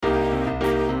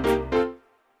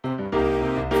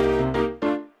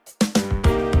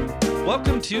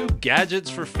Welcome to Gadgets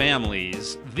for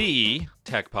Families, the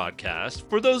tech podcast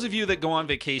for those of you that go on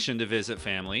vacation to visit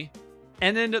family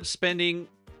and end up spending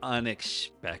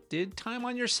unexpected time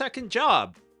on your second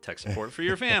job, tech support for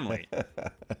your family.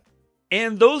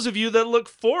 And those of you that look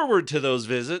forward to those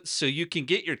visits so you can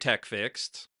get your tech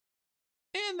fixed.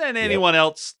 And then anyone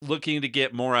else looking to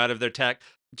get more out of their tech.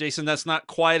 Jason, that's not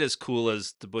quite as cool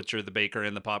as the butcher, the baker,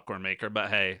 and the popcorn maker, but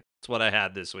hey, it's what I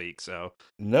had this week, so.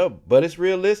 No, but it's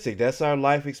realistic. That's our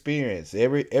life experience.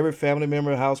 Every family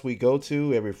member house we go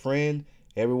to, every friend,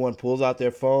 everyone pulls out their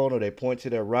phone or they point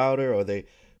to their router or they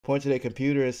point to their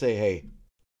computer and say, "Hey,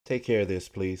 take care of this,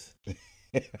 please."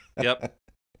 Yep.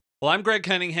 Well, I'm Greg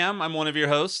Cunningham. I'm one of your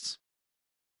hosts.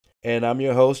 And I'm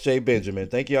your host, Jay Benjamin.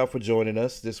 Thank you all for joining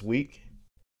us this week.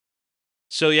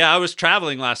 So yeah, I was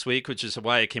traveling last week, which is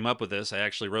why I came up with this. I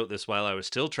actually wrote this while I was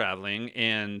still traveling,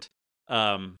 and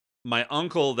my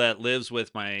uncle that lives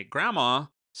with my grandma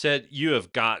said, "You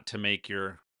have got to make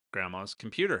your grandma's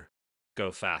computer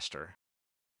go faster."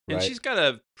 And Right. she's got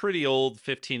a pretty old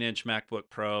 15-inch MacBook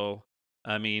Pro.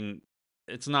 I mean,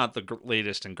 it's not the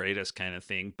latest and greatest kind of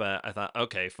thing, but I thought,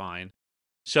 okay, fine.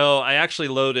 So I actually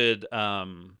loaded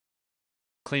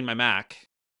Clean My Mac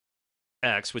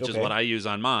X, which is what Okay. I use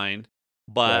on mine,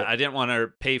 but Right. I didn't want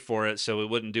to pay for it, so it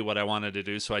wouldn't do what I wanted to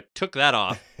do. So I took that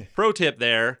off. Pro tip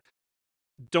there: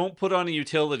 don't put on a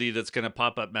utility that's going to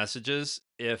pop up messages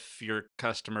if your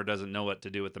customer doesn't know what to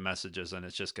do with the messages, and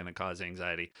it's just going to cause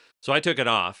anxiety. So I took it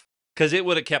off because it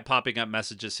would have kept popping up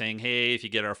messages saying, "Hey, if you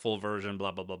get our full version,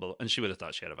 blah blah blah blah," and she would have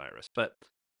thought she had a virus. But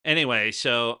anyway,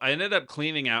 so I ended up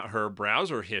cleaning out her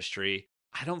browser history.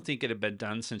 I don't think it had been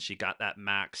done since she got that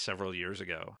Mac several years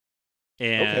ago.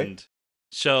 Okay. And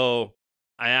so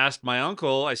I asked my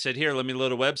uncle, I said, "Here, let me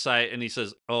load a website." And he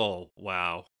says, "Oh,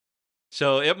 wow."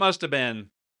 So it must have been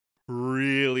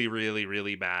really, really,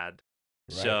 really bad.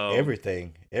 Right. So,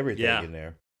 Everything yeah. in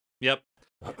there. Yep.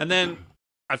 And then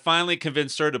I finally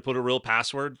convinced her to put a real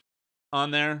password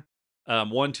on there.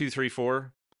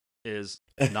 1234 is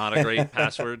not a great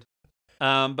password.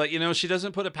 But she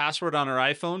doesn't put a password on her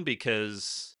iPhone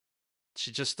because she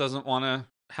just doesn't want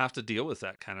to have to deal with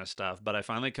that kind of stuff. But I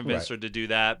finally convinced Right. her to do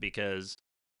that because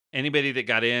anybody that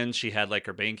got in, she had like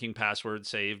her banking password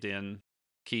saved in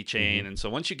Mm-hmm. Keychain. And so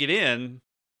once you get in,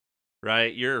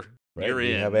 right, you're Right.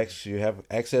 in. You have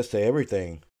access to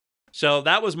everything. So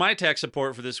that was my tech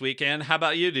support for this weekend. How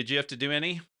about you? Did you have to do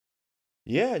any?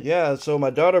 Yeah. So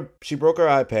my daughter, she broke her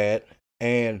iPad,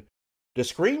 and the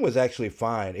screen was actually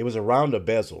fine. It was around the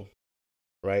bezel,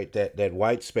 right? That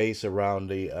white space around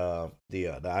the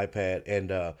iPad,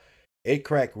 and it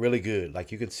cracked really good.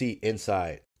 Like you can see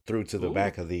inside through to the Ooh,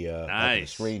 back of the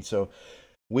nice. screen. So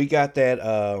we got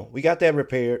that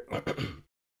repaired.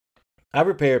 I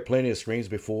repaired plenty of screens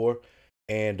before,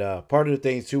 and part of the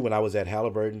things too when I was at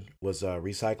Halliburton was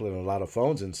recycling a lot of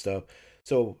phones and stuff.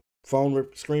 So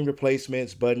screen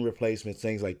replacements, button replacements,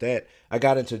 things like that. I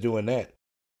got into doing that.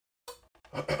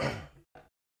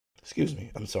 Excuse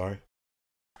me. I'm sorry.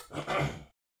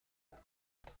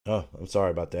 Oh, I'm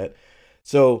sorry about that.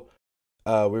 So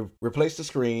we replaced the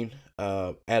screen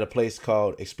at a place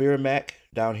called Experiment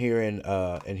down here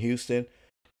in Houston.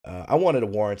 I wanted a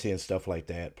warranty and stuff like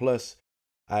that. Plus,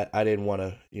 I didn't want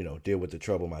to deal with the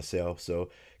trouble myself. So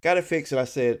got it fixed, and I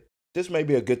said this may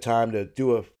be a good time to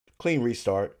do a clean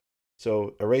restart.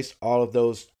 So erase all of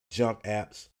those junk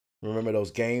apps. Remember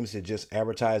those games that just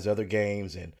advertise other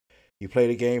games, and you play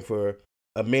the game for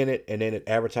a minute, and then it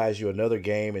advertises you another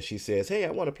game, and she says, "Hey,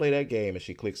 I want to play that game," and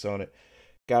she clicks on it.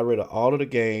 Got rid of all of the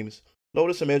games.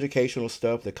 Loaded some educational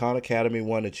stuff. The Khan Academy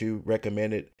one that you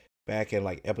recommended back in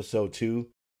like episode 2.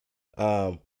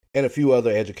 Um, and a few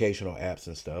other educational apps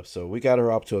and stuff. So we got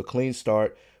her up to a clean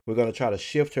start. We're going to try to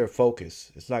shift her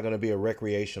focus. It's not going to be a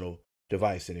recreational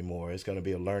device anymore. It's going to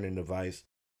be a learning device.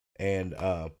 And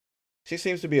she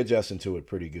seems to be adjusting to it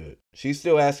pretty good. She's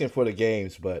still asking for the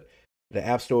games, but the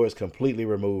App Store is completely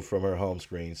removed from her home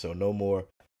screen. So no more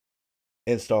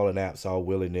installing apps all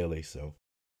willy nilly. So,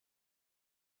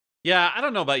 Yeah, I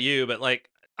don't know about you, but like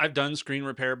I've done screen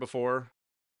repair before.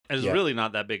 And it's yeah, really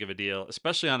not that big of a deal,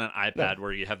 especially on an no, iPad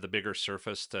where you have the bigger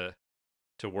surface to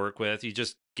work with. You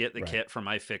just get the right, kit from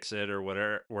iFixit or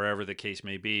whatever, wherever the case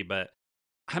may be. But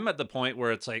I'm at the point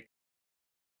where it's like,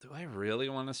 do I really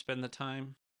want to spend the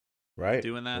time right,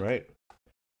 doing that? right.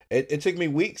 It took me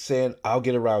weeks saying I'll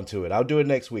get around to it. I'll do it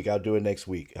next week. I'll do it next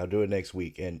week. I'll do it next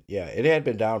week. And yeah, it had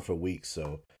been down for weeks.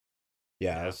 So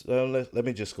yeah, Yeah. let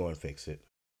me just go and fix it.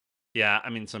 Yeah. I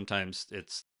mean, sometimes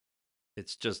it's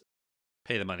just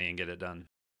pay the money and get it done.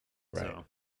 Right. So,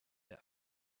 yeah.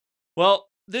 Well,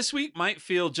 this week might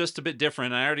feel just a bit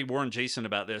different. I already warned Jason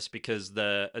about this because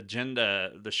the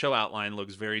agenda, the show outline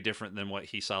looks very different than what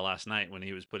he saw last night when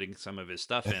he was putting some of his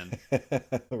stuff in.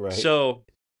 Right. So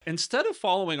instead of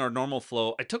following our normal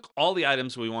flow, I took all the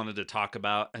items we wanted to talk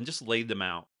about and just laid them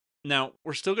out. Now,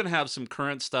 we're still going to have some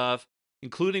current stuff,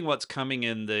 including what's coming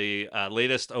in the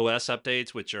latest OS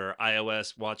updates, which are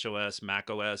iOS, watchOS,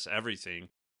 macOS, everything.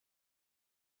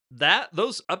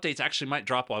 Those updates actually might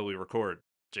drop while we record,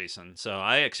 Jason. So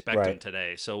I expect them Right.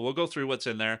 today. So we'll go through what's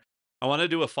in there. I want to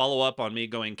do a follow up on me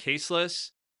going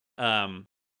caseless.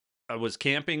 I was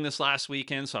camping this last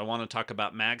weekend, so I want to talk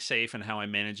about MagSafe and how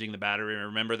I'm managing the battery.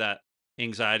 Remember that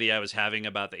anxiety I was having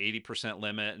about the 80%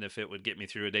 limit and if it would get me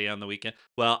through a day on the weekend?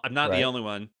 Well, I'm not the Right. only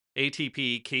one.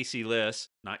 ATP, Casey Liss,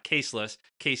 not Caseless,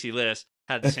 Casey Liss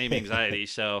had the same anxiety.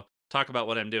 So talk about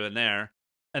what I'm doing there.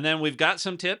 And then we've got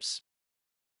some tips.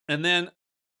 And then,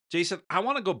 Jason, I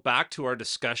want to go back to our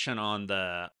discussion on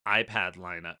the iPad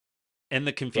lineup and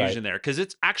the Right. confusion there because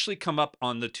it's actually come up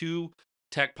on the two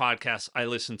tech podcasts I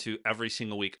listen to every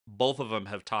single week. Both of them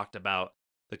have talked about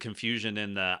the confusion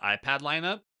in the iPad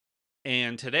lineup.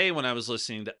 And today, when I was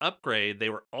listening to Upgrade, they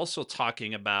were also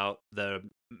talking about the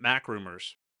Mac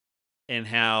rumors and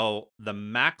how the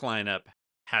Mac lineup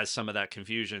has some of that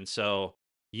confusion. So,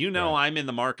 Right. I'm in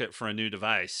the market for a new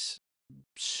device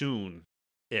soon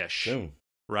ish, Soon.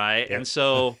 right? And Yep.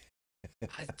 so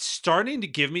it's starting to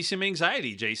give me some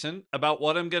anxiety, Jason, about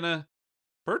what I'm going to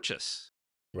purchase.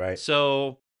 Right.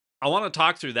 So I want to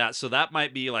talk through that. So that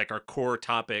might be like our core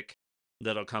topic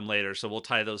that'll come later. So we'll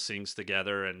tie those things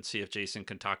together and see if Jason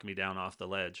can talk me down off the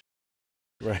ledge.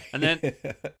 Right. And then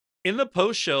in the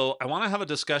post show, I want to have a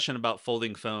discussion about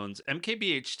folding phones.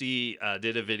 MKBHD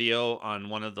did a video on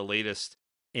one of the latest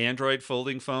Android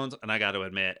folding phones, and I got to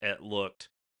admit, it looked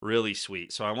really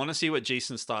sweet. So I want to see what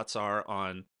Jason's thoughts are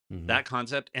on Mhm. that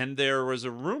concept. And there was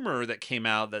a rumor that came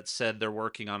out that said they're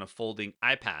working on a folding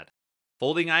iPad.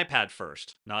 Folding iPad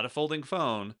first, not a folding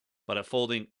phone, but a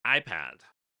folding iPad.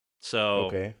 So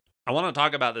Okay. I want to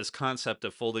talk about this concept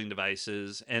of folding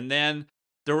devices. And then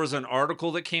there was an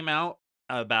article that came out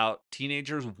about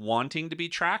teenagers wanting to be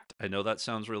tracked. I know that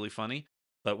sounds really funny,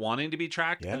 but wanting to be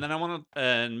tracked. And Yeah. then I want to,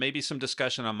 and maybe some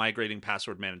discussion on migrating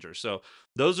password managers. So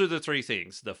those are the three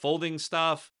things: the folding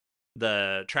stuff,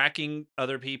 the tracking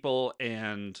other people,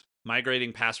 and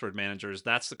migrating password managers.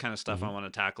 That's the kind of stuff I Mhm. want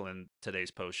to tackle in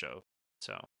today's post show.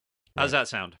 So, how's Right. that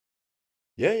sound?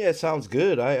 Yeah, yeah, it sounds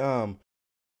good. I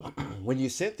when you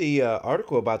sent the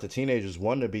article about the teenagers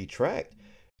wanting to be tracked,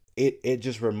 it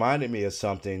just reminded me of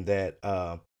something that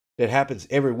that happens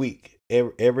every week.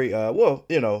 Every well,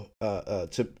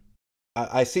 to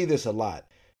I see this a lot,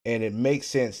 and it makes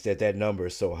sense that that number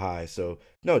is so high. So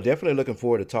no, definitely looking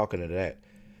forward to talking to that,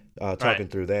 Right. talking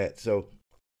through that. So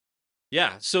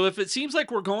Yeah. So if it seems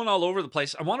like we're going all over the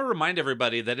place, I want to remind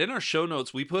everybody that in our show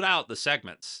notes we put out the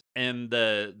segments and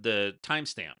the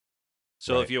timestamp.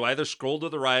 So if right, you either scroll to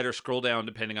the right or scroll down,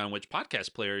 depending on which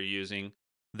podcast player you're using,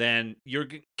 then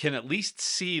can at least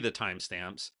see the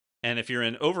timestamps. And if you're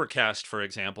in Overcast, for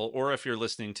example, or if you're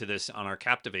listening to this on our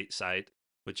Captivate site,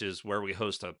 which is where we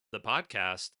host the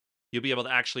podcast, you'll be able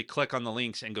to actually click on the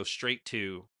links and go straight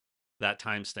to that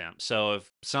timestamp. So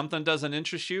if something doesn't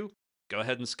interest you, go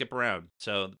ahead and skip around.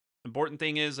 So the important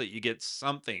thing is that you get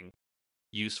something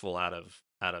useful out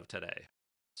of today.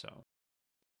 So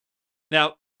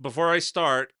now, before I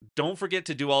start, don't forget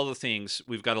to do all the things.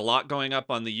 We've got a lot going up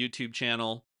on the YouTube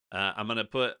channel. I'm going to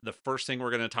put the first thing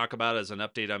we're going to talk about as an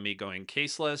update on me going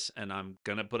caseless, and I'm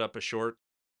going to put up a short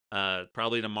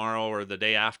probably tomorrow or the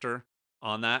day after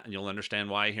on that, and you'll understand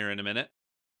why here in a minute.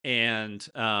 And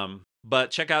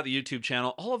but check out the YouTube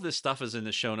channel. All of this stuff is in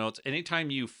the show notes.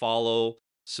 Anytime you follow,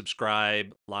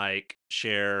 subscribe, like,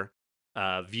 share,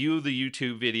 view the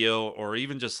YouTube video, or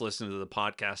even just listen to the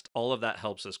podcast, all of that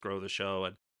helps us grow the show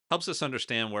and helps us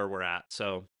understand where we're at.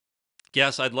 So,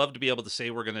 yes, I'd love to be able to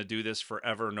say we're going to do this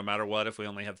forever, no matter what, if we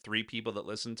only have 3 people that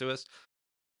listen to us.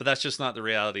 But that's just not the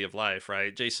reality of life,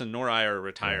 right? Jason nor I are right.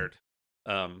 retired.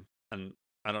 And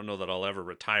I don't know that I'll ever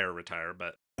retire,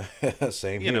 but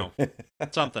Same you here. know,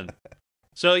 something.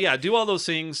 So, yeah, do all those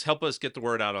things. Help us get the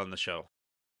word out on the show.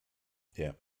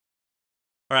 Yeah,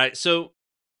 All right. So,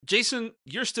 Jason,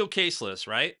 you're still caseless,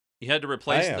 right? You had to I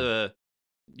replace am.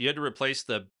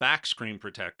 the back screen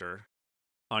protector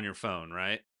on your phone,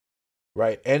 right?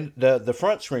 Right, and the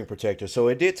front screen protector. So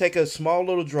it did take a small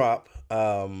little drop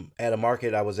at a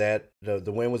market I was at.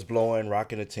 The wind was blowing,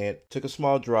 rocking the tent. Took a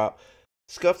small drop,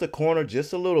 scuffed the corner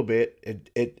just a little bit.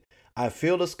 It I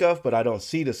feel the scuff, but I don't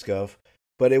see the scuff.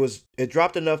 But it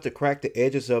dropped enough to crack the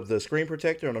edges of the screen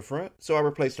protector on the front, so I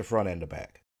replaced the front and the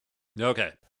back.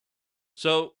 Okay.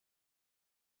 So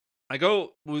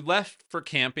we left for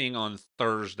camping on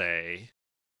Thursday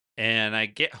and I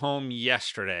get home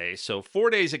yesterday. So 4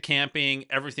 days of camping,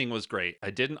 everything was great. I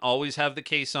didn't always have the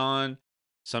case on.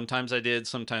 Sometimes I did,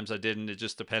 sometimes I didn't. It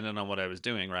just depended on what I was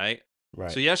doing, right? So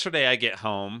Right. yesterday I get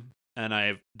home and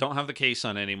I don't have the case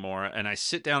on anymore. And I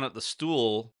sit down at the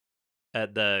stool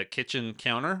at the kitchen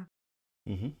counter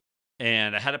Mm-hmm.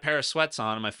 and I had a pair of sweats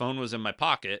on and my phone was in my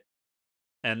pocket.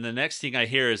 And the next thing I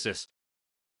hear is this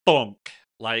thunk,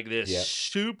 like this Yep.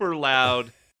 super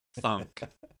loud thunk.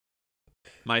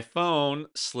 My phone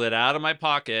slid out of my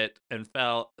pocket and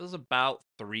fell. It was about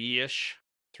 3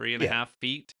 and a Yeah. half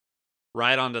feet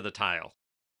right onto the tile.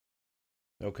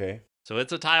 Okay. So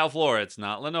it's a tile floor. It's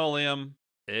not linoleum.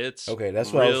 It's Okay.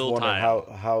 That's what I was real wondering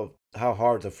tile. how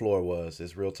hard the floor was.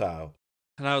 It's real tile.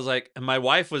 And I was like, and my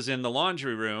wife was in the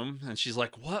laundry room and she's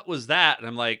like, what was that? And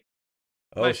I'm like,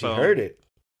 Oh, my she heard phone. it.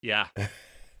 Yeah.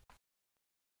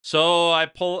 So I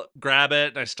grab it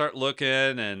and I start looking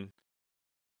and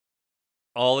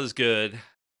all is good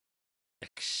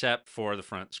except for the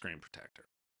front screen protector.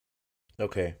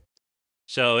 Okay.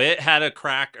 So it had a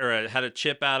crack or it had a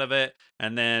chip out of it,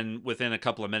 and then within a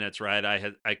couple of minutes, right,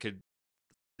 I could,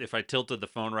 if I tilted the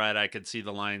phone right, I could see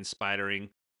the line spidering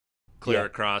clear Yeah.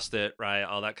 across it, right,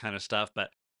 all that kind of stuff.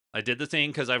 But I did the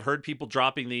thing because I've heard people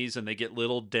dropping these and they get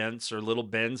little dents or little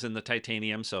bends in the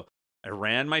titanium. So I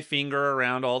ran my finger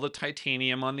around all the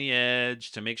titanium on the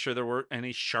edge to make sure there weren't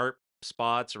any sharp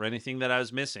spots or anything that I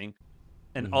was missing.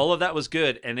 And Mm-hmm. all of that was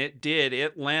good. And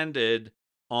it landed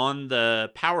on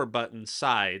the power button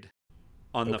side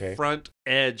on the Okay. front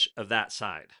edge of that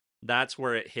side. That's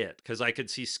where it hit because I could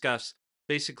see scuffs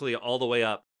basically all the way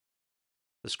up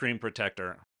the screen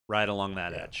protector right along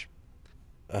that Yeah. edge.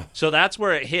 So that's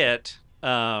where it hit.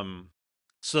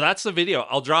 So that's the video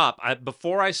I'll drop.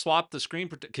 Before I swapped the screen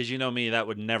protector, because you know me, that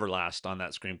would never last on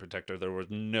that screen protector. There was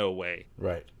no way.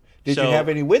 Right. Did you have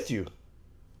So, any with you on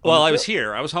the well, I was trip?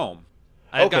 here. I was home.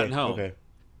 I had gotten Okay. home. Okay.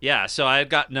 Yeah, so I had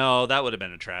got no. That would have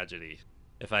been a tragedy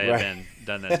if I had Right. been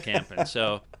done this camping.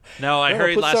 So no, I No, no.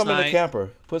 hurried Put last some in the night.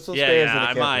 camper. Put some Yeah, spares yeah, in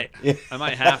the I camper. might. I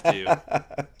might have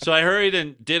to. So I hurried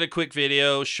and did a quick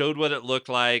video, showed what it looked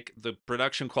like. The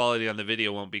production quality on the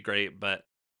video won't be great, but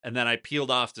and then I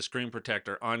peeled off the screen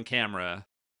protector on camera.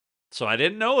 So I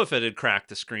didn't know if it had cracked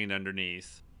the screen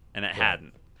underneath, and it Right.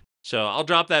 hadn't. So I'll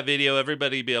drop that video,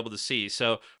 everybody be able to see.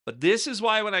 So, but this is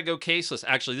why when I go caseless,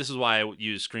 actually, this is why I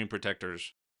use screen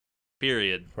protectors.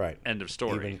 Period. Right. End of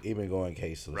story. Even going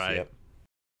caseless. Right. Yep.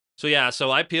 So yeah,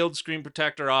 so I peeled screen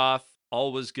protector off.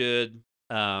 All was good.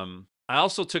 I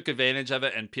also took advantage of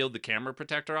it and peeled the camera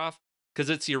protector off because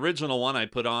it's the original one I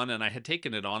put on, and I had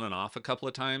taken it on and off a couple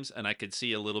of times, and I could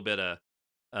see a little bit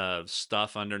of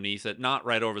stuff underneath it, not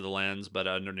right over the lens, but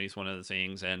underneath one of the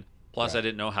things. And plus, I Right.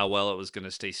 didn't know how well it was going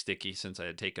to stay sticky since I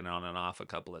had taken it on and off a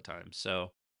couple of times.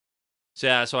 So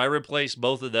yeah, so I replaced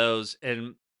both of those,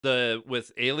 and the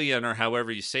with Alien or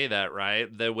however you say that,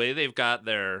 right? The way they've got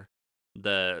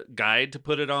the guide to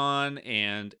put it on,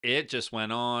 and it just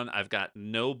went on. I've got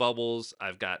no bubbles.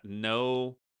 I've got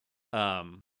no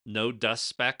dust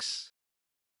specks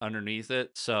underneath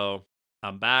it. So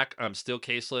I'm back. I'm still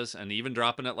caseless, and even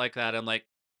dropping it like that, I'm like,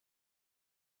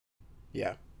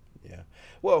 Yeah. Yeah.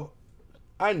 Well,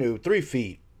 I knew 3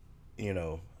 feet. You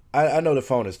know, I know the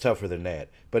phone is tougher than that,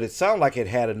 but it sounded like it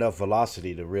had enough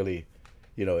velocity to really,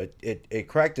 it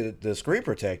cracked the screen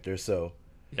protector. So,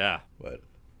 yeah, but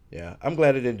yeah, I'm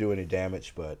glad it didn't do any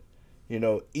damage. But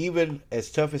even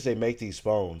as tough as they make these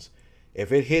phones,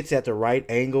 if it hits at the right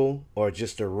angle or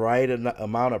just the right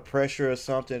amount of pressure or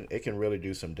something, it can really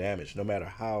do some damage. No matter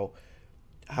how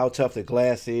tough the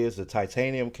glass is, the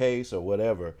titanium case or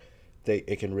whatever,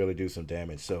 it can really do some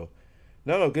damage. So,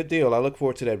 no, good deal. I look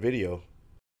forward to that video.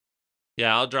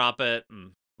 yeah, I'll drop it.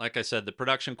 And like I said, the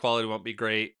production quality won't be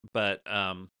great, but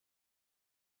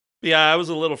yeah, I was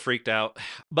a little freaked out.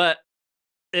 But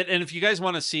and if you guys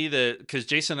want to see because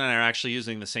Jason and I are actually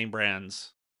using the same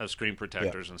brands of screen Yeah.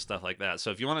 protectors and stuff like that. So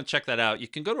if you want to check that out, you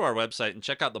can go to our website and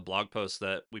check out the blog post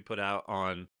that we put out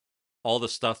on all the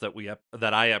stuff that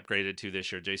that I upgraded to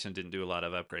this year. Jason didn't do a lot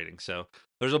of upgrading, so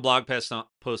there's a blog post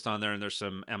on there, and there's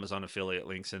some Amazon affiliate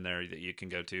links in there that you can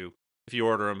go to. If you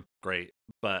order them, great,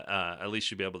 but at least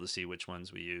you'll be able to see which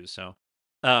ones we use. So,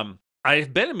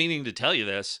 I've been meaning to tell you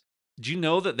this. Do you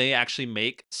know that they actually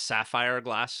make sapphire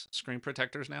glass screen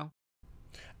protectors now?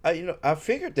 I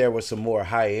figured there were some more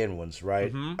high end ones,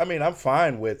 right? Mm-hmm. I mean, I'm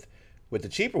fine with the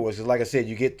cheaper ones. 'Cause like I said,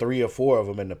 you get 3 or 4 of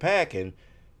them in the pack, and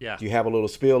Yeah. you have a little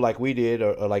spill like we did,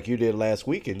 or like you did last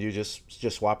week, and you just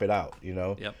swap it out.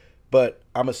 Yep. But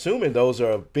I'm assuming those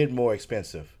are a bit more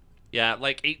expensive. Yeah,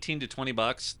 like 18 to 20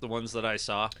 bucks, the ones that I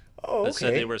saw Oh, that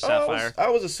said they okay. were Oh, I was Sapphire. I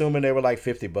was assuming they were like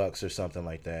 $50 or something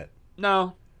like that.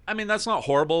 No, I mean that's not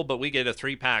horrible, but we get a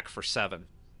 3-pack for 7,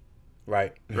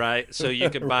 Right. right? So you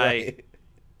could buy Right.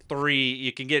 3,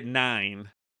 you can get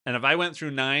 9. And if I went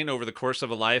through 9 over the course of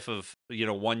a life of,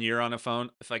 1 year on a phone,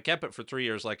 if I kept it for 3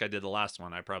 years like I did the last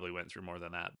one, I probably went through more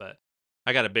than that, but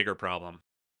I got a bigger problem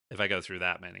if I go through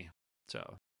that many.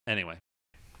 So, anyway,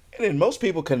 And then most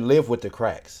people can live with the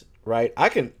cracks, right? I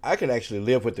can actually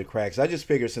live with the cracks. I just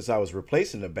figured since I was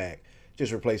replacing the back,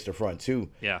 just replace the front too.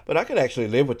 yeah. But I can actually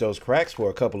live with those cracks for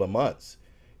a couple of months.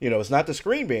 It's not the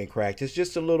screen being cracked. It's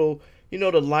just a little, the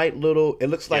light little. It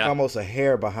looks like Yeah. almost a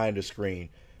hair behind the screen,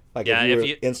 like if Yeah, you if were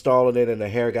you installing it and the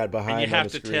hair got and you behind on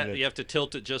have the to screen. you have to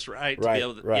tilt it just right to be Right,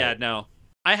 able to. Yeah, right. no.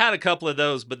 I had a couple of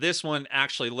those, but this one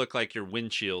actually looked like your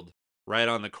windshield right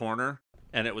on the corner,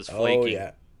 and it was Oh flaking.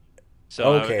 yeah. So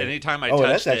Okay. anytime I Oh, and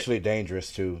that's touched it, actually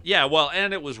dangerous too. yeah, well,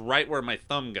 and it was right where my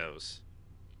thumb goes.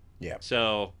 Yeah.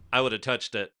 So I would have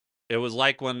touched it. It was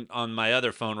like when on my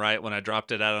other phone, right, when I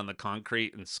dropped it out on the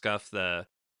concrete and scuffed the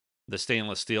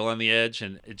stainless steel on the edge,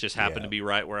 and it just happened Yeah. to be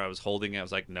right where I was holding it. I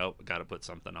was like, nope, got to put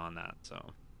something on that.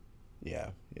 So Yeah,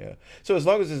 yeah. So as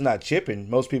long as it's not chipping,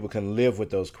 most people can live with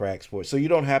those cracks for it. So you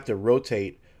don't have to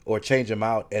rotate or change them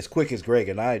out as quick as Greg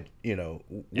and I, we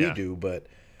yeah, do. But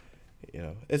it's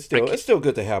I still can't, it's still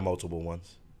good to have multiple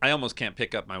ones. I almost can't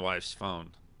pick up my wife's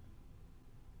phone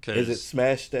Is it because,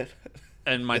 smashed? That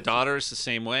and my daughter's the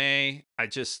same way.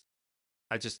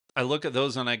 I look at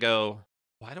those and I go,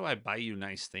 why do I buy you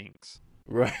nice things,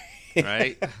 right?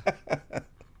 right?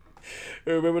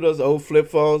 Remember those old flip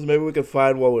phones? Maybe we could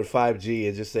find one with 5G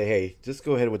and just say, hey, just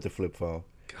go ahead with the flip phone.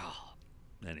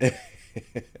 God. Anyway.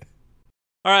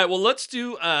 All right, well let's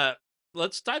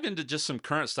dive into just some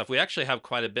current stuff. We actually have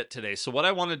quite a bit today. So what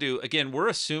I want to do again, we're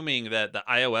assuming that the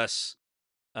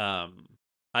um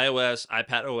iOS,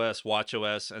 iPad OS, Watch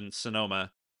OS and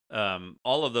Sonoma,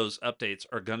 all of those updates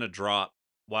are going to drop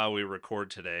while we record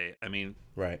today. I mean,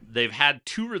 Right. they've had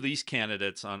 2 release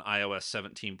candidates on iOS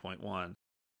 17.1.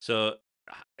 So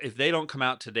if they don't come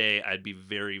out today, I'd be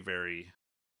very very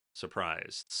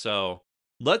surprised. So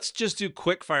let's just do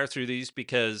quick fire through these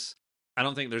because I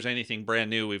don't think there's anything brand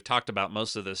new. We've talked about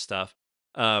most of this stuff.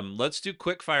 Let's do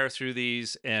quick fire through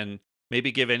these and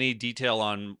maybe give any detail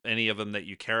on any of them that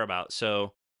you care about.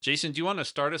 So, Jason, do you want to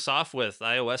start us off with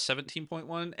iOS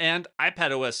 17.1 and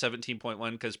iPad OS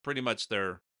 17.1? Because pretty much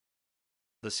they're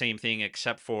the same thing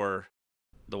except for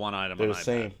the one item They're on the iPad.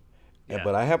 same. Yeah.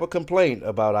 But I have a complaint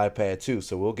about iPad too,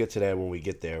 so we'll get to that when we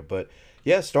get there. But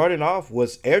yeah, starting off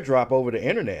was AirDrop over the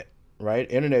internet,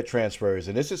 right? Internet transfers.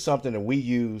 And this is something that we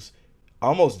use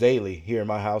almost daily here in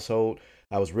my household.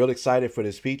 I was real excited for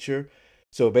this feature.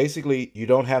 So basically, you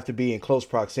don't have to be in close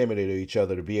proximity to each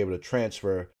other to be able to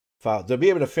transfer files, to be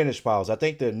able to finish files. I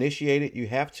think to initiate it, you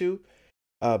have to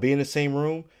be in the same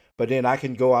room. But then I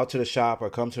can go out to the shop or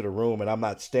come to the room, and I'm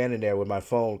not standing there with my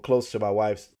phone close to my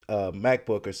wife's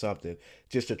MacBook or something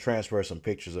just to transfer some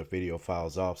pictures or video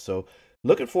files off. So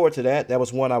looking forward to that. That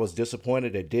was one I was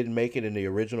disappointed it didn't make it in the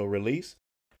original release.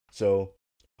 So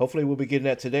hopefully we'll be getting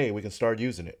that today. We can start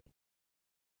using it.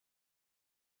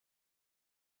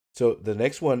 So the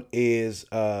next one is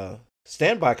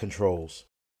standby controls.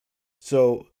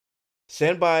 So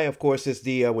standby, of course, is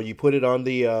the when you put it on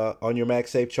your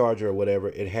MagSafe charger or whatever,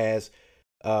 it has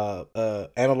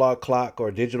analog clock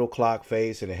or digital clock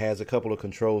face, and it has a couple of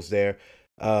controls there.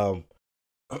 Um,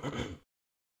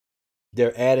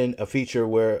 they're adding a feature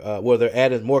where they're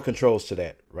adding more controls to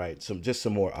that, right?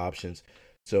 Some more options.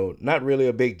 So not really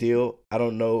a big deal. I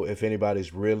don't know if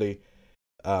anybody's really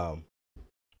um,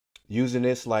 using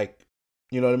this like,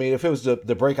 you know what I mean? If it was the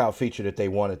breakout feature that they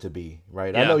want it to be,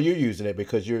 right? I know Yeah. you're using it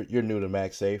because you're new to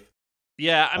MagSafe.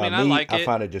 Yeah, I mean, I Me, like I it.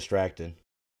 find it distracting.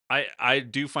 I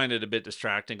do find it a bit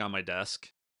distracting on my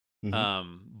desk.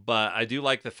 Hmm. But I do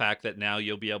like the fact that now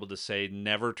you'll be able to say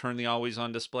never turn the always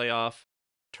on display off,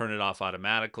 turn it off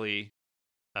automatically,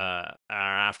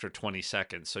 after 20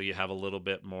 seconds. So you have a little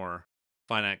bit more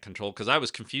finite control. Because I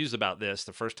was confused about this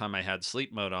the first time I had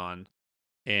sleep mode on,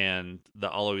 and the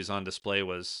always on display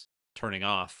was turning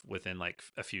off within like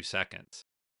a few seconds.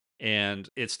 And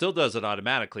it still does it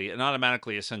automatically. And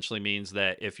automatically essentially means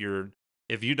that if you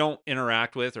don't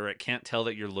interact with or it can't tell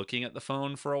that you're looking at the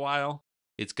phone for a while,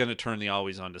 it's going to turn the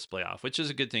always on display off, which is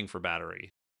a good thing for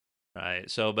battery, right?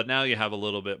 So, but now you have a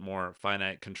little bit more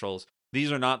finite controls.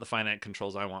 These are not the finite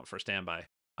controls I want for standby.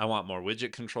 I want more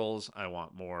widget controls. I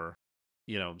want more,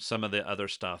 some of the other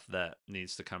stuff that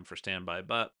needs to come for standby.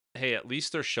 But hey, at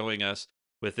least they're showing us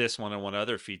with this one and one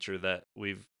other feature that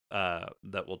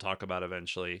we'll talk about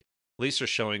eventually. least they're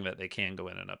showing that they can go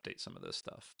in and update some of this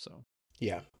stuff. So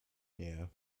Yeah. Yeah.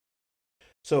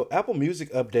 So Apple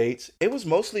Music updates, it was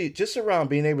mostly just around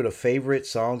being able to favorite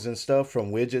songs and stuff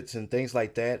from widgets and things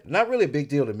like that. Not really a big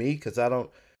deal to me because I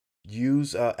don't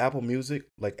use Apple Music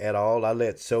like at all. I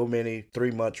let so many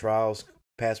 3-month trials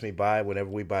pass me by whenever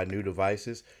we buy new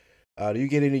devices. Do you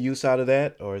get any use out of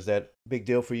that, or is that a big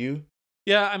deal for you?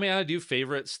 yeah, I mean, I do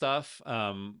favorite stuff,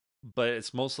 but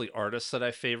it's mostly artists that I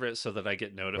favorite so that I get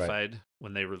Right. notified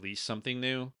when they release something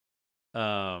new.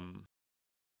 Um,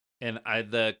 and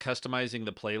the customizing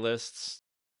the playlists,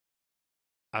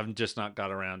 I've just not got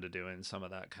around to doing some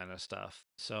of that kind of stuff.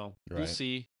 So we'll Right.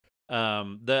 see.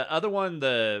 The other one,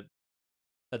 the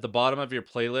at the bottom of your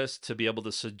playlist to be able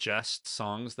to suggest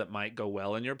songs that might go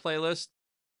well in your playlist.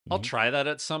 I'll Hmm. try that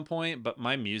at some point, but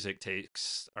my music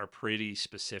tastes are pretty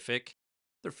specific.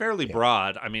 They're fairly Yeah.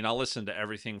 broad. I mean, I'll listen to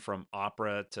everything from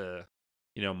opera to,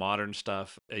 modern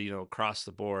stuff, across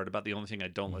the board. About the only thing I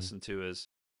don't Hmm. listen to is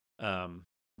um,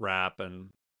 rap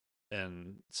and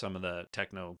some of the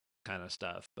techno kind of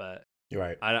stuff. But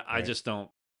Right. I Right. just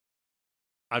don't.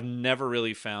 I've never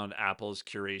really found Apple's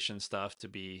curation stuff to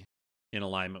be in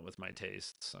alignment with my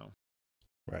taste. So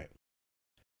Right.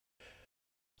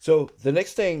 So the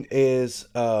next thing is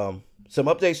some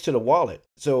updates to the wallet.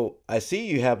 So I see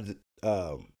you have,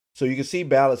 so you can see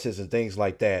balances and things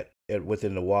like that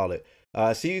within the wallet.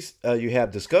 I see you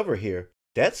have Discover here.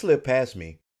 That slipped past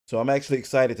me. So I'm actually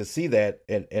excited to see that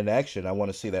in action. I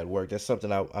want to see that work. That's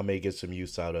something I may get some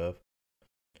use out of.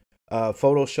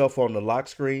 Photo shuffle on the lock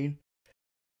screen.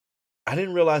 I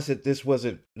didn't realize that this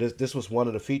was one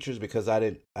of the features because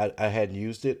I hadn't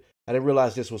used it. I didn't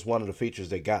realize this was one of the features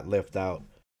that got left out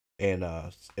in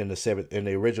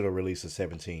the original release of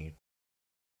 17.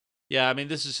 yeah, I mean,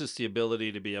 this is just the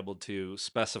ability to be able to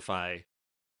specify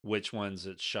which ones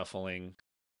it's shuffling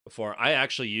before. I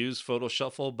actually use Photo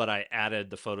Shuffle, but I added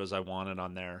the photos I wanted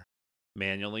on there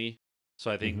manually. So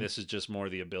I think Hmm. this is just more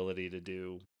the ability to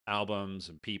do albums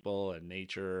and people and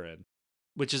nature, and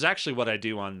which is actually what I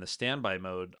do on the standby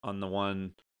mode on the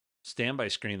one standby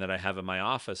screen that I have in my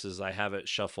office is I have it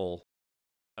shuffle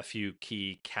a few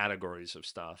key categories of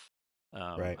stuff.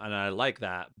 Right. And I like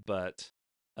that, but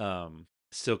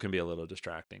still can be a little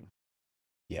distracting.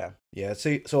 Yeah. Yeah.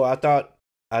 See, so I thought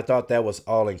that was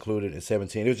all included in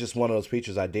 17. It was just one of those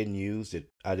features I didn't use that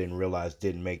I didn't realize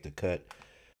didn't make the cut.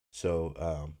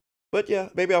 So, but yeah,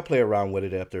 maybe I'll play around with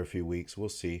it after a few weeks. We'll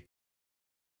see.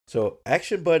 So,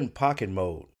 action button pocket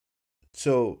mode.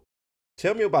 So,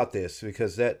 tell me about this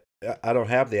because that I don't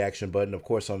have the action button, of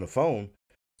course, on the phone.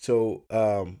 So,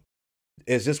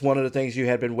 is this one of the things you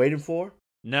had been waiting for?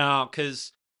 No,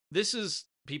 because this is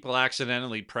people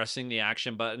accidentally pressing the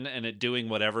action button and it doing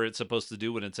whatever it's supposed to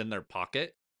do when it's in their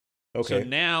pocket. So Okay.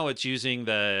 now it's using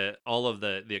the all of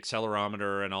the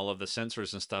accelerometer and all of the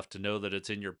sensors and stuff to know that it's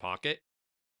in your pocket,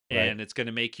 Right. and it's going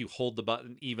to make you hold the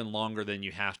button even longer than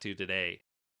you have to today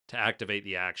to activate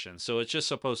the action. So it's just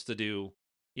supposed to do,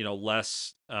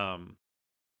 less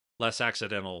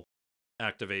accidental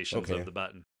activations of Okay. the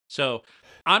button. So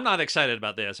I'm not excited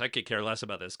about this. I could care less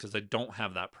about this because I don't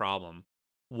have that problem.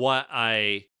 What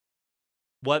I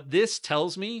what this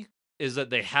tells me is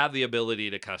that they have the ability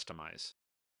to customize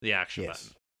the action Yes.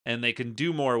 button and they can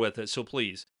do more with it. So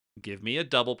please give me a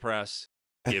double press,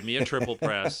 give me a triple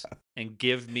press, and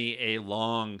give me a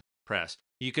long press.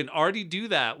 You can already do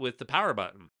that with the power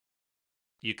button.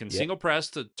 You can Yep. single press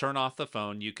to turn off the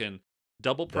phone. You can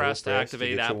double Double press to press to activate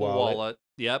get your Apple wallet. Wallet.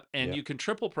 Yep. And Yep. you can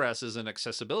triple press as an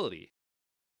accessibility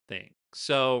thing.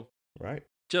 So Right.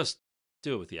 just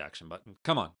do it with the action button.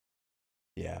 Come on.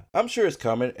 Yeah. I'm sure it's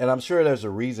coming, and I'm sure there's a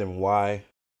reason why.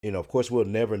 Of course, we'll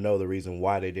never know the reason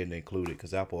why they didn't include it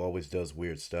because Apple always does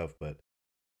weird stuff. But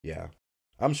yeah,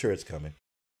 I'm sure it's coming.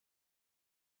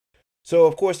 So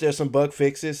of course there's some bug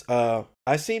fixes.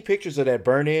 I've seen pictures of that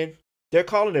burn in. They're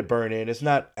calling it burn in. It's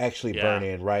not actually burn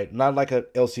Yeah. in, right? Not like a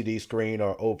LCD screen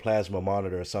or old plasma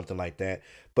monitor or something like that.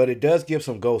 But it does give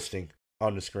some ghosting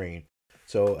on the screen.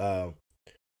 So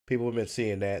people have been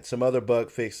seeing that. Some other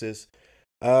bug fixes.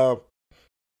 Uh,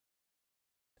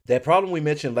 that problem we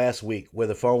mentioned last week where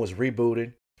the phone was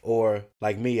rebooted, or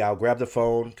like me, I'll grab the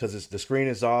phone because the screen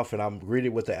is off and I'm greeted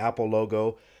with the Apple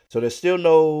logo. So there's still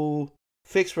no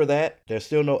fix for that. There's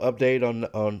still no update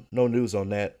on no news on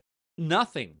that.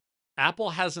 Nothing.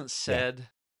 Apple hasn't Yeah. said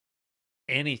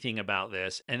anything about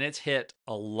this, and it's hit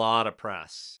a lot of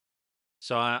press.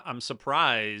 So I'm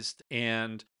surprised.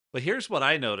 But here's what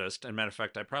I noticed. And matter of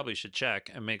fact, I probably should check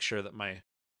and make sure that my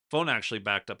phone actually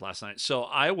backed up last night. So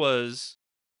I was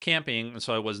camping, and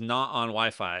so I was not on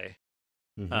Wi-Fi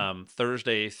Mm-hmm.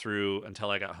 Thursday through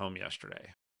until I got home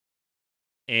yesterday.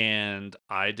 and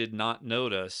I did not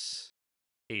notice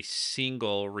a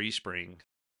single respring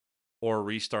or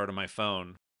restart of my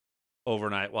phone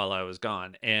overnight while I was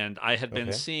gone. And I had been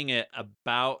Okay. seeing it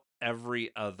about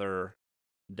every other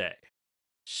day.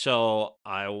 So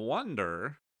I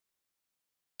wonder,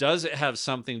 does it have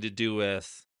something to do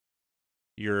with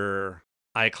your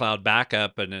iCloud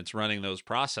backup and it's running those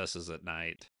processes at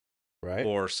night Right.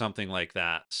 or something like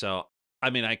that? So I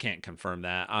mean, I can't confirm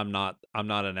that. I'm not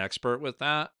an expert with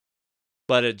that.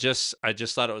 But I just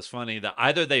thought it was funny that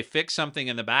either they fixed something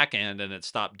in the back end and it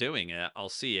stopped doing it. I'll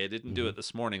see. It didn't do Hmm. it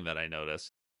this morning that I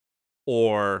noticed,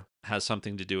 or has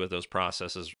something to do with those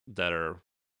processes that are,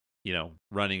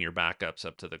 running your backups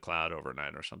up to the cloud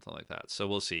overnight or something like that. So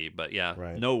we'll see. But yeah,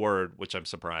 Right. no word, which I'm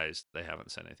surprised they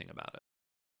haven't said anything about it.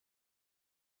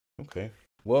 Okay.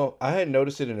 Well, I hadn't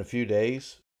noticed it in a few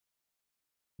days,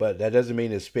 but that doesn't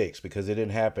mean it's fixed because it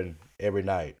didn't happen every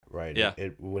night, right? Yeah.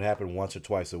 It would happen once or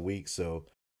twice a week. So,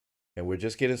 and we're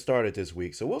just getting started this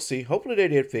week. So we'll see. Hopefully they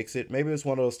did fix it. Maybe it's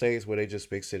one of those things where they just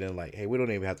fix it and like, hey, we don't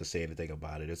even have to say anything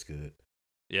about it. It's good.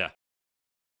 Yeah.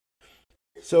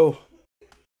 So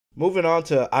moving on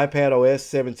to iPad OS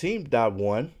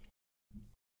 17.1.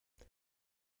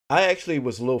 I actually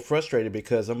was a little frustrated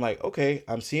because I'm like, okay,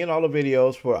 I'm seeing all the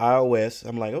videos for iOS.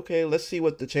 I'm like, okay, let's see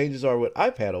what the changes are with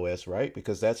iPad OS, right?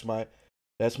 Because that's my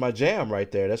jam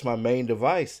right there. That's my main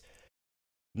device.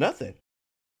 Nothing.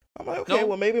 I'm like, okay, No.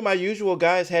 well maybe my usual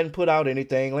guys hadn't put out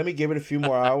anything. Let me give it a few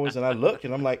more hours. And I looked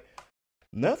and I'm like,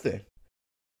 nothing.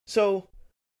 So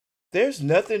there's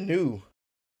nothing new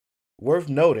worth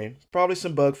noting. Probably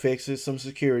some bug fixes, some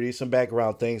security, some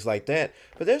background things like that.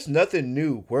 But there's nothing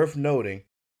new worth noting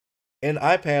in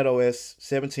iPad OS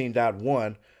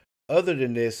 17.1 other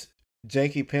than this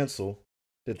janky pencil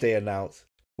that they announced,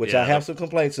 which I Yeah. have some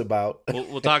complaints about.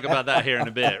 We'll talk about that here in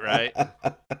a bit, right?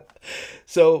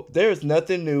 So there's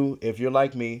nothing new. If you're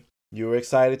like me, you were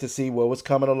excited to see what was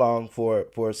coming along for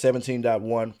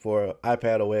 17.1 for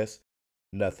iPad OS.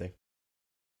 Nothing.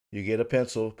 You get a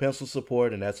pencil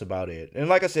support, and that's about it. And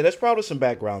like I said, there's probably some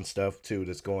background stuff too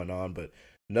that's going on, but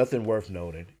nothing worth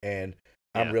noting. And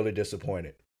I'm Yeah. really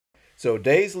disappointed. So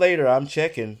days later, I'm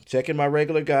checking my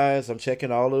regular guys. I'm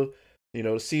checking all of, the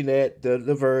CNET,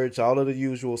 the Verge, all of the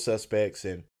usual suspects,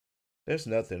 and there's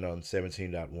nothing on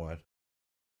 17.1.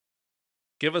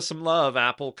 Give us some love,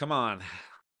 Apple. Come on.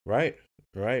 Right,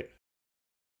 right.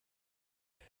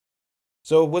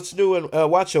 So what's new in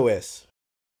WatchOS?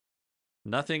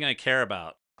 Nothing I care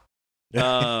about.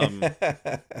 Um,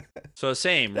 so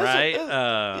same, right?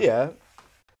 Yeah.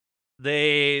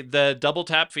 The double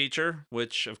tap feature,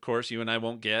 which of course you and I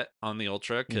won't get on the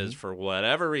Ultra because Hmm. for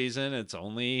whatever reason it's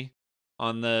only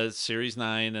on the Series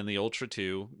 9 and the Ultra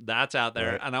 2. That's out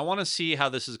there, Right. and I want to see how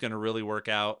this is going to really work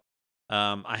out.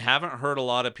 I haven't heard a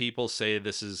lot of people say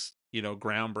this is,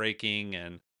 groundbreaking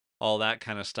and all that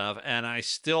kind of stuff, and I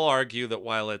still argue that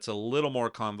while it's a little more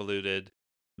convoluted,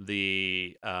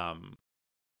 the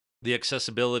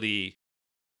accessibility,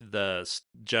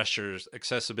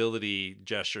 accessibility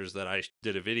gestures that I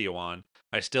did a video on,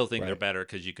 I still think they're Right. better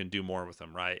because you can do more with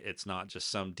them, right? It's not just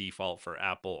some default for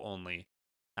Apple only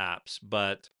apps,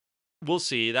 but we'll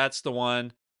see. That's the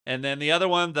one. And then the other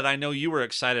one that I know you were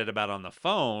excited about on the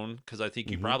phone, because I think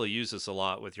you Hmm. probably use this a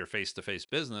lot with your face to face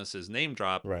business, is Name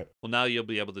Drop. Right. Well, now you'll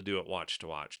be able to do it watch to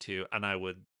watch too. And I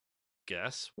would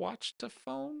guess watch to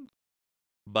phone, Yeah.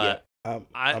 but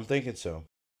I, I'm thinking so.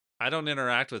 I don't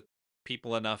interact with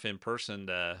people enough in person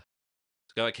to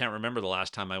go. I can't remember the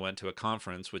last time I went to a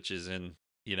conference, which is in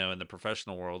the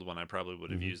professional world when I probably would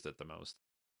have Hmm. used it the most.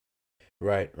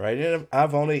 Right. Right. And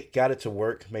I've only got it to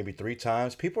work maybe 3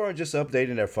 times. People are just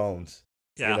updating their phones.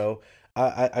 You Yeah. know,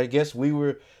 I guess we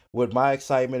were with my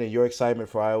excitement and your excitement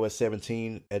for iOS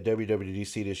 17 at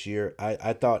WWDC this year.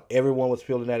 I thought everyone was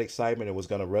feeling that excitement and was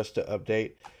going to rush to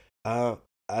update. Uh,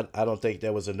 I don't think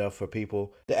that was enough for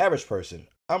people. The average person.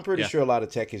 I'm pretty Yeah. sure a lot of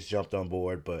techies jumped on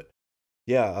board, but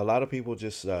yeah, a lot of people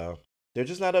just they're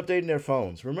just not updating their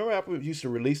phones. Remember Apple used to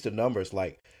release the numbers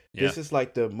like Yeah. this is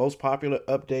like the most popular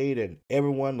update and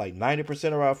everyone like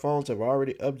 90% of our phones have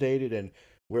already updated and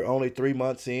we're only 3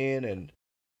 months in and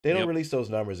they don't Yep. release those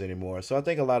numbers anymore. So I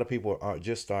think a lot of people aren't.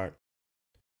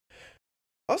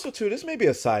 Also too, this may be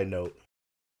a side note.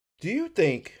 Do you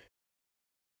think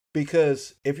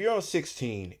because if you're on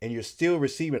 16 and you're still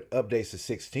receiving updates to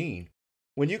 16,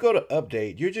 when you go to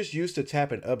update, you're just used to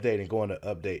tapping update and going to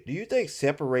update. Do you think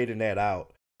separating that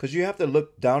out? Because you have to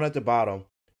look down at the bottom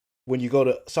when you go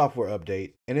to software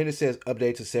update, and then it says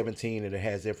update to 17 and it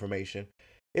has information.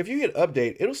 If you hit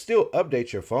update, it'll still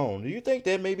update your phone. Do you think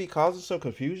that maybe causing some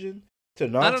confusion to I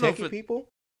don't know if non-techie it people?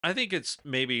 I think it's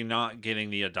maybe not getting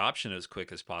the adoption as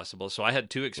quick as possible. So I had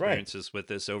two Right. experiences with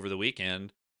this over the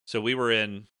weekend. So we were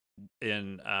in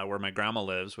where my grandma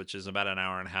lives, which is about an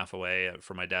hour and a half away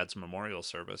for my dad's memorial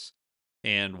service.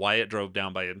 And Wyatt drove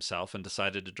down by himself and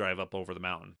decided to drive up over the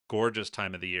mountain. Gorgeous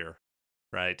time of the year,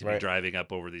 right? To be Right. driving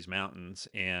up over these mountains.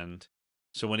 And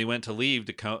so when he went to leave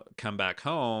to come back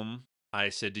home, I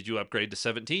said, "Did you upgrade to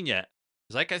 17 yet?"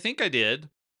 He's like, "I think I did."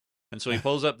 And so he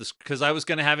pulls up this because I was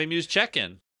going to have him use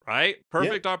check-in, right? Yep.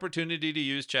 Perfect opportunity to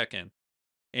use check-in.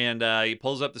 And he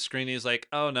pulls up the screen. And he's like,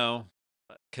 "Oh no,"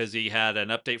 because he had an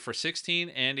update for 16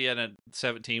 and he had a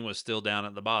 17 was still down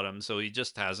at the bottom, so he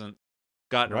just hasn't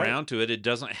gotten Right. around to it. It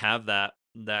doesn't have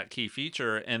that key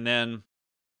feature. And then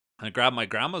I grabbed my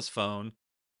grandma's phone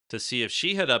to see if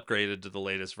she had upgraded to the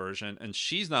latest version, and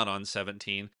she's not on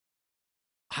 17.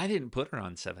 I didn't put her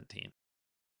on 17.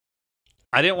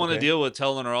 I didn't want to Okay. deal with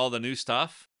telling her all the new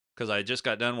stuff because I just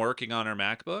got done working on her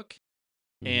MacBook.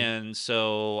 Hmm. And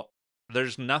so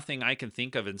there's nothing I can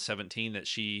think of in 17 that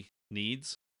she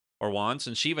needs or wants.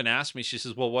 And she even asked me, she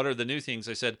says, "Well, what are the new things?"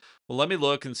 I said, "Well, let me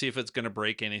look and see if it's going to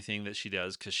break anything that she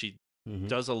does," because she Hmm.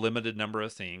 does a limited number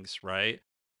of things, right?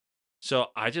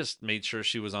 So I just made sure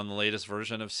she was on the latest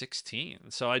version of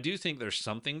 16. So I do think there's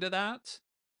something to that.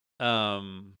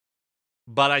 Um,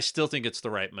 but I still think it's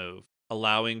the right move,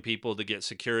 allowing people to get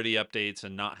security updates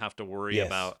and not have to worry Yes.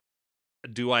 about,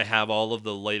 do I have all of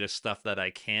the latest stuff that I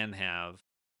can have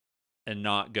and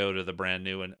not go to the brand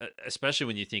new. And especially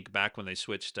when you think back when they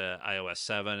switched to iOS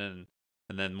 7,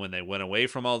 and then when they went away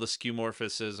from all the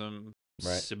skeuomorphism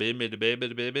Right.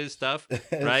 stuff,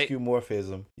 right?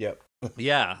 Skeuomorphism. Yep.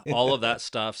 Yeah, all of that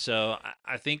stuff. So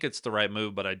I think it's the right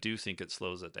move, but I do think it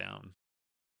slows it down.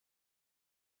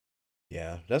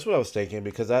 Yeah, that's what I was thinking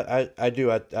because I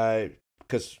do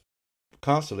because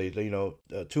constantly,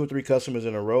 two or three customers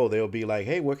in a row, they'll be like,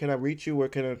 "Hey, where can I reach you? Where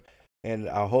can I?" And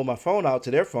I'll hold my phone out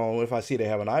to their phone if I see they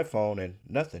have an iPhone and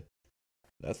nothing.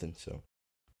 So,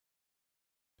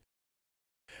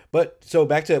 but so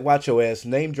back to WatchOS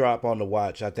name drop on the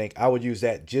watch. I think I would use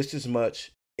that just as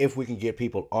much if we can get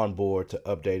people on board to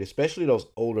update, especially those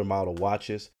older model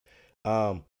watches.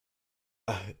 Um,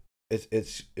 uh,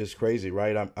 it's crazy,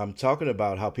 right? I'm talking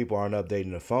about how people aren't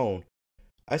updating the phone.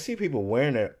 I see people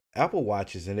wearing their Apple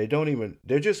Watches and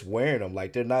they're just wearing them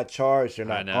like they're not charged, they're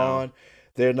I not know. on,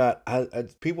 they're not.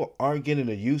 People aren't getting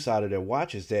the use out of their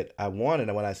watches that I want.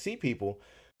 And when I see people,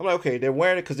 I'm like, okay, they're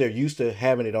wearing it because they're used to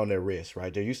having it on their wrist,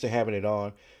 right? They're used to having it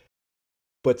on.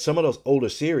 But some of those older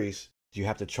series, you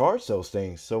have to charge those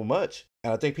things so much,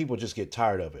 and I think people just get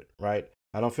tired of it, right?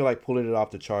 I don't feel like pulling it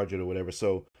off the charger or whatever.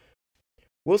 So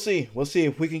we'll see. We'll see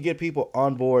if we can get people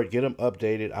on board, get them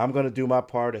updated. I'm gonna do my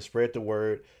part and spread the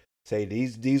word. Say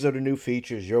these are the new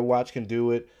features. Your watch can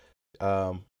do it.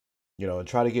 Um, and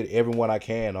try to get everyone I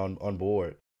can on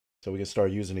board, so we can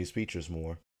start using these features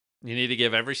more. You need to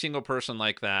give every single person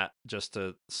like that just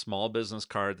a small business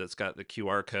card that's got the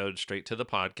QR code straight to the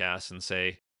podcast and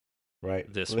say, Right.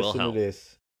 "This will Listen to help."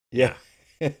 this. Yeah.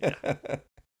 Yeah. Yeah.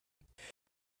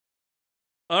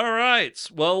 All right.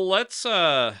 Well, let's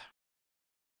talk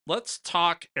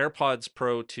AirPods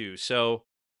Pro 2. So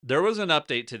there was an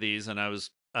update to these, and I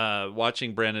was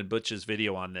watching Brandon Butch's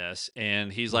video on this,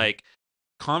 and he's Mhm. like,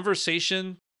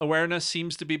 conversation awareness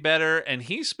seems to be better. And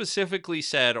he specifically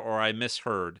said, or I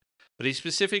misheard, but he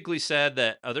specifically said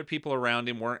that other people around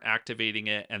him weren't activating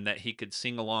it and that he could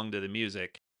sing along to the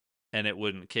music and it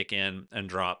wouldn't kick in and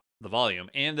drop the volume,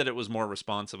 and that it was more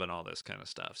responsive and all this kind of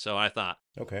stuff. So I thought,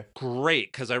 Okay.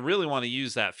 great, because I really want to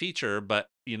use that feature, but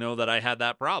you know that I had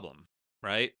that problem,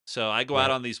 right? So I go out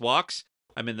Right. on these walks.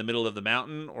 I'm in the middle of the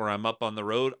mountain or I'm up on the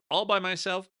road all by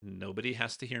myself. Nobody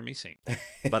has to hear me sing,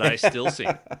 but I still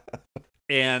sing.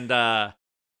 And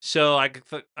so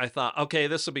I thought, okay,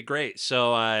 this will be great.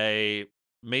 So I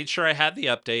made sure I had the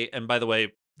update. And by the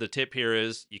way, the tip here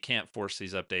is you can't force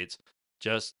these updates.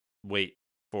 Just wait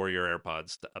for your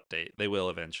AirPods to update. They will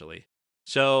eventually.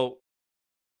 So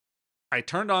I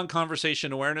turned on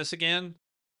conversation awareness again,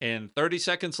 and 30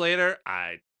 seconds later,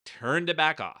 I turned it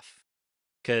back off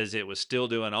because it was still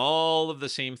doing all of the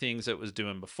same things it was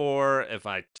doing before. If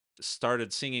I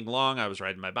started singing along, I was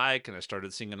riding my bike and I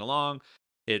started singing along.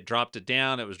 It dropped it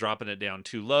down. It was dropping it down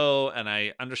too low. And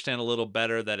I understand a little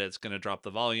better that it's going to drop the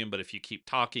volume, but if you keep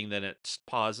talking, then it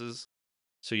pauses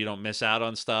so you don't miss out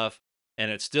on stuff. And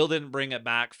it still didn't bring it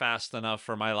back fast enough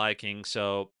for my liking.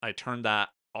 So I turned that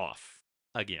off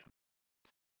again.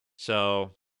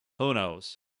 So who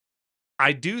knows?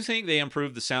 I do think they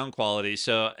improved the sound quality.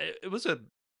 So it was a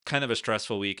kind of a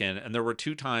stressful weekend. And there were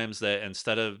two times that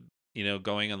instead of,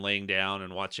 going and laying down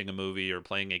and watching a movie or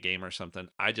playing a game or something,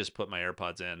 I just put my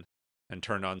AirPods in and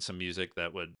turned on some music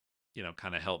that would,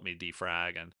 kind of help me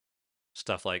defrag and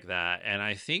stuff like that. And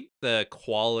I think the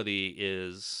quality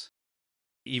is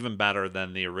even better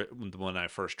than when I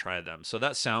first tried them. So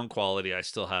that sound quality, I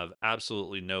still have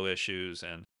absolutely no issues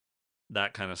and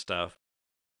that kind of stuff.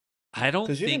 I don't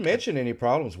Because you didn't think mention any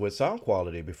problems with sound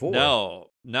quality before. no,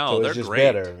 So it's they're just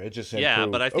great. better. It just Yeah,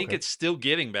 but improved. I think Okay. it's still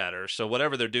getting better. So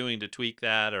whatever they're doing to tweak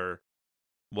that or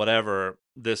whatever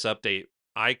this update,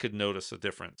 I could notice a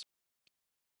difference.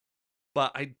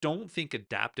 But I don't think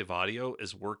adaptive audio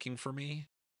is working for me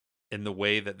in the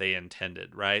way that they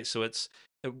intended, right? So it's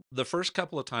the first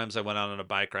couple of times I went out on a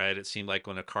bike ride, it seemed like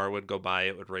when a car would go by,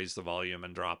 it would raise the volume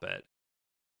and drop it.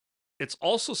 It's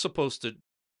also supposed to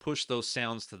push those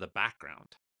sounds to the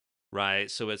background,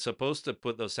 right? So it's supposed to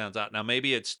put those sounds out. Now,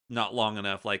 maybe it's not long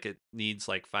enough, like it needs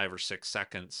like 5 or 6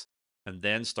 seconds and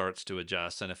then starts to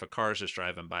adjust. And if a car's just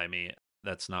driving by me,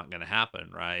 that's not going to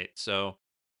happen, right? So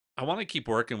I want to keep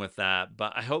working with that,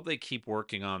 but I hope they keep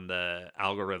working on the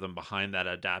algorithm behind that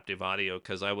adaptive audio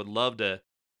because I would love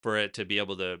for it to be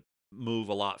able to move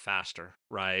a lot faster,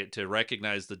 right? To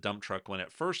recognize the dump truck when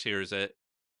it first hears it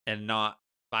and not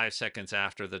 5 seconds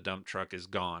after the dump truck is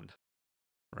gone,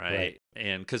 Right. right?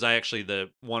 And because I actually, the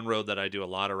one road that I do a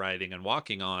lot of riding and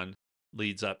walking on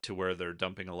leads up to where they're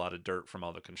dumping a lot of dirt from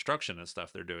all the construction and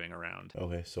stuff they're doing around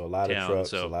Okay. So a lot of town.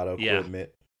 trucks, a So, lot of yeah.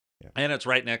 equipment. Yeah. And it's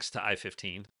right next to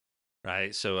I-15,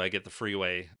 right? So I get the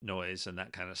freeway noise and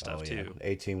that kind of Oh stuff yeah. too.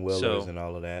 18 wheelers So, and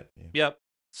all of that. Yeah. yep.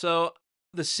 So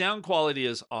the sound quality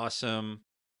is awesome.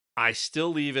 I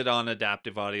still leave it on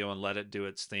adaptive audio and let it do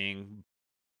its thing,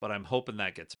 but I'm hoping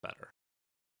that gets better.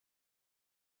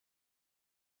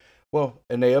 Well,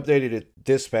 and they updated it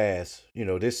this fast,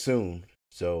 this soon.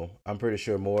 So I'm pretty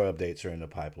sure more updates are in the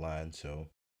pipeline. So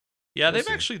Yeah, we'll they've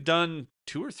see. actually done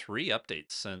 2 or 3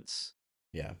 updates since,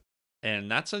 Yeah.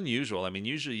 and that's unusual. I mean,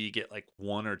 usually you get like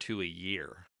 1 or 2 a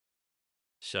year.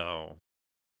 So,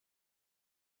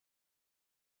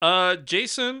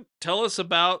 Jason, tell us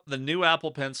about the new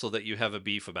Apple Pencil that you have a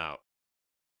beef about.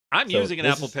 I'm So using an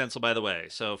this Apple is Pencil, by the way.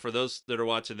 So for those that are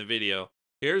watching the video,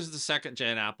 here's the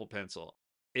 2nd-gen Apple Pencil.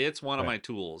 It's one of right. my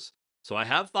tools. So I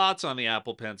have thoughts on the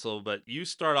Apple Pencil, but you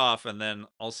start off and then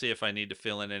I'll see if I need to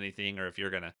fill in anything or if you're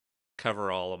going to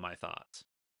cover all of my thoughts.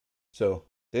 So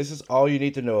this is all you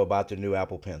need to know about the new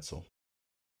Apple Pencil.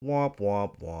 Womp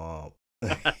womp womp.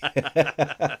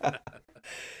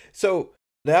 So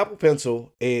the Apple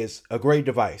Pencil is a great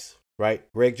device, right?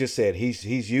 Greg just said he's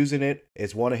using it.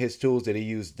 It's one of his tools that he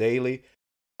uses daily.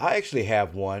 I actually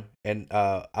have one, and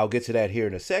I'll get to that here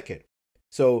in a second.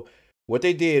 So what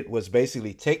they did was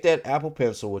basically take that Apple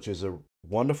Pencil, which is a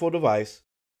wonderful device,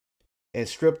 and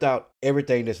stripped out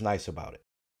everything that's nice about it,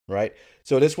 right?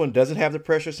 So this one doesn't have the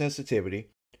pressure sensitivity.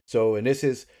 So, and this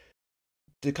is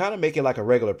to kind of make it like a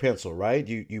regular pencil, right?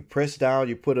 You press down,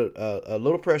 you put a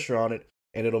little pressure on it,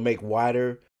 and it'll make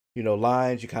wider,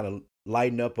 lines. You kind of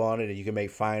lighten up on it, and you can make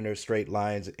finer, straight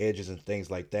lines, edges, and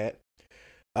things like that.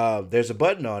 There's a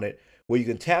button on it where you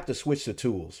can tap to switch the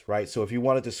tools, right? So if you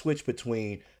wanted to switch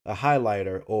between a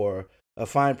highlighter or a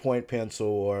fine point pencil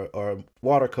or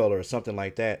watercolor or something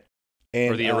like that, Or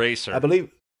and the eraser. I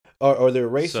believe, or the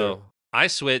eraser. So I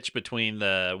switch between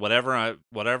the whatever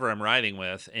I'm writing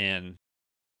with and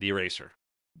the eraser.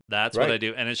 That's what I Right,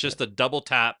 do. And it's right, just a double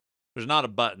tap. There's not a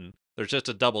button. There's just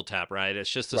a double tap, right? It's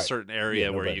just a right. certain Yeah, area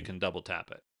no where you button. can double tap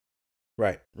it.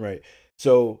 Right, right.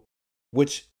 So,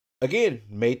 which again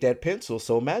made that pencil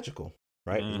so magical,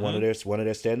 right? It's Mm-hmm. one of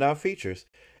their standout features,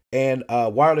 and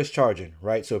wireless charging,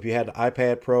 right? So if you had the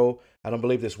iPad Pro, I don't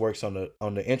believe this works on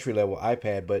the entry level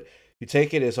iPad, but you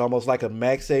take it, it's almost like a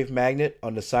MagSafe magnet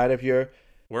on the side of your.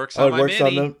 Works Oh, on it my works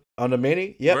mini. on the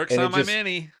mini. Yep, Works and on my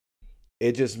mini.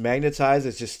 it just magnetizes,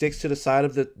 it just sticks to the side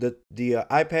of the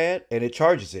iPad, and it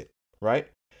charges it, right?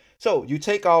 So you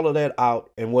take all of that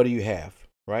out, and what do you have,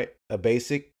 right? A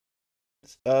basic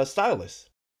stylus,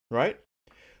 right?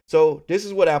 So this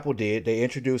is what Apple did. They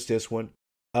introduced this one.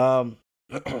 I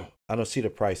don't see the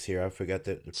price here. I forgot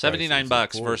the price. 79 Is it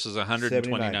bucks versus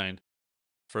 129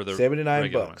 for the 79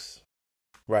 regular bucks.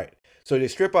 Right. So they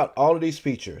strip out all of these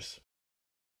features.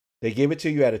 They give it to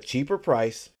you at a cheaper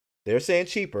price. They're saying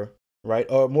cheaper, right?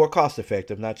 Or more cost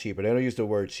effective, not cheaper. They don't use the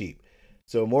word cheap.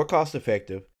 So more cost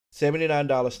effective,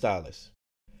 $79 stylus.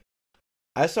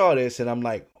 I saw this and I'm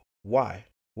like, why?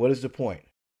 What is the point?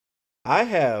 I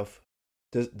have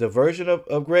the version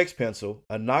of Greg's pencil,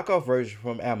 a knockoff version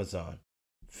from Amazon,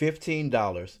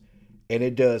 $15, and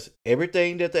it does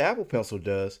everything that the Apple Pencil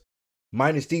does,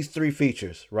 minus these 3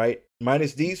 features, right?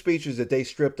 Minus these features that they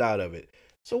stripped out of it.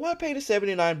 So why pay the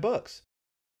 79 bucks?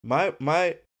 My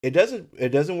it doesn't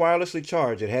wirelessly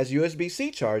charge. It has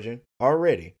USB-C charging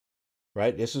already,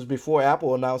 right? This was before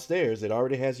Apple announced theirs. It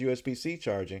already has USB-C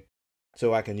charging.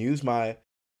 So I can use my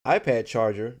iPad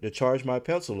charger to charge my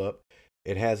pencil up.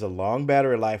 It has a long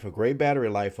battery life, a great battery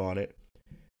life on it,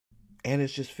 and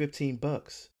it's just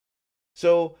 $15.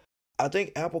 So I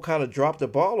think Apple kind of dropped the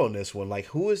ball on this one. Like,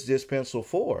 who is this pencil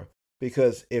for?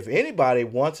 Because if anybody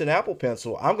wants an Apple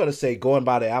Pencil, I'm going to say going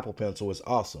by the Apple Pencil is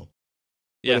awesome.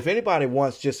 Yeah. But if anybody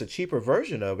wants just a cheaper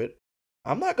version of it,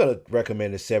 I'm not going to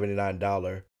recommend the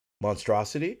 $79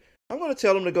 monstrosity. I'm going to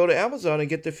tell them to go to Amazon and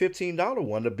get the $15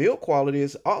 one. The build quality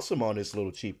is awesome on this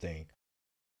little cheap thing.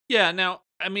 Yeah. Now,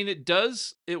 I mean,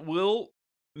 it will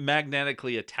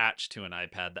magnetically attach to an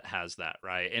iPad that has that,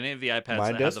 right? Any of the iPads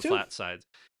Mine that have does the too. flat sides,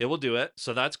 it will do it.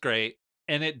 So that's great.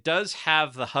 And it does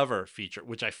have the hover feature,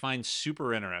 which I find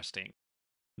super interesting.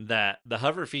 That the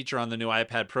hover feature on the new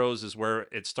iPad Pros is where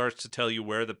it starts to tell you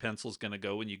where the pencil's going to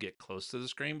go when you get close to the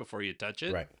screen before you touch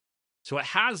it. Right. So it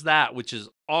has that, which is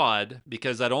odd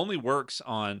because that only works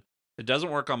on, it doesn't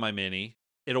work on my mini.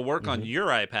 It'll work on your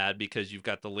iPad because you've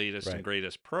got the latest and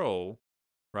greatest Pro,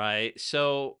 right?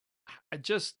 So I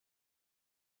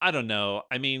don't know.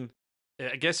 I mean,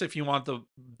 I guess if you want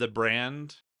the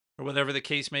brand or whatever the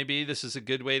case may be, this is a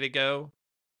good way to go.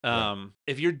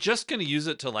 If you're just going to use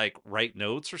it to like write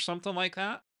notes or something like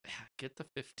that, get the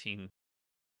 $15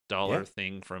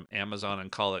 thing from Amazon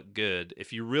and call it good.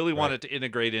 If you really want it to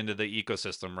integrate into the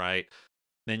ecosystem, right,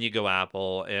 then you go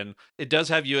Apple. And it does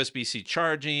have USB-C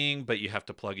charging, but you have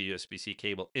to plug a USB-C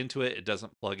cable into it. It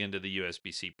doesn't plug into the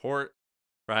USB-C port,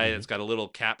 right? It's got a little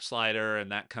cap slider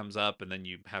and that comes up and then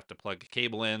you have to plug a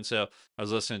cable in. So I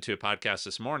was listening to a podcast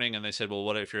this morning and they said, well,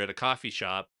 what if you're at a coffee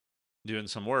shop doing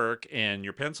some work and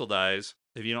your pencil dies?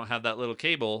 If you don't have that little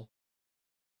cable,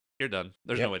 you're done.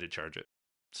 There's no way to charge it.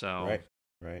 So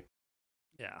right.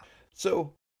 Yeah.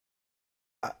 So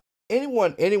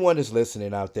anyone that's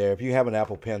listening out there, if you have an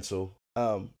Apple Pencil,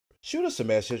 shoot us a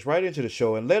message right into the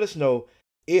show and let us know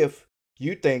if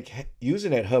you think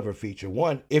using that hover feature,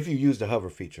 one, if you use the hover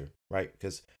feature, right?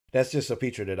 Because that's just a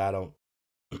feature that I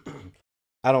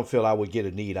don't feel I would get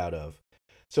a need out of.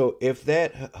 So if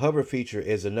that hover feature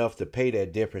is enough to pay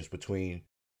that difference between,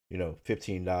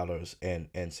 $15 and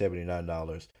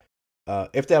 $79,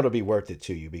 if that'll be worth it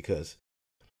to you, because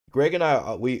Greg and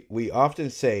I, we often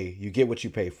say you get what you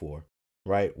pay for,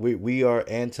 right? We are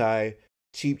anti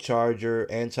cheap charger,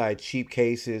 anti cheap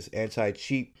cases, anti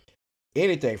cheap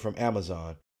anything from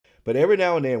Amazon. But every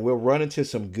now and then we'll run into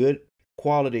some good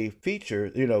quality feature,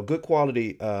 good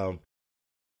quality,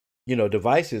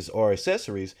 devices or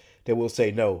accessories that will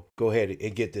say, no, go ahead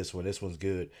and get this one. This one's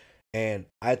good. And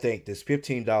I think this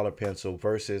 $15 pencil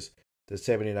versus the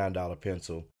 $79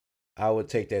 pencil, I would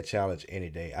take that challenge any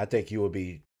day. I think you would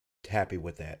be happy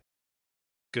with that.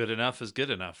 Good enough is good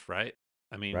enough, right?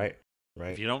 I mean, right.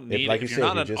 If you don't need like if you you're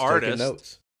said, not you're an just artist, taking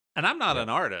notes. And I'm not an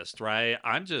artist, right?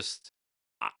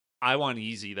 I want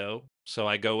easy though. So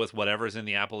I go with whatever's in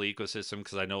the Apple ecosystem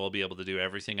because I know I'll be able to do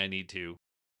everything I need to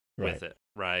with it,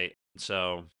 right?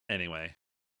 So anyway,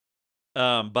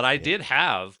 but I did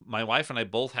have, my wife and I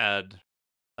both had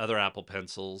other Apple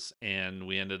Pencils and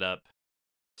we ended up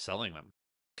selling them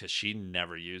because she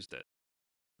never used it.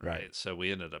 Right. So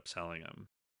we ended up selling them.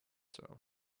 So,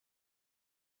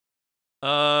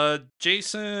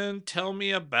 Jason, tell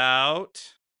me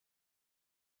about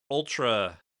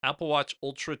Apple Watch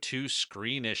Ultra 2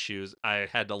 screen issues. I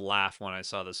had to laugh when I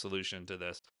saw the solution to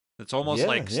this. It's almost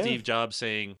like Steve Jobs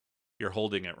saying you're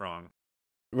holding it wrong.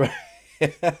 Right.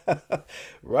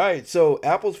 Right. So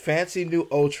Apple's fancy new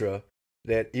Ultra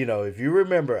that, if you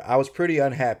remember, I was pretty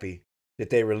unhappy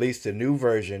that they released a new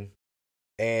version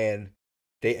and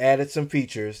they added some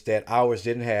features that ours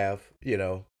didn't have,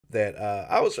 that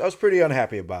I was pretty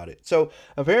unhappy about it. So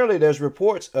apparently there's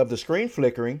reports of the screen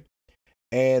flickering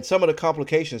and some of the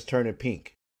complications turning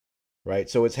pink, right?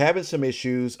 So it's having some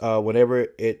issues whenever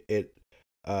the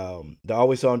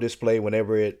always on display,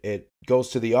 whenever it goes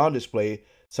to the on display,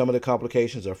 some of the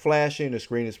complications are flashing, the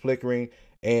screen is flickering,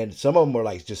 and some of them are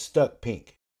like just stuck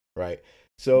pink, right?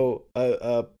 So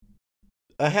a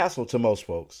hassle to most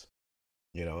folks.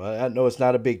 I know it's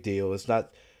not a big deal. It's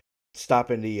not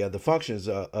stopping the functions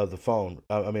of the phone.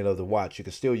 Of the watch. You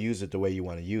can still use it the way you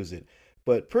want to use it,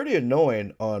 but pretty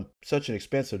annoying on such an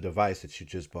expensive device that you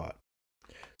just bought.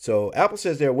 So Apple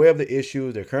says they're aware of the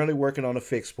issue. They're currently working on a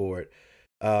fix for it.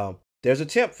 There's a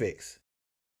temp fix.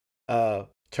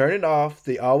 Turning off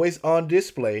the always on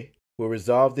display will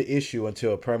resolve the issue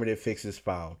until a permanent fix is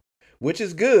found, which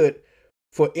is good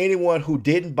for anyone who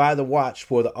didn't buy the watch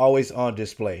for the always on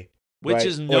display. Which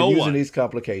is no one. Or using one. these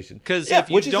complications. Because if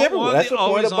you don't want the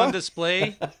always on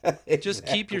display, just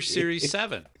keep your Series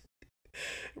 7.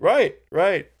 Right,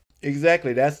 right.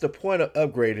 Exactly. That's the point of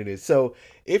upgrading it. So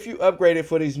if you upgrade it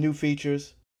for these new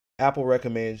features, Apple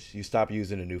recommends you stop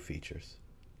using the new features.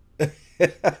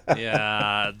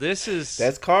 Yeah, this is.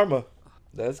 That's karma.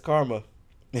 That's karma.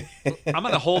 I'm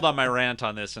gonna hold on my rant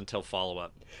on this until follow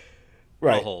up. I'll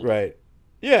Right, hold. right.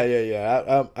 Yeah, yeah,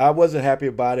 yeah. I wasn't happy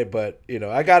about it, but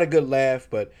I got a good laugh.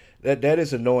 But that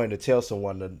is annoying to tell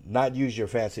someone to not use your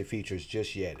fancy features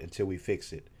just yet until we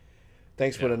fix it.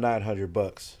 Thanks for Yeah, the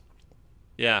 $900.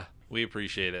 yeah, we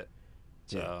appreciate it.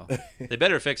 Yeah. So they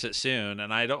better fix it soon.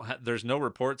 And I don't. There's no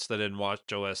reports that in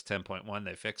WatchOS 10.1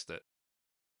 they fixed it.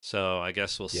 So I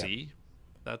guess we'll Yeah. see.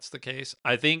 That's the case.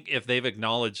 I think if they've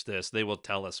acknowledged this, they will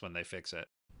tell us when they fix it.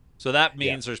 So that Yeah.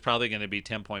 means there's probably going to be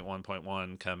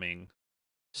 10.1.1 coming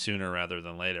sooner rather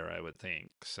than later, I would think.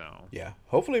 So Yeah.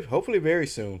 Hopefully very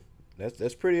soon.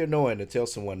 That's pretty annoying to tell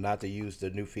someone not to use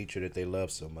the new feature that they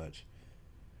love so much.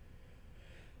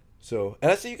 So,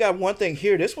 and I see you got one thing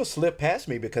here. This one slipped past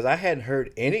me because I hadn't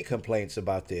heard any complaints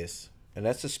about this. And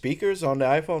that's the speakers on the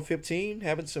iPhone 15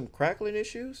 having some crackling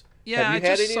issues. Have yeah, I you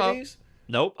had just any of saw. these?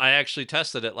 Nope, I actually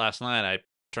tested it last night. I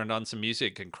turned on some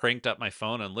music and cranked up my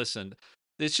phone and listened.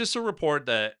 It's just a report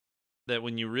that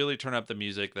when you really turn up the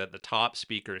music, that the top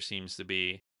speaker seems to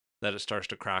be that it starts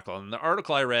to crackle. And the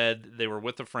article I read, they were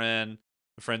with a friend.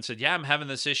 The friend said, "Yeah, I'm having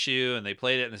this issue," and they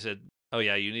played it and they said, "Oh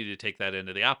yeah, you need to take that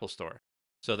into the Apple Store."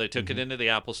 So they took it Mm-hmm. into the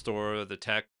Apple Store. The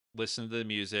tech listened to the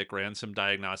music, ran some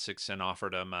diagnostics, and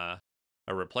offered them a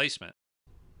replacement.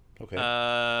 Okay.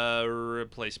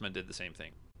 Replacement did the same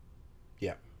thing.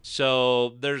 Yeah. So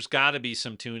there's got to be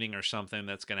some tuning or something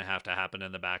that's going to have to happen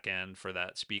in the back end for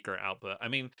that speaker output. I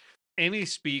mean, any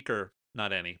speaker,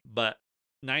 not any, but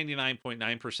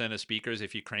 99.9% of speakers,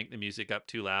 if you crank the music up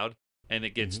too loud and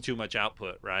it gets Mm-hmm. too much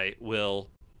output, right, will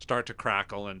start to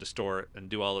crackle and distort and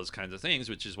do all those kinds of things,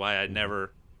 which is why I Mm-hmm.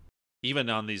 never, even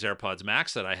on these AirPods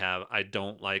Max that I have, I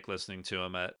don't like listening to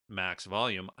them at max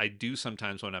volume. I do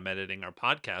sometimes when I'm editing our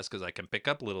podcast because I can pick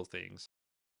up little things,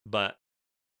 but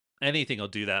anything will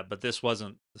do that. But this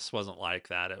wasn't like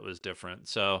that. It was different.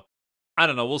 So I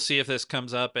don't know. We'll see if this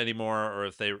comes up anymore or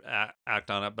if they act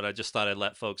on it. But I just thought I'd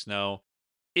let folks know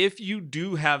if you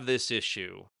do have this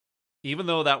issue, even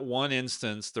though that one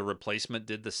instance the replacement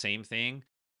did the same thing,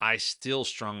 I still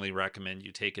strongly recommend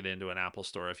you take it into an Apple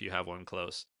store if you have one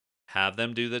close. Have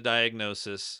them do the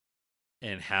diagnosis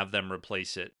and have them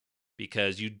replace it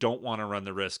because you don't want to run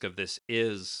the risk of this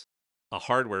is a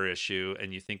hardware issue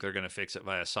and you think they're going to fix it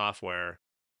via software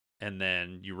and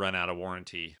then you run out of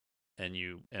warranty and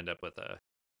you end up with a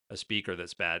speaker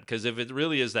that's bad. Because if it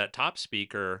really is that top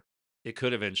speaker, it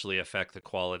could eventually affect the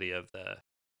quality of the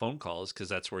phone calls because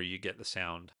that's where you get the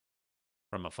sound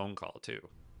from a phone call too.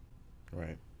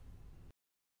 Right.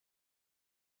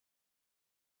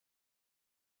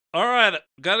 All right,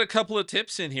 got a couple of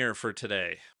tips in here for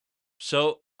today.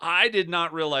 So I did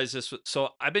not realize this. So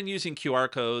I've been using QR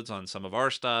codes on some of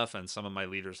our stuff and some of my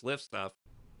Leaders Lift stuff.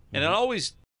 And it Mm-hmm.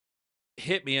 always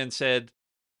hit me and said,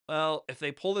 well, if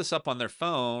they pull this up on their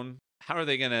phone, how are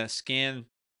they going to scan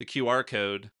the QR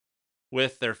code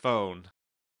with their phone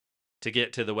to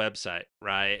get to the website?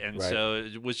 Right. And Right. so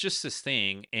it was just this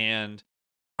thing. And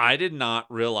I did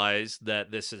not realize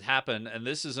that this had happened. And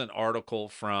this is an article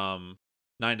from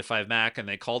 9 to 5 Mac, and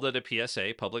they called it a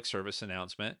PSA, public service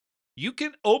announcement. You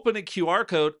can open a QR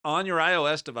code on your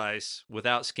iOS device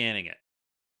without scanning it.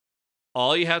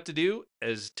 All you have to do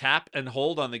is tap and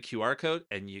hold on the QR code,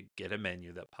 and you get a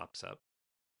menu that pops up.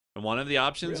 And one of the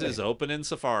options is Really? open in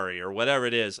Safari or whatever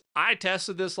it is. I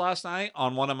tested this last night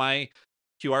on one of my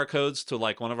QR codes to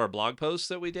like one of our blog posts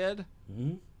that we did.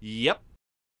 Mm-hmm. Yep,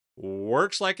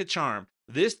 works like a charm.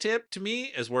 This tip to me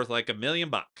is worth like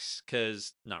 $1,000,000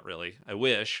 because not really. I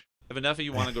wish. If enough of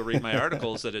you want to go read my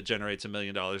articles that it generates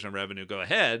 $1,000,000 in revenue, go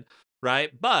ahead.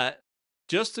 Right. But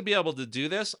just to be able to do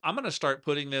this, I'm going to start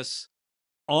putting this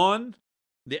on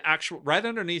the actual right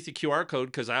underneath the QR code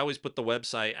because I always put the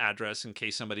website address in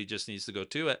case somebody just needs to go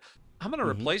to it. I'm going to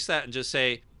Mm-hmm. replace that and just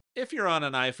say, if you're on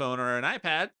an iPhone or an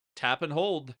iPad, tap and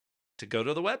hold to go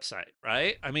to the website,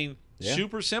 right? I mean, Yeah.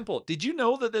 super simple. Did you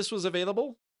know that this was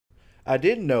available? I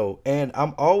didn't know, and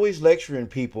I'm always lecturing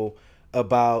people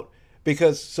about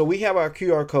because so we have our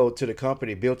QR code to the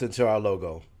company built into our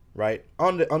logo, right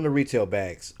on the retail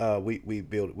bags.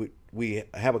 We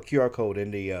have a QR code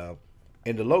in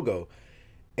the logo,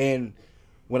 and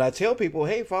when I tell people,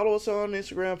 hey, follow us on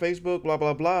Instagram, Facebook, blah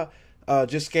blah blah,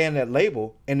 just scan that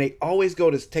label, and they always go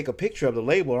to take a picture of the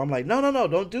label. I'm like, no, no, no,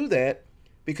 don't do that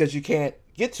because you can't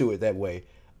get to it that way.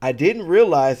 I didn't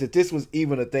realize that this was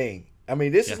even a thing. I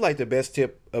mean, this Yeah. is like the best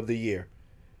tip of the year.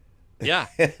 Yeah.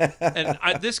 And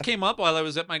this came up while I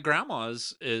was at my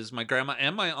grandma's. Is my grandma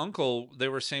and my uncle, they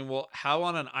were saying, well, how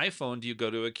on an iPhone do you go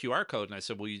to a QR code? And I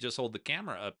said, well, you just hold the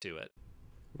camera up to it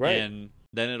Right. and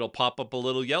then it'll pop up a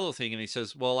little yellow thing. And he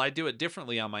says, well, I do it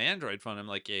differently on my Android phone. I'm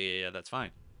like, yeah, that's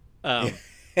fine.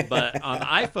 But on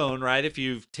iPhone, right, if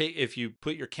you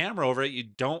put your camera over it, you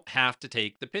don't have to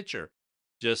take the picture.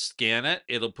 Just scan it.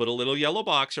 It'll put a little yellow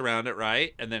box around it,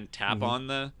 right? And then tap Hmm. on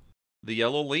the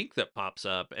yellow link that pops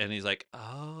up. And he's like,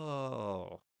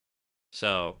 oh.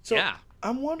 So, So yeah.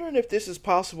 I'm wondering if this is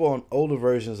possible on older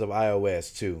versions of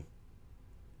iOS too,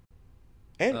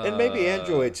 and maybe Uh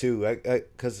Android too.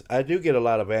 Because I do get a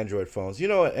lot of Android phones, you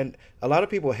know, and a lot of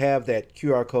people have that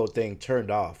QR code thing turned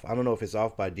off. I don't know if it's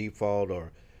off by default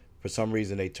or for some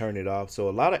reason they turn it off. So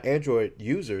a lot of Android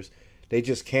users, they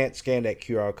just can't scan that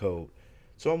QR code.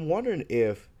 So I'm wondering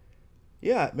if,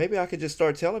 yeah, maybe I could just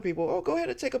start telling people, oh, go ahead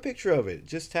and take a picture of it.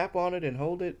 Just tap on it and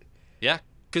hold it. yeah,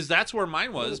 cuz that's where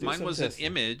mine I'm gonna was. do Mine some was an testing.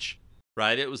 image,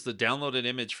 right? It was the downloaded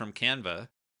image from Canva,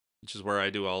 which is where I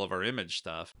do all of our image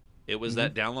stuff. It was Hmm.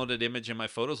 that downloaded image in my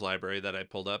photos library that I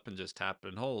pulled up and just tap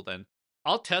and hold. And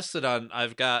I'll test it on.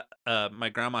 I've got my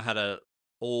grandma had a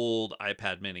old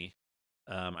iPad Mini.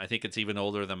 I think it's even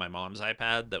older than my mom's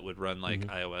iPad that would run like Hmm.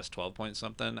 iOS 12 point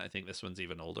something. I think this one's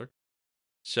even older.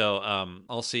 So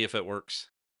I'll see if it works.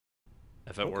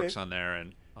 If it Okay. works on there,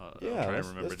 and I'll Yeah, try and let's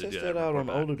remember to do test that that and out report on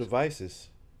back. older So, devices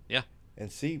yeah,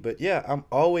 and see. But yeah, I'm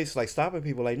always like stopping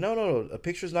people like, no, no, no, a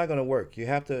picture's not gonna work. You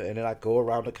have to, and then I go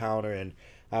around the counter and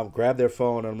I'll grab their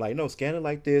phone and I'm like, no, scan it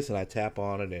like this, and I tap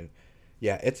on it, and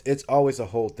yeah, it's always a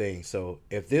whole thing. So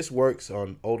if this works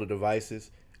on older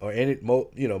devices or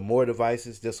more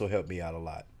devices, this will help me out a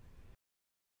lot.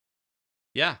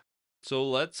 yeah. So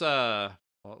let's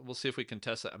we'll see if we can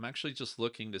test it. I'm actually just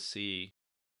looking to see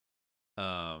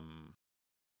um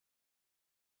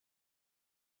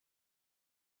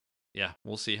yeah,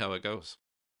 we'll see how it goes.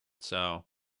 So,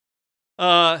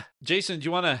 Jason, do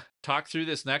you want to talk through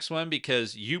this next one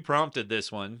because you prompted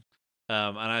this one?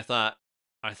 And I thought,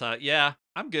 yeah,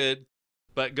 I'm good.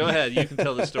 But go ahead, you can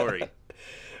tell the story.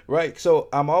 Right. So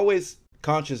I'm always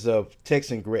conscious of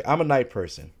texting Greg. I'm a night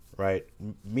person, right?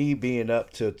 Me being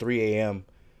up to 3 a.m.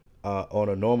 On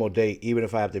a normal day, even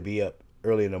if I have to be up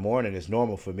early in the morning, is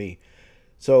normal for me.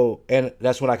 So, and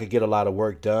that's when I could get a lot of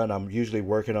work done. I'm usually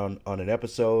working on an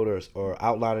episode or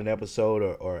outlining an episode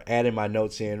or adding my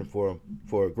notes in for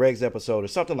Greg's episode or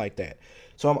something like that.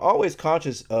 So I'm always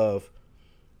conscious of,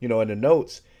 in the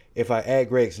notes, if I add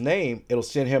Greg's name, it'll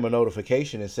send him a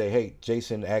notification and say, hey,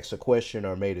 Jason asked a question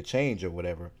or made a change or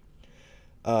whatever.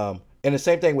 And the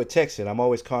same thing with texting. I'm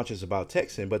always conscious about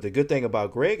texting. But the good thing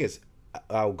about Greg is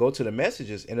I'll go to the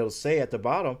messages and it'll say at the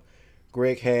bottom,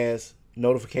 Greg has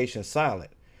notification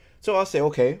silent. So I'll say,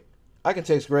 okay, I can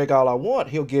text Greg all I want.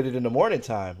 He'll get it in the morning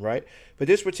time, right? But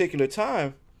this particular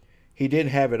time, he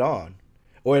didn't have it on,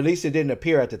 or at least it didn't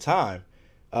appear at the time.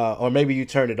 Or maybe you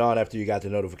turned it on after you got the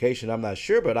notification. I'm not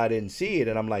sure, but I didn't see it.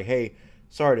 And I'm like, hey,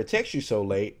 sorry to text you so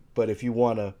late, but if you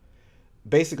want to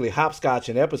basically hopscotch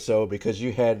an episode because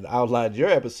you had outlined your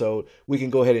episode, we can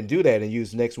go ahead and do that and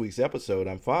use next week's episode.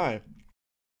 I'm fine.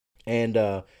 And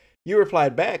you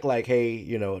replied back like, hey,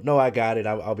 no, I got it.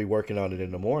 I'll be working on it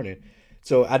in the morning.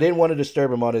 So I didn't want to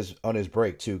disturb him on his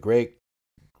break too. Greg,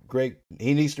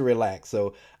 he needs to relax.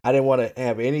 So I didn't want to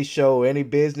have any show, any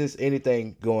business,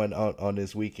 anything going on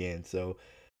this weekend. So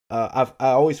I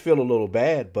always feel a little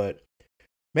bad, but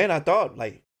man, I thought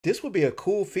like this would be a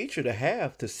cool feature to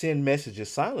have to send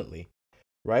messages silently,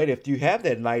 right? If you have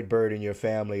that night bird in your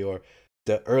family or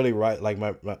the early right, like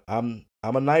I'm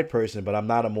a night person, but I'm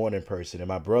not a morning person, and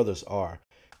my brothers are,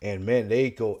 and man, they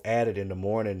go at it in the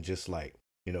morning, just like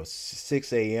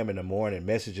 6 a.m. in the morning.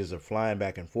 Messages are flying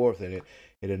back and forth, and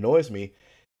it annoys me.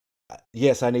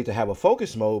 Yes, I need to have a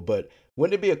focus mode, but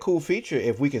wouldn't it be a cool feature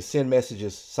if we can send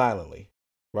messages silently,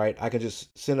 right? I can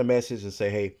just send a message and say,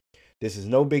 hey, this is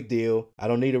no big deal. I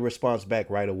don't need a response back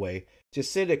right away.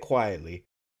 Just send it quietly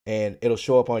and it'll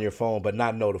show up on your phone, but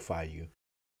not notify you.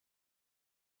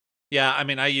 Yeah, I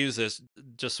mean, I use this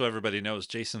just so everybody knows.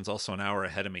 Jason's also an hour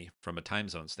ahead of me from a time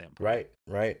zone standpoint, Right,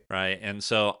 right. right? And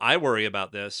so I worry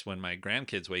about this when my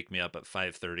grandkids wake me up at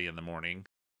 5:30 in the morning.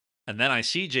 And then I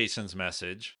see Jason's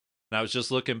message, and I was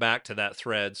just looking back to that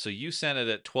thread. So you sent it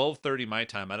at 12:30 my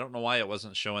time. I don't know why it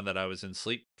wasn't showing that I was in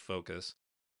sleep focus.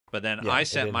 But then Yeah, I it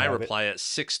sent didn't my have it. reply at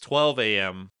 6:12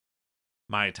 a.m.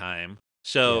 my time.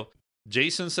 Yeah, So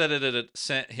Jason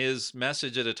sent his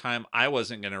message at a time I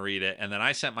wasn't going to read it, and then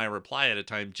I sent my reply at a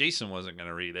time Jason wasn't going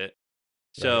to read it.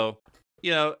 right. So,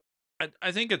 you know,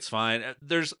 I think it's fine.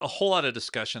 There's a whole lot of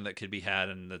discussion that could be had,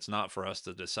 and that's not for us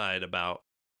to decide about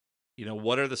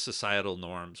what are the societal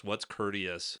norms? What's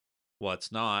courteous?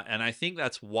 What's not? And I think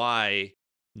that's why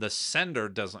the sender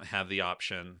doesn't have the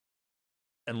option,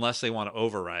 unless they want to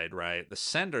override, right? The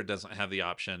sender doesn't have the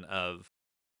option of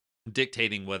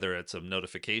dictating whether it's a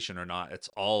notification or not. It's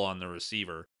all on the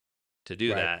receiver to do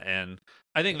Right. that. And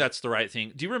I think Right. that's the right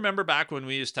thing. Do you remember back when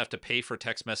we used to have to pay for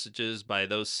text messages by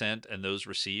those sent and those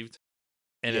received?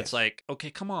 And it's Yes. like, okay,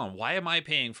 come on. Why am I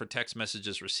paying for text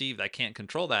messages received? I can't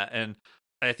control that. And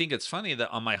I think it's funny that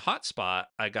on my hotspot,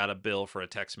 I got a bill for a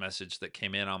text message that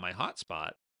came in on my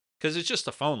hotspot because it's just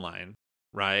a phone line,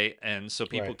 right? And so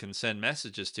people Right. can send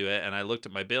messages to it. And I looked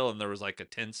at my bill and there was like a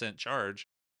 10-cent charge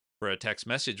for a text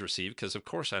message received because, of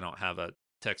course, I don't have a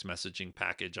text messaging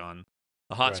package on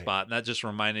the Right. hotspot. And that just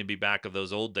reminded me back of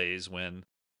those old days when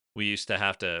we used to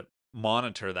have to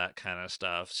monitor that kind of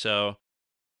stuff. So,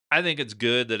 I think it's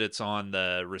good that it's on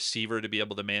the receiver to be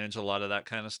able to manage a lot of that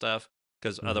kind of stuff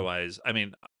because Hmm. otherwise, I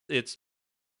mean, it's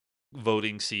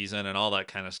voting season and all that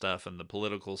kind of stuff, and the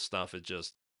political stuff is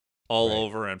just all Right.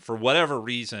 over. And for whatever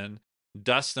reason,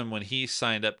 Dustin, when he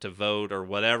signed up to vote or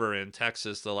whatever in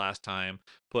Texas the last time,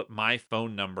 put my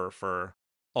phone number for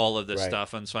all of this Right.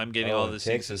 stuff. And so I'm getting Oh, all and these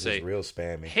things to Texas is say, real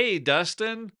spammy. hey,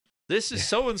 Dustin, this is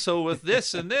so and so with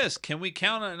this and this. Can we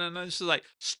count it? And I'm just like,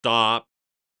 stop.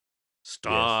 Yes.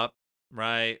 Stop.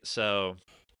 Right. So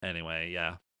anyway,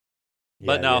 yeah.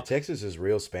 But Yeah, yeah. no, Texas is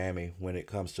real spammy when it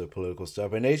comes to political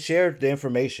stuff, and they share the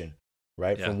information,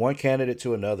 right, yeah. from one candidate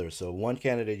to another. So one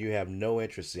candidate you have no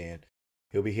interest in,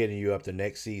 he'll be hitting you up the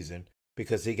next season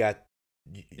because he got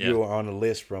Yeah. you were on the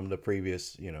list from the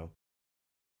previous,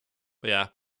 Yeah.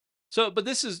 So but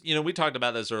this is, we talked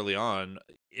about this early on.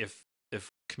 If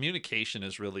communication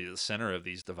is really the center of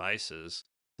these devices,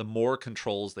 the more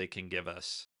controls they can give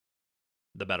us,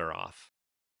 the better off.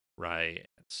 Right.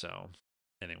 So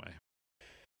anyway.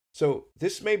 So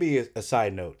this may be a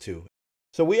side note too.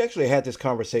 So we actually had this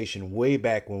conversation way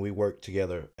back when we worked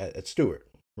together at Stewart,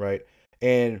 right?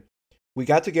 And we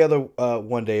got together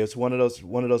one day. It was one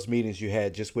of those meetings you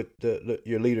had just with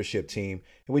your leadership team,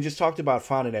 and we just talked about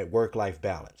finding that work life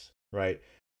balance, right?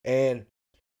 And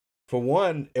for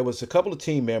one, it was a couple of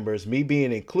team members, me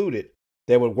being included,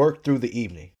 that would work through the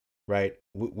evening, right?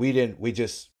 We didn't. We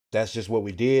just that's just what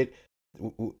we did.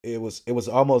 It was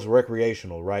almost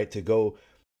recreational, right? To go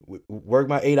work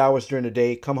my 8 hours during the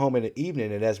day, come home in the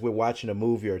evening, and as we're watching a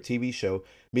movie or a TV show,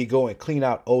 me go and clean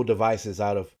out old devices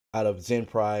out of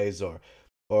Zenprise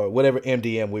or whatever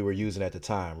MDM we were using at the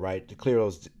time, right? To clear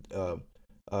those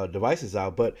devices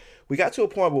out. But we got to a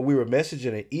point where we were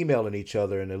messaging and emailing each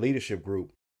other in the leadership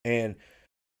group, and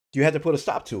you had to put a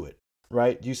stop to it,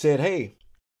 right? You said, hey,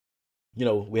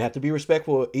 we have to be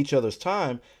respectful of each other's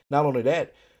time. Not only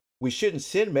that, we shouldn't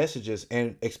send messages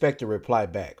and expect a reply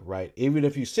back, right? Even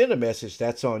if you send a message,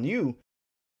 that's on you.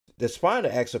 That's fine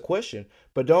to ask a question,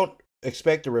 but don't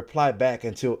expect a reply back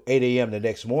until 8 a.m. the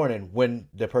next morning when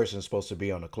the person is supposed to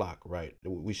be on the clock, right?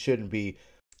 We shouldn't be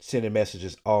sending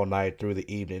messages all night through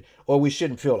the evening, or we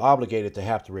shouldn't feel obligated to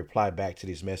have to reply back to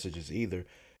these messages either.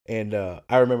 And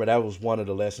I remember that was one of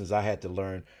the lessons I had to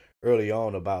learn early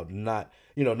on about not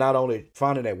only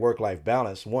finding that work life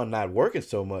balance, one, not working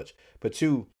so much, but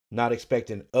two, not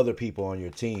expecting other people on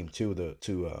your team to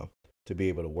be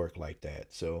able to work like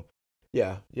that. So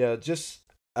yeah, yeah. Just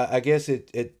I guess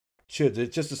it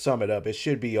should just to sum it up, it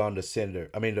should be on the sender.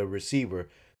 I mean the receiver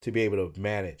to be able to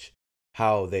manage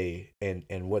how they and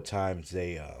what times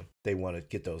they want to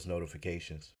get those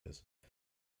notifications.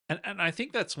 And I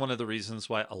think that's one of the reasons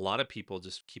why a lot of people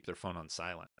just keep their phone on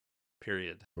silent.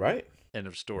 Period. Right, End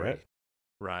of right, story.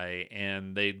 Right.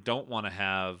 And they don't want to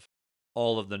have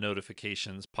all of the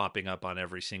notifications popping up on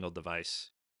every single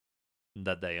device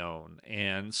that they own.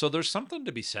 And so there's something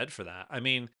to be said for that. I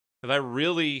mean, if I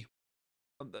really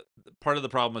part of the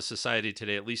problem with society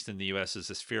today, at least in the US, is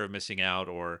this fear of missing out,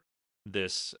 or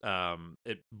this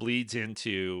it bleeds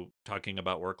into talking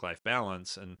about work-life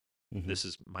balance. And hmm this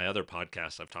is my other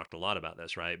podcast. I've talked a lot about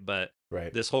this, right? But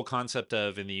right, this whole concept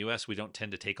of, in the US, we don't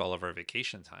tend to take all of our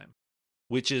vacation time,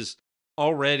 which is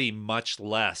already much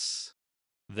less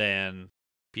than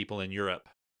people in Europe,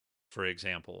 for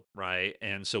example, right?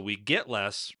 And so we get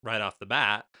less right off the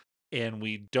bat, and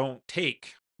we don't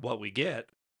take what we get.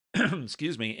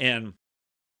 Excuse me. And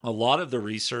a lot of the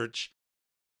research,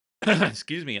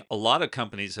 excuse me, a lot of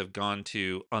companies have gone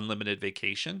to unlimited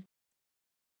vacation.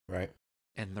 right.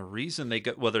 And the reason they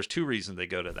go, well, there's two reasons they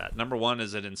go to that. Number one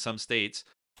is that in some states,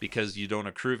 because you don't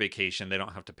accrue vacation, they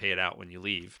don't have to pay it out when you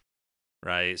leave,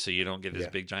 right? So you don't get this Yeah,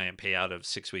 big giant payout of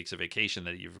 6 weeks of vacation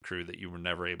that you've accrued that you were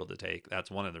never able to take. That's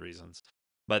one of the reasons.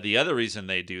 But the other reason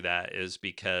they do that is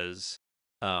because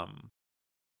um,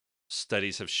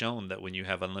 studies have shown that when you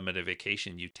have unlimited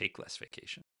vacation, you take less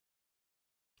vacation.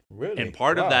 And Really?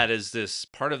 part of Wow. that is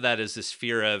this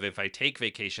fear of, if I take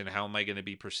vacation, how am I going to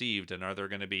be perceived, and are there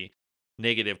going to be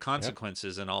negative Yep.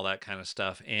 consequences and all that kind of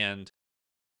stuff. And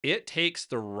it takes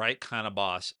the right kind of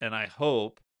boss, and I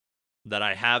hope that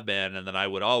I have been, and that I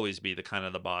would always be the kind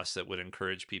of the boss that would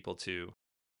encourage people to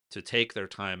take their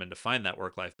time and to find that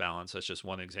work life balance. That's just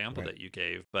one example Right. that you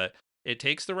gave, but it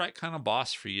takes the right kind of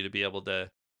boss for you to be able to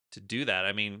do that.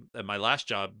 I mean, at my last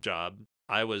job,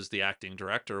 I was the acting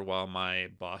director while my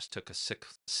boss took a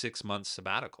 6 month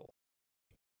sabbatical,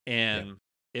 Yeah. and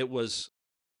it was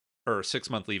or 6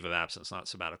 month leave of absence, not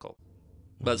sabbatical,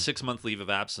 but Hmm. 6 month leave of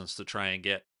absence to try and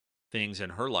get things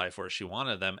in her life where she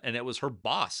wanted them, and it was her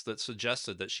boss that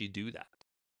suggested that she do that.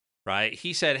 Right?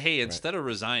 He said, "Hey, Right. instead of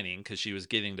resigning, because she was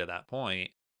getting to that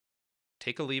point,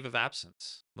 take a leave of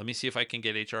absence. Let me see if I can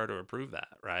get HR to approve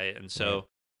that." Right? And Right. so,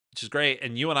 which is great.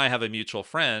 And you and I have a mutual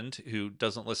friend who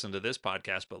doesn't listen to this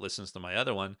podcast, but listens to my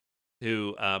other one,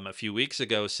 who a few weeks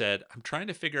ago said, "I'm trying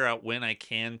to figure out when I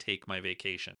can take my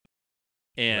vacation."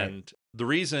 Right. And the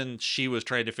reason she was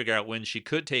trying to figure out when she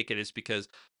could take it is because,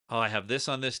 oh, I have this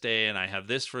on this day, and I have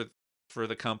this for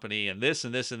the company, and this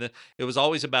and this and this. It was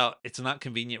always about, it's not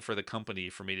convenient for the company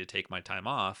for me to take my time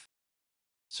off.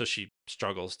 So she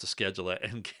struggles to schedule it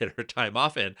and get her time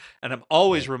off in. And I'm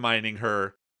always Right. reminding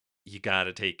her, you got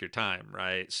to take your time,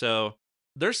 right? So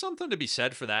there's something to be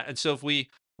said for that. And so if we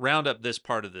round up this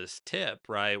part of this tip,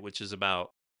 right, which is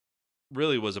about,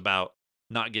 really was about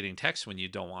not getting texts when you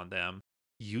don't want them,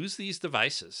 use these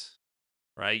devices,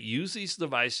 right? Use these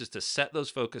devices to set those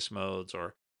focus modes,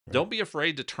 or Right. don't be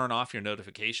afraid to turn off your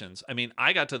notifications. I mean,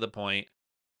 I got to the point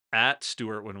at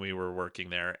Stewart when we were working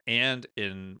there, and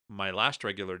in my last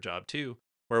regular job too,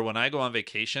 where when I go on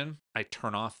vacation, I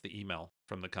turn off the email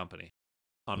from the company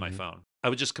on my Hmm. phone. I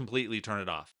would just completely turn it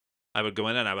off. I would go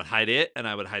in and I would hide it, and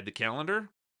I would hide the calendar,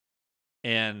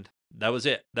 and that was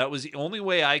it. That was the only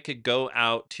way I could go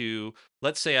out to,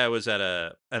 let's say I was at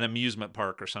an amusement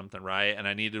park or something, right? And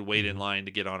I needed to wait in Hmm. line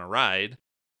to get on a ride.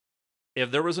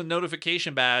 If there was a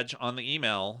notification badge on the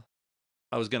email,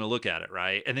 I was going to look at it,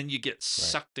 right? And then you get Right.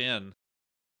 sucked in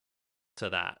to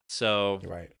that. So,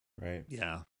 Right. Right.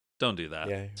 yeah, don't do that.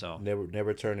 Yeah. So, I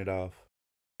Never turn it off.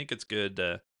 think it's good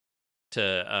to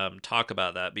talk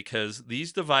about that, because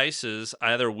these devices,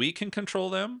 either we can control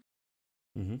them,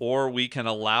 Hmm. or we can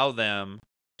allow them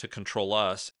to control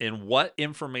us. And what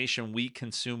information we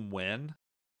consume when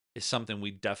is something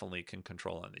we definitely can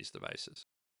control on these devices.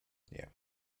 Yeah.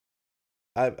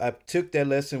 I took that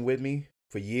lesson with me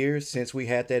for years since we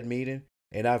had that meeting,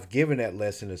 and I've given that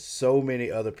lesson to so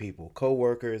many other people,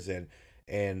 coworkers and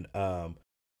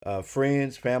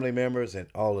friends, family members, and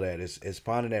all of that. Is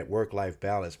finding that work life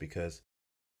balance, because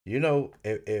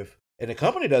if and the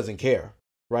company doesn't care,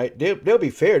 right? They'll be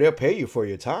fair. They'll pay you for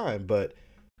your time, but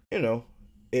you know,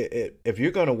 if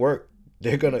you're gonna work,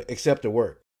 they're gonna accept the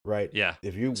work, right? Yeah.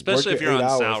 If you work Especially your if you're 8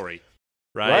 hours, on salary,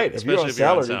 right? right? If you're on Especially if you're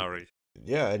on salary, salary.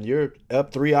 yeah, and you're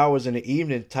up 3 hours in the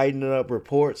evening tightening up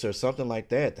reports or something like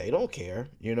that, they don't care.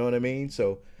 You know what I mean?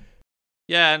 So,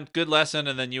 Yeah, and good lesson.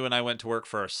 And then you and I went to work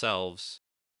for ourselves,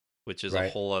 which is a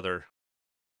right, whole other.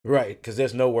 right, because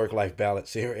there's no work life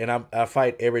balance here, and I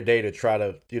fight every day to try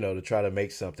to to try to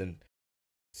make something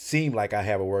seem like I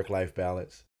have a work life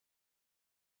balance.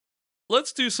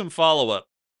 Let's do some follow up.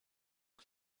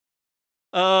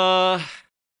 Uh,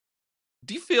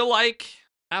 do you feel like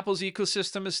Apple's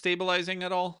ecosystem is stabilizing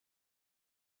at all?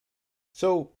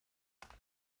 So,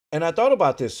 and I thought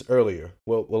about this earlier.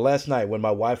 Well, last night when my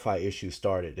Wi-Fi issue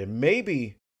started, and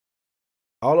maybe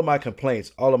all of my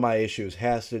complaints, all of my issues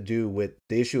has to do with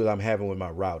the issue that I'm having with my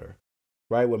router,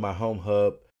 right? With my home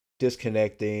hub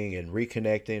disconnecting and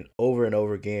reconnecting over and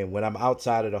over again when I'm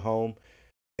outside of the home.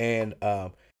 And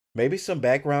maybe some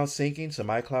background syncing, some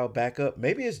iCloud backup.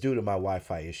 Maybe it's due to my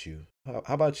Wi-Fi issue. How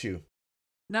about you?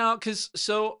 No, because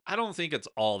so I don't think it's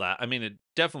all that. I mean, it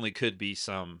definitely could be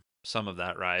some of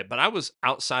that, right? But I was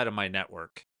outside of my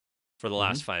network for the Hmm.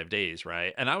 last 5 days,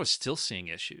 right? And I was still seeing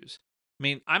issues. I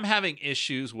mean, I'm having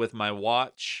issues with my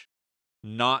watch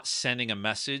not sending a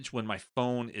message when my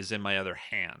phone is in my other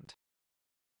hand,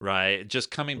 right? Just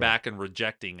coming Right. back and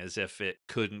rejecting as if it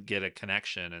couldn't get a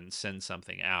connection and send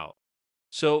something out.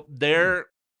 So Hmm. there,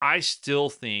 I still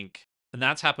think, and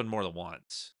that's happened more than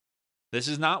once. This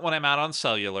is not when I'm out on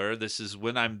cellular. This is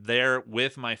when I'm there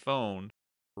with my phone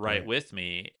right Right. with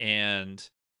me.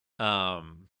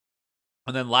 Um,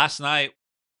 and then last night,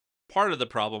 part of the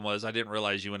problem was I didn't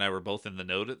realize you and I were both in the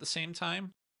node at the same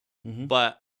time. Hmm.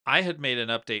 But I had made an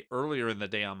update earlier in the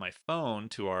day on my phone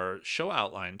to our show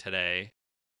outline today.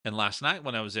 And last night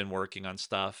when I was in working on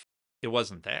stuff, it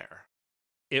wasn't there.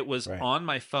 It was Right. on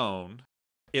my phone.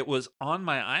 It was on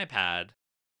my iPad,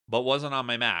 but wasn't on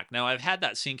my Mac. Now, I've had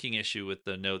that syncing issue with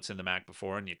the notes in the Mac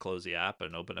before, and you close the app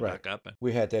and open it Right. back up, and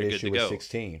We had that you're good to issue with go.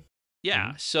 16.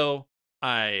 Yeah. Hmm. So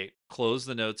I closed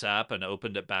the notes app and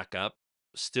opened it back up.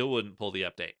 Still wouldn't pull the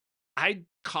update. I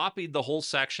copied the whole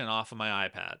section off of my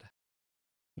iPad,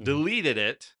 Hmm. deleted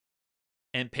it,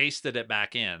 and pasted it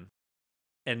back in,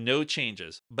 and no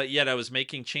changes. But yet I was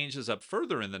making changes up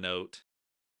further in the note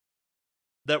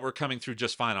that were coming through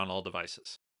just fine on all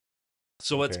devices.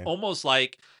 So it's Okay. almost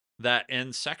like that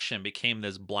end section became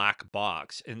this black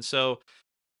box. And so,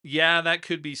 yeah, that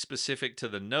could be specific to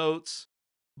the notes,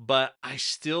 but I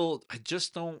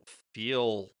just don't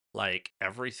feel like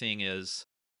everything is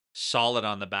solid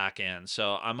on the back end.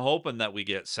 So I'm hoping that we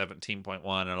get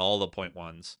 17.1 and all the point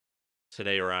ones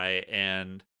today, right?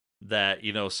 And that,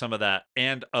 some of that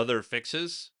and other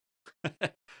fixes.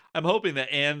 I'm hoping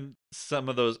that and some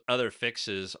of those other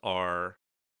fixes are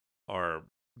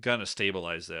gonna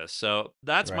stabilize this. So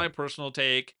that's my Right. personal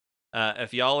take.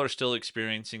 If y'all are still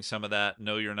experiencing some of that,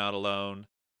 no, you're not alone.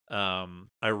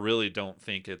 I really don't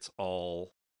think it's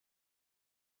all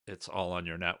on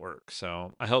your network.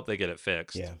 So I hope they get it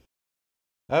fixed. Yeah.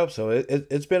 I hope so.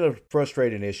 It's been a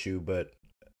frustrating issue, but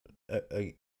uh, uh,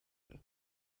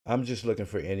 I'm just looking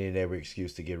for any and every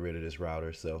excuse to get rid of this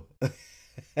router. So.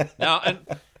 Now, and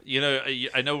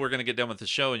I know we're gonna get done with the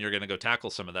show, and you're gonna go tackle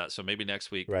some of that. So maybe next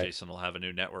week, Right. Jason will have a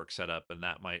new network set up, and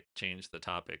that might change the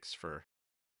topics for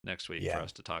next week for Yeah.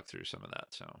 us to talk through some of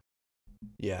that. So.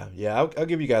 Yeah. Yeah. I'll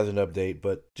give you guys an update,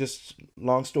 but just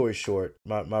long story short,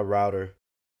 my router,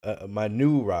 my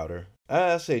new router,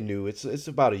 I say new. It's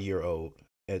about a year old.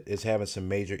 It's having some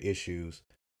major issues.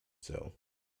 So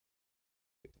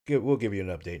we'll give you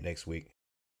an update next week.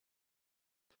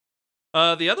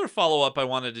 The other follow up I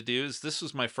wanted to do is this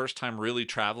was my first time really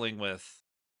traveling with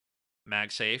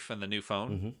MagSafe and the new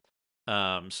phone.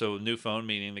 Mm-hmm. So new phone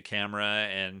meaning the camera,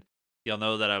 and you'll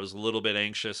know that I was a little bit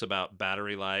anxious about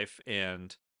battery life,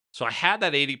 and so I had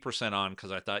that 80% on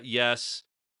because I thought, yes,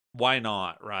 why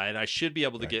not, right? I should be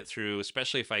able to Right. get through,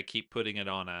 especially if I keep putting it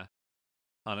on a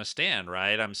stand,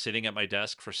 right? I'm sitting at my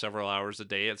desk for several hours a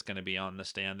day. It's going to be on the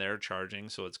stand there charging,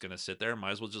 so it's going to sit there.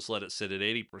 Might as well just let it sit at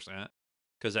 80%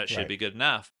 because that should Right. be good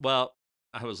enough. Well,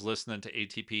 I was listening to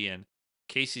ATP, and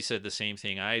Casey said the same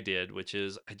thing I did, which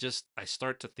is I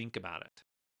start to think about it.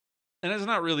 And it's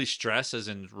not really stress as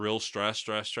in real stress,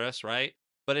 right?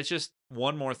 But it's just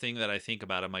one more thing that I think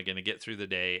about. Am I going to get through the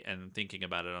day, and thinking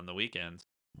about it on the weekends?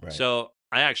 Right. So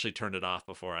I actually turned it off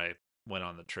before I went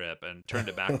on the trip and turned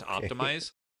it back to Okay.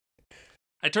 optimize.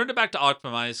 I turned it back to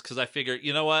optimize because I figured,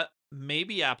 you know what?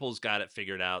 Maybe Apple's got it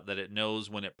figured out that it knows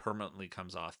when it permanently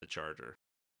comes off the charger.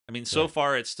 I mean, so Right.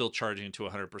 far it's still charging to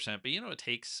 100%, but it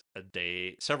takes a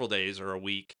day, several days, or a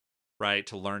week, right,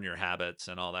 to learn your habits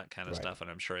and all that kind of Right. stuff.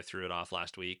 And I'm sure I threw it off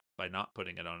last week by not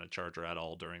putting it on a charger at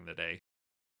all during the day.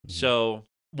 Mm-hmm. So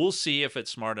we'll see if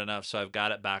it's smart enough. So I've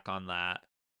got it back on that.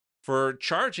 For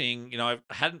charging, I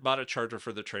hadn't bought a charger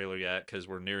for the trailer yet because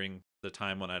we're nearing the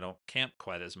time when I don't camp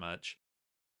quite as much.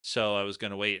 So I was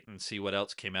going to wait and see what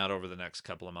else came out over the next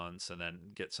couple of months and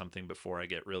then get something before I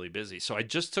get really busy. So I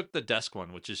just took the desk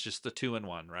one, which is just the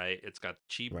 2-in-1, right? It's got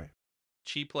Right.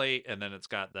 cheap plate, and then it's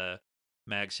got the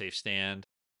MagSafe stand.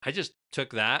 I just took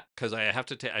that because I have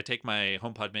to I take my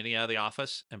HomePod Mini out of the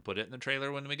office and put it in the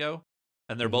trailer when we go.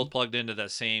 And they're Mm-hmm. both plugged into that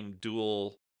same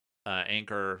dual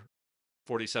Anchor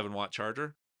 47-watt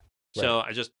charger. Right. So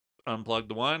I just unplugged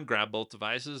the one, grabbed both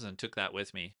devices, and took that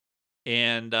with me.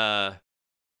 And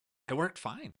it worked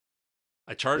fine.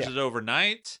 I charged Yeah. it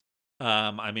overnight.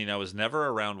 I mean, I was never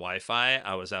around Wi-Fi.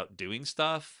 I was out doing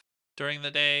stuff during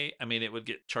the day. I mean, it would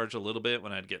get charged a little bit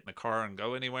when I'd get in the car and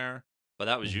go anywhere, but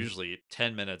that was Mm-hmm. usually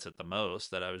 10 minutes at the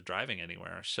most that I was driving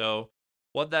anywhere. So,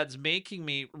 what that's making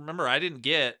me remember, I didn't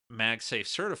get MagSafe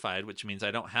certified, which means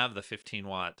I don't have the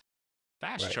 15-watt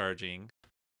fast Right. charging,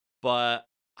 but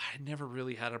I never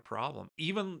really had a problem.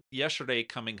 Even yesterday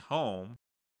coming home,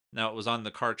 now it was on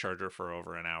the car charger for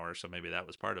over an hour, so maybe that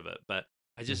was part of it. But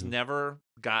I just Mm-hmm. never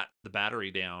got the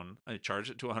battery down. I charged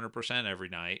it to 100% every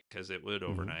night because it would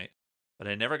Mm-hmm. overnight. But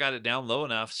I never got it down low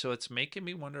enough, so it's making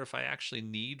me wonder if I actually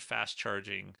need fast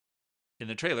charging in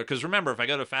the trailer. Because remember, if I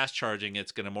go to fast charging,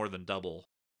 it's going to more than double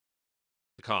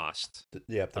the cost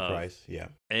Yep. The of price. Yeah.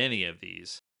 any of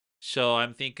these. So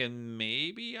I'm thinking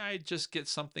maybe I just get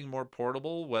something more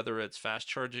portable, whether it's fast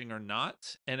charging or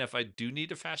not. And if I do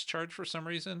need a fast charge for some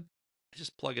reason, I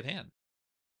just plug it in.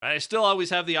 I still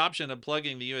always have the option of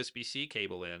plugging the USB-C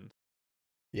cable in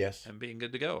Yes. and being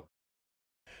good to go.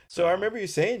 So I So remember you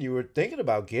saying you were thinking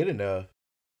about getting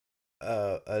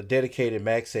a dedicated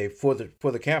MagSafe for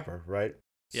the camper, right?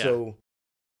 Yeah. So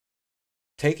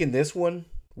taking this one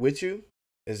with you,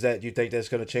 is that you think that's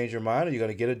going to change your mind? Are you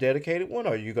going to get a dedicated one,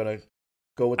 or are you going to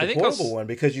go with I the think portable one?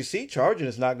 Because you see, charging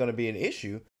is not going to be an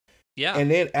issue. yeah.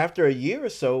 And then after a year or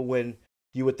so, when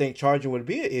you would think charging would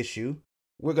be an issue,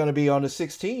 we're going to be on the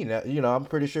 16. I'm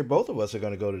pretty sure both of us are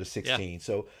going to go to the Yeah. 16.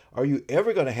 So, are you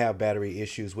ever going to have battery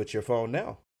issues with your phone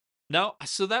now? No,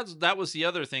 so that was the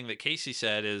other thing that Casey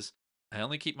said is I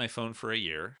only keep my phone for a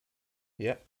year.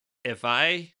 Yeah. If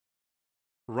I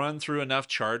run through enough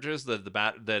charges that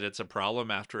that it's a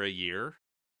problem after a year,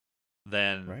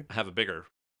 then Right. I have a bigger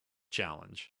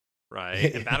challenge,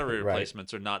 right? And battery Right.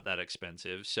 replacements are not that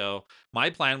expensive. So my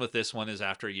plan with this one is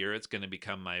after a year, it's going to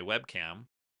become my webcam,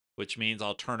 which means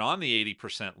I'll turn on the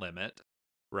 80% limit,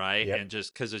 right? Yep. And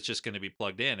just because it's just going to be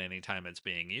plugged in anytime it's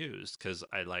being used, because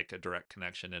I like a direct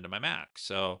connection into my Mac.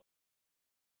 So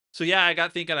yeah, I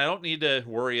got thinking I don't need to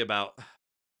worry about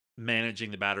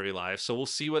managing the battery life. So we'll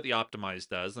see what the optimize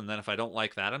does. And then if I don't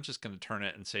like that, I'm just going to turn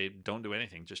it and say, don't do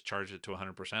anything. Just charge it to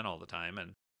 100% all the time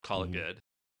and call it Hmm.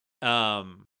 good.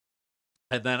 Um,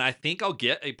 and then I think I'll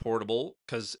get a portable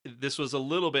because this was a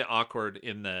little bit awkward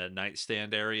in the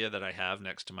nightstand area that I have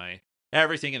next to my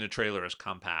everything in the trailer is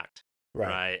compact, Right.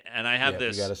 right? And I have Yep. You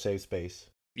got this, to save space.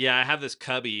 yeah, I have this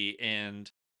cubby, and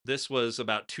this was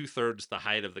about 2/3 the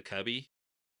height of the cubby.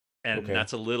 And Okay.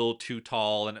 that's a little too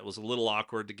tall, and it was a little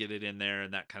awkward to get it in there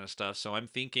and that kind of stuff. So I'm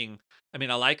thinking, I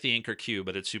mean, I like the Anker Cube,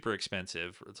 but it's super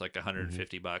expensive. It's like Hmm.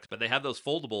 $150, but they have those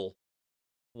foldable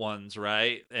ones,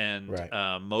 right? And Right.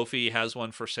 Mophie has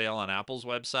one for sale on Apple's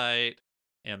website,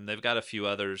 and they've got a few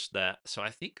others that. So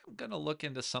I think I'm gonna look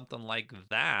into something like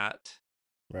that.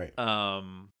 Right.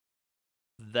 Um,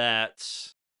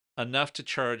 that's enough to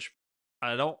charge.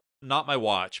 I don't, not my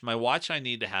watch. My watch, I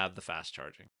need to have the fast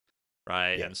charging,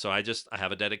 right? Yeah. And so I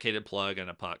have a dedicated plug and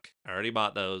a puck. I already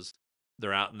bought those.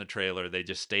 They're out in the trailer. They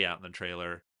just stay out in the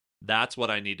trailer. That's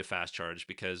what I need to fast charge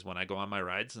because when I go on my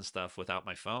rides and stuff without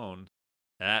my phone,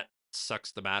 that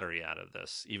sucks the battery out of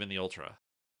this, even the Ultra,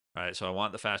 right? So I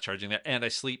want the fast charging there, and I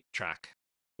sleep track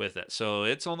with it. So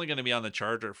it's only going to be on the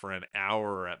charger for an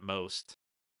hour at most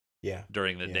Yeah.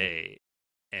 during the Yeah. day,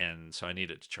 and so I need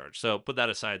it to charge. So put that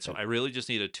aside. So And I really just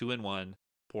need a 2-in-1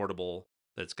 portable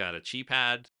that's got a Qi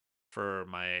pad for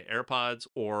my AirPods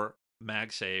or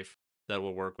MagSafe that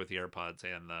will work with the AirPods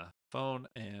and the phone,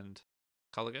 and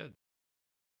call it good.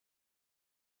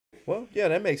 well, yeah,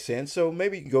 that makes sense. So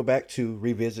maybe you can go back to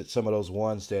revisit some of those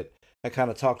ones that I kind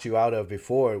of talked you out of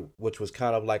before, which was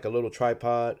kind of like a little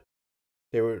tripod.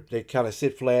 They kind of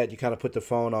sit flat. You kind of put the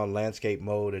phone on landscape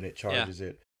mode and it Yeah, charges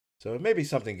it. So it may be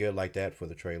something good like that for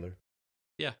the trailer.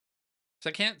 yeah. So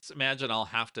I can't imagine I'll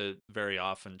have to very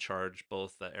often charge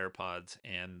both the AirPods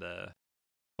and the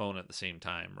phone at the same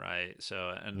time, right? So,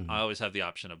 and I Hmm. always have the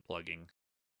option of plugging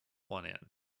one in.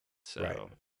 Right.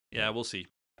 So, yeah, Right. we'll see.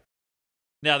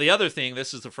 Now, the other thing,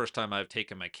 this is the first time I've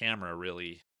taken my camera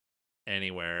really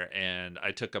anywhere, and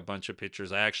I took a bunch of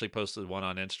pictures. I actually posted one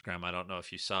on Instagram. I don't know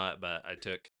if you saw it, but I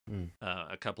took Mm.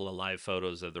 a couple of live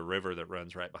photos of the river that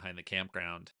runs right behind the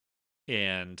campground.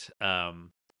 And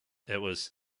it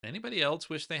was, anybody else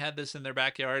wish they had this in their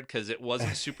backyard? Because it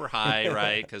wasn't super high,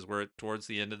 right? Because we're towards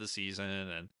the end of the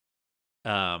season,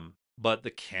 and but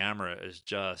the camera is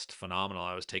just phenomenal.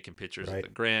 I was taking pictures of Right. the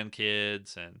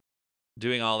grandkids and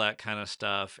doing all that kind of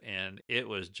stuff, and it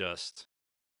was just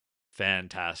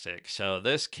fantastic. So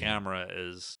this Yeah. camera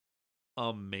is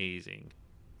amazing.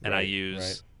 And Right.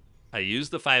 Right. I use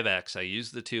the 5X, I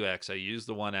use the 2X, I use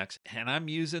the 1X, and I'm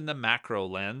using the macro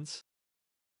lens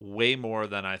way more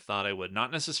than I thought I would.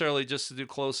 Not necessarily just to do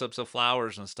close-ups of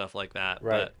flowers and stuff like that,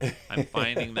 Right. but I'm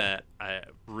finding that I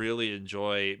really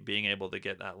enjoy being able to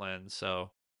get that lens.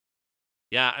 So,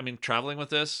 yeah, I mean, traveling with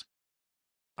this,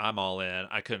 I'm all in.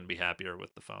 I couldn't be happier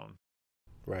with the phone.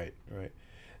 Right. Right.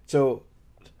 So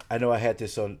I know I had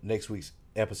this on next week's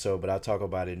episode, but I'll talk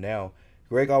about it now.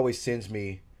 Greg always sends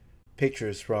me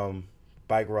pictures from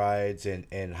bike rides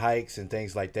and hikes and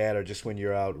things like that, or just when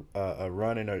you're out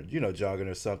running or jogging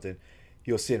or something,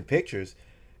 you'll send pictures,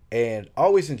 and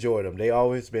always enjoyed them. They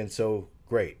always been so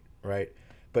great, right?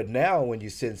 But now when you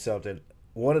send something,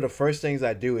 one of the first things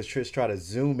I do is just try to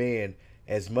zoom in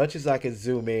as much as I can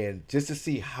zoom in just to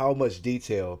see how much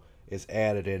detail is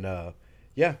added. And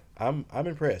yeah, I'm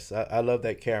impressed. I love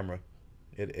that camera.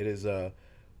 It is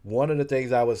one of the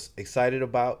things I was excited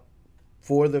about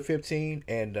for the 15,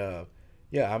 and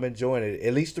yeah, I'm enjoying it.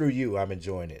 At least through you, I'm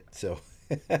enjoying it. So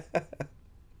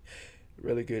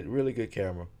really good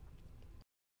camera.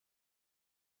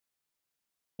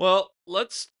 Well,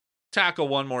 let's tackle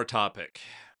one more topic.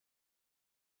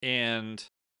 And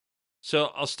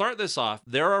So I'll start this off.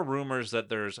 There are rumors that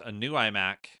there's a new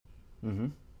iMac Mm-hmm.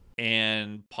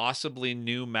 and possibly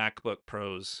new MacBook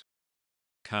Pros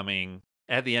coming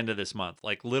at the end of this month,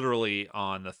 like literally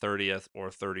on the 30th or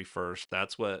 31st.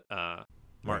 That's what Mark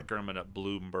Right. Gurman at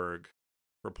Bloomberg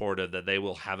reported, that they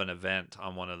will have an event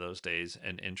on one of those days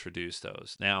and introduce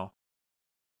those. Now,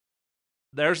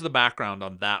 there's the background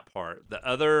on that part. The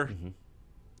other Mm-hmm.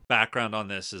 background on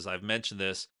this is, I've mentioned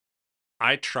this.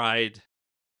 I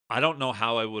don't know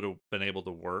how I would have been able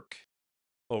to work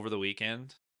over the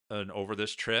weekend and over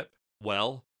this trip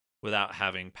well without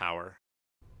having power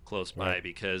close by, Right.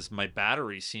 because my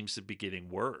battery seems to be getting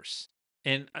worse.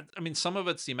 And I mean, some of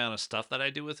it's the amount of stuff that I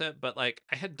do with it, but like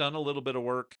I had done a little bit of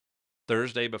work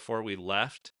Thursday before we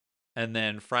left. And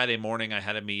then Friday morning, I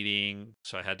had a meeting.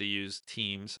 So I had to use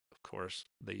Teams. Of course,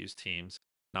 they use Teams.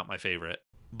 Not my favorite.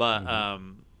 But,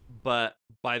 Mm-hmm. but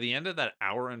by the end of that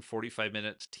hour and 45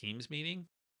 minutes Teams meeting,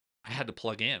 I had to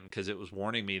plug in because it was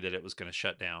warning me that it was going to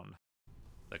shut down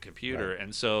the computer. Right.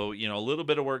 And so, a little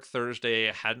bit of work Thursday,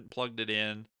 I hadn't plugged it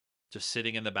in, just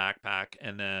sitting in the backpack.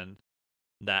 And then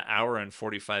that hour and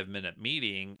 45-minute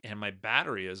meeting, and my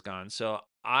battery is gone. So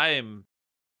I'm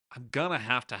gonna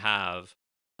have to have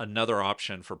another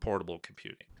option for portable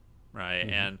computing, right?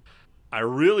 Mm-hmm. And I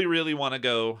really, really want to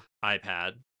go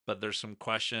iPad, but there's some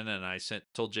question, and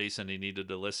told Jason he needed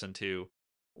to listen to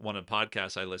one of the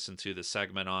podcasts I listened to, the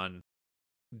segment on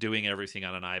doing everything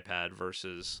on an iPad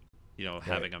versus, Right.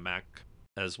 having a Mac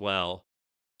as well.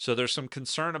 So there's some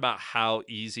concern about how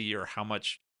easy or how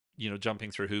much,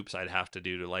 jumping through hoops I'd have to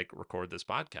do to like record this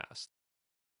podcast.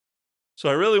 So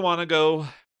I really want to go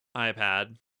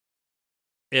iPad.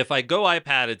 If I go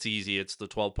iPad, it's easy. It's the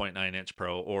 12.9-inch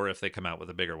Pro, or if they come out with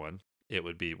a bigger one, it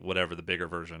would be whatever the bigger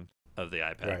version of the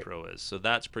iPad Right. Pro is. So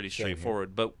that's pretty Same here.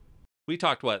 straightforward. But we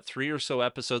talked, what, 3 or so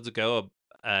episodes ago,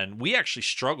 and we actually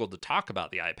struggled to talk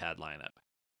about the iPad lineup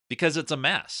because it's a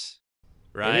mess,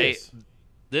 It right? is.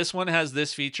 This one has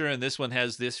this feature and this one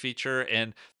has this feature,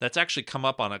 and that's actually come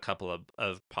up on a couple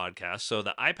of podcasts. So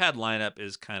the iPad lineup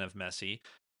is kind of messy.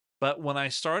 But when I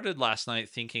started last night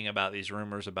thinking about these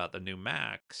rumors about the new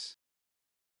Macs,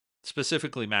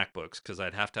 specifically MacBooks, because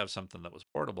I'd have to have something that was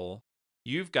portable,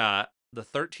 you've got the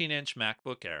 13-inch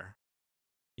MacBook Air,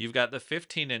 you've got the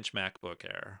 15-inch MacBook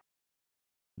Air,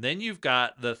 then you've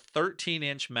got the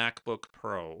 13-inch MacBook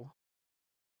Pro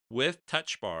with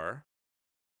Touch Bar,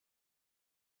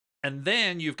 and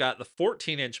then you've got the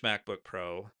 14-inch MacBook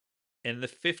Pro and the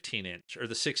 15-inch or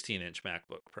the 16-inch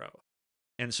MacBook Pro.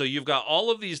 And so you've got all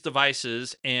of these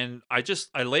devices, and I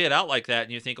lay it out like that,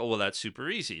 and you think, oh, well, that's super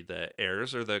easy. The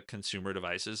Airs are the consumer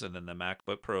devices, and then the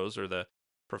MacBook Pros are the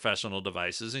professional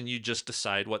devices, and you just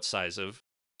decide what size of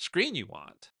screen you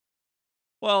want.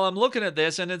 Well, I'm looking at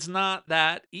this, and it's not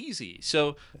that easy.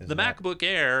 So It's the not. MacBook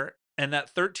Air and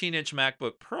that 13-inch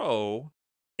MacBook Pro,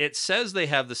 it says they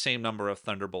have the same number of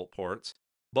Thunderbolt ports.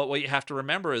 But what you have to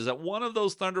remember is that one of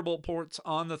those Thunderbolt ports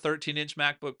on the 13-inch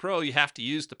MacBook Pro, you have to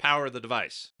use to power the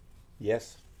device.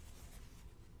 Yes.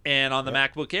 And on the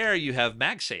Yep. MacBook Air, you have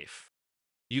MagSafe.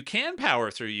 You can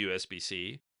power through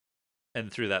USB-C and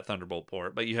through that Thunderbolt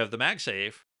port, but you have the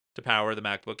MagSafe to power the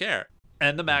MacBook Air.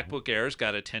 And the Mm-hmm. MacBook Air's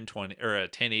got a 1020 or a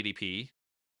 1080p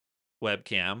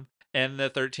webcam, and the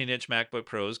 13-inch MacBook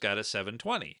Pro's got a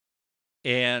 720.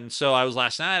 And so I was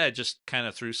last night, I just kind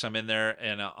of threw some in there,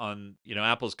 and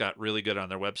Apple's got really good on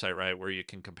their website, right, where you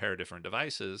can compare different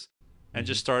devices, and Mm-hmm.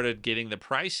 just started getting the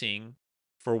pricing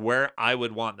for where I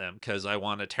would want them, because I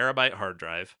want a terabyte hard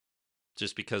drive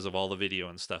just because of all the video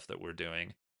and stuff that we're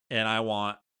doing. And I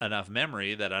want enough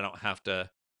memory that I don't have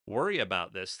to worry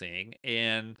about this thing.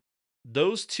 And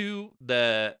those two,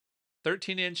 the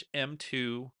 13-inch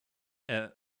M2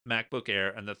 MacBook Air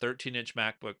and the 13-inch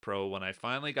MacBook Pro, when I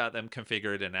finally got them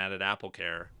configured and added Apple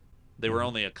Care, they were Mm-hmm.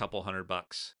 only a couple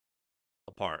 $100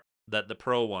 apart. That the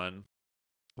Pro one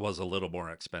was a little more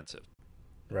expensive.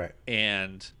 Right.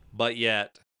 But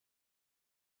yet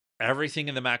everything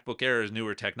in the MacBook Air is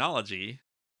newer technology,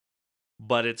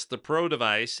 but it's the Pro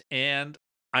device. And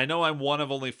I know I'm one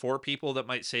of only 4 people that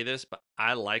might say this, but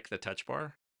I like the touch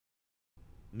bar.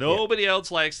 Yeah. Nobody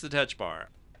else likes the touch bar.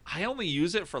 I only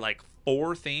use it for like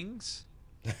 4 things.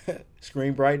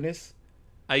 Screen brightness.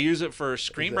 I use it for Is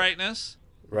screen that brightness,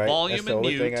 right? That's volume the and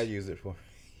only thing I mute, use it for.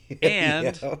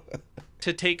 and Yeah.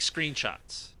 to take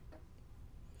screenshots.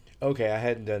 Okay, I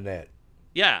hadn't done that.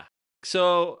 Yeah.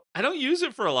 So I don't use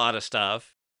it for a lot of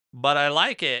stuff, but I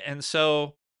like it. And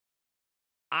so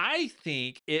I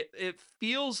think it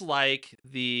feels like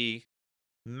the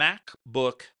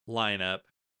MacBook lineup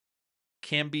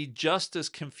can be just as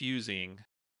confusing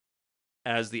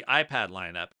as the iPad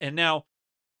lineup. And now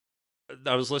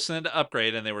I was listening to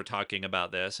Upgrade and they were talking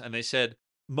about this, and they said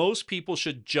most people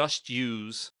should just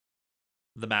use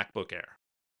the MacBook Air.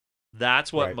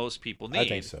 That's what Right. most people I think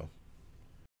need. so.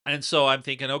 And so I'm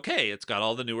thinking, okay, it's got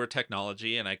all the newer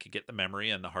technology, and I could get the memory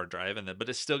and the hard drive, but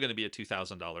it's still going to be a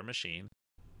 $2,000 machine.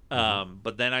 Hmm.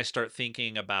 But then I start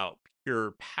thinking about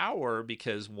pure power,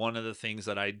 because one of the things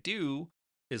that I do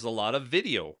is a lot of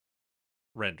video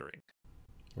rendering,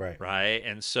 Right. right?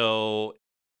 And so,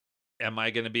 am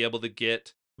I going to be able to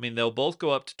get? I mean, they'll both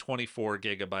go up to 24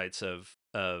 gigabytes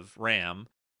of RAM,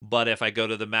 but if I go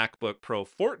to the MacBook Pro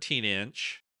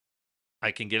 14-inch,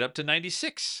 I can get up to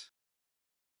 96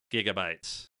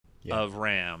 gigabytes Yeah. of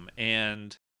RAM.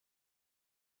 And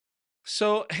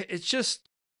so it's just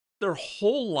their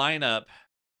whole lineup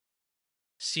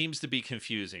seems to be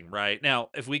confusing, right? Now,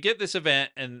 if we get this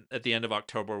event and at the end of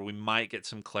October, we might get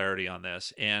some clarity on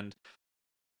this. And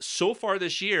so far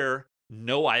this year,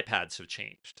 no iPads have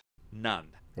changed.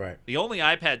 None. Right. The only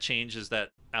iPad change is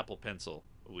that Apple Pencil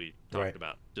we talked Right.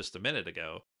 about just a minute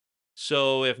ago.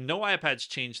 So if no iPads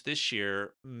change this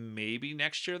year, maybe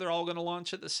next year they're all going to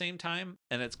launch at the same time,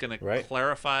 and it's going to Right.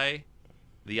 clarify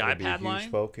the It'll be a iPad huge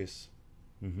line. focus.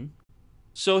 Hmm.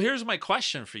 So here's my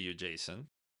question for you, Jason.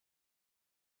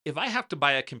 If I have to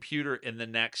buy a computer in the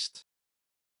next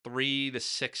 3 to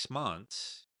 6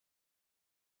 months,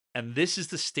 and this is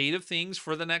the state of things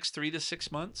for the next 3 to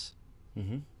 6 months,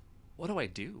 Hmm. what do I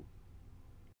do?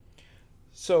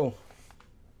 So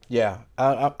yeah,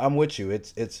 I'm with you.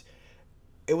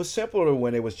 It was simpler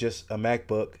when it was just a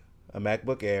MacBook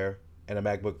Air, and a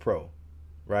MacBook Pro,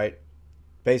 right?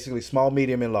 Basically small,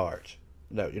 medium, and large.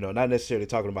 No, not necessarily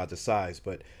talking about the size,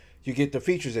 but you get the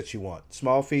features that you want.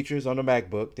 Small features on the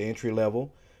MacBook, the entry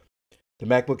level. The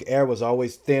MacBook Air was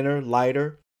always thinner,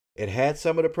 lighter. It had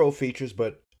some of the Pro features,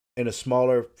 but in a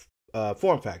smaller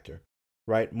form factor,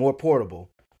 right? More portable.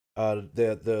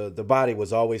 The body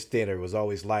was always thinner, was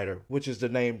always lighter, which is the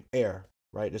name Air,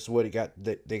 right? This is what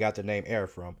they got the name Air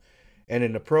from. And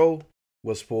then the Pro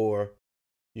was for,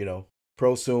 you know,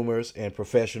 prosumers and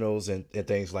professionals and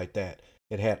things like that.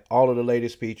 It had all of the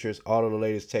latest features, all of the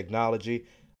latest technology,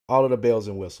 all of the bells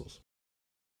and whistles.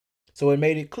 So it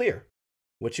made it clear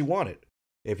what you wanted.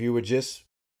 If you were just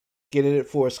getting it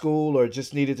for school or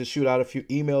just needed to shoot out a few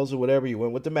emails or whatever, you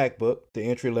went with the MacBook, the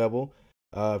entry level.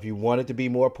 If you wanted to be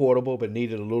more portable but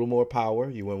needed a little more power,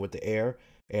 you went with the Air.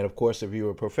 And of course, if you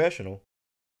were a professional,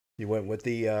 you went with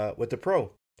the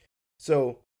Pro.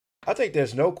 So I think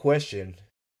there's no question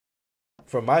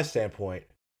from my standpoint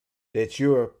that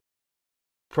you're a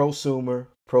prosumer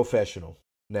professional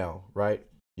now, right?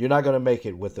 You're not going to make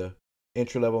it with a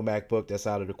entry level MacBook. That's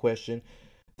out of the question.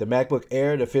 The MacBook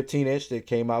Air, the 15-inch that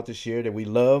came out this year that we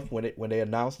loved when they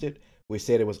announced it, we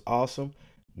said it was awesome.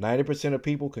 90% of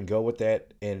people can go with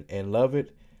that and love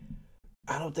it.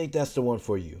 I don't think that's the one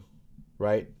for you,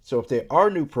 right? So if there are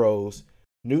new pros,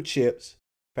 new chips,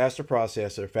 faster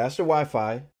processor, faster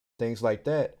Wi-Fi, things like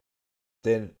that,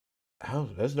 then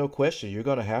there's no question you're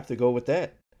gonna have to go with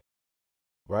that,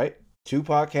 right? 2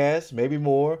 podcasts, maybe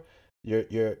more.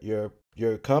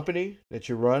 Your company that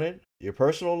you're running, your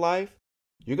personal life,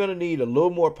 you're gonna need a little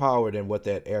more power than what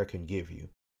that Air can give you.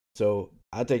 So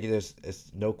I think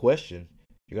it's no question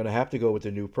you're gonna have to go with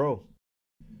the new Pro.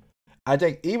 I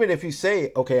think even if you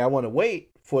say, okay, I want to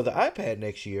wait for the iPad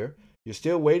next year, you're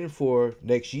still waiting for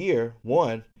next year,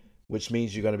 one, which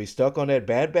means you're going to be stuck on that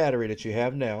bad battery that you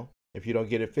have now if you don't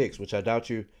get it fixed, which I doubt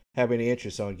you have any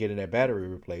interest on getting that battery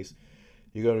replaced.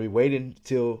 You're going to be waiting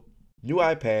till new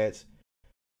iPads,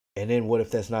 and then what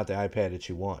if that's not the iPad that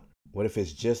you want? What if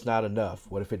it's just not enough?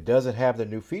 What if it doesn't have the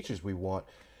new features we want?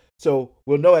 So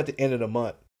we'll know at the end of the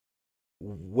month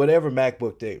whatever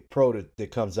Pro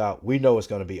that comes out, we know it's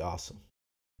going to be awesome,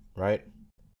 right?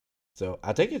 So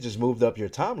I think it just moved up your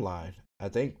timeline. I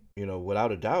think,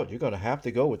 without a doubt, you're going to have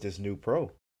to go with this new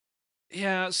Pro.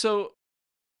 Yeah, so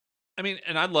I mean,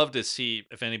 and I'd love to see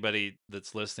if anybody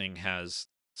that's listening has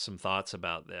some thoughts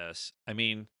about this. I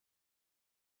mean,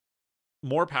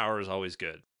 more power is always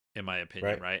good, in my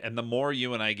opinion, Right. right? And the more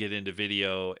you and I get into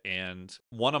video, and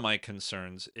one of my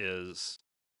concerns is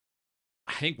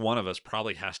I think one of us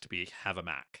probably has to have a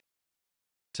Mac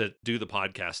to do the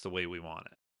podcast the way we want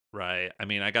it, right? I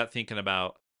mean, I got thinking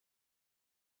about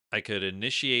I could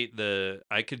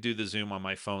I could do the Zoom on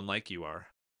my phone like you are,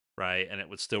 right? And it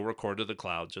would still record to the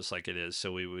cloud just like it is.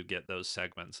 So we would get those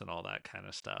segments and all that kind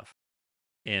of stuff.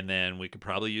 And then we could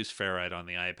probably use Ferrite on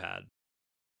the iPad.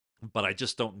 But I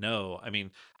just don't know. I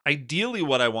mean, ideally,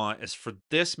 what I want is for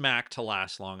this Mac to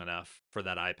last long enough for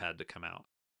that iPad to come out.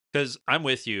 Because I'm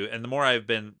with you. And the more I've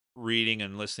been reading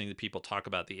and listening to people talk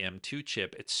about the M2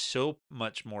 chip, it's so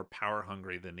much more power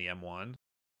hungry than the M1.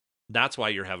 That's why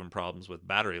you're having problems with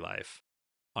battery life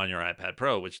on your iPad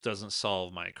Pro, which doesn't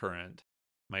solve my current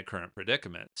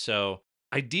predicament. So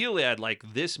ideally, I'd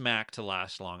like this Mac to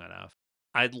last long enough.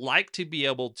 I'd like to be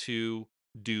able to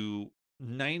do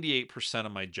 98%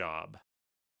 of my job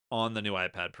on the new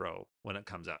iPad Pro when it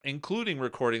comes out, including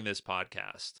recording this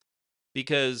podcast.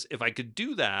 Because if I could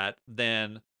do that,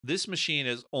 then this machine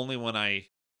is only when I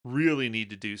really need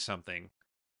to do something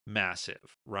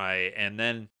massive, right? And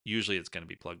then usually it's going to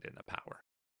be plugged into power.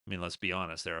 I mean, let's be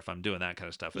honest there. If I'm doing that kind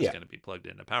of stuff, it's Yeah. going to be plugged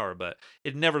into power, but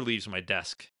it never leaves my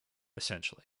desk,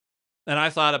 essentially. And I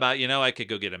thought about, I could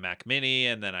go get a Mac Mini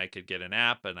and then I could get an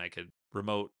app and I could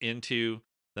remote into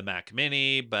the Mac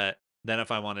Mini. But then if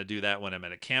I want to do that when I'm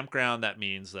at a campground, that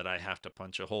means that I have to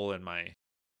punch a hole in my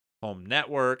home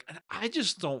network. And I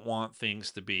just don't want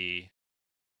things to be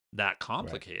that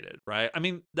complicated, right? I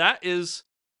mean, that is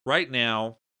right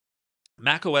now,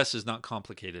 Mac OS is not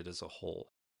complicated as a whole,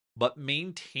 but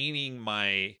maintaining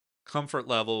my comfort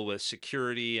level with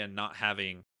security and not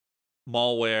having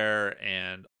malware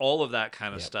and all of that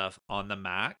kind of Yep. stuff on the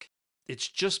Mac, it's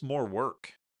just more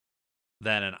work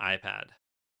than an iPad,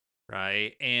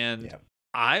 right? And Yep.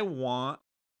 I want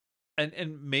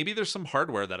and maybe there's some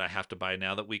hardware that I have to buy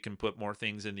now that we can put more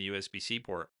things in the USB-C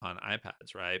port on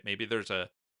iPads, right? Maybe there's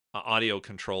a audio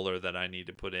controller that I need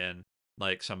to put in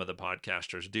like some of the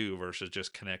podcasters do versus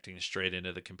just connecting straight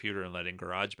into the computer and letting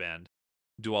GarageBand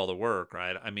do all the work,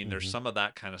 right? I mean, there's Mhm. some of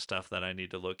that kind of stuff that I need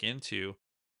to look into.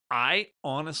 I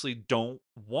honestly don't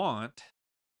want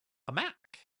a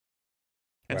Mac.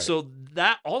 And Right. so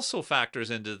that also factors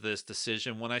into this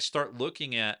decision when I start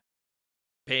looking at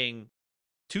paying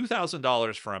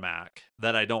 $2,000 for a Mac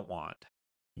that I don't want,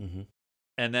 Mhm.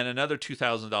 and then another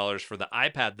 $2,000 for the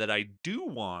iPad that I do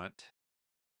want,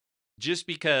 just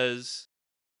because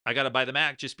I got to buy the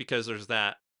Mac, just because there's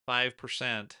that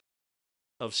 5%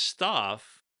 of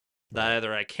stuff that Right.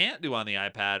 either I can't do on the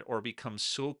iPad or becomes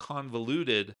so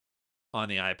convoluted on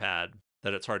the iPad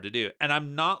that it's hard to do. And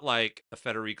I'm not like a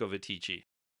Federico Viticci,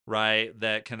 right?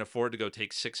 That can afford to go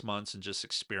take 6 months and just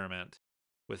experiment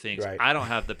with things. Right. I don't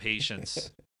have the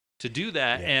patience to do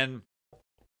that. Yeah. And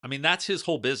I mean, that's his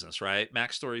whole business, right?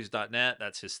 MacStories.net,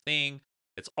 that's his thing.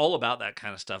 It's all about that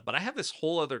kind of stuff. But I have this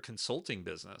whole other consulting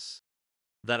business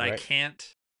that I Right.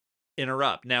 can't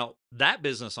interrupt. Now, that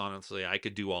business, honestly, I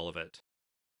could do all of it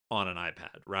on an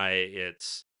iPad, right?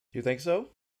 It's, You think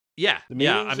so? yeah, The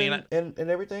yeah. I meetings mean, and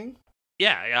everything?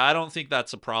 yeah, I don't think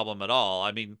that's a problem at all.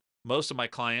 I mean, most of my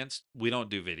clients, we don't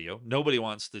do video. Nobody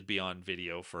wants to be on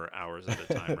video for hours at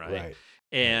a time, right? Right. Right.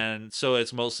 And so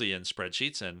it's mostly in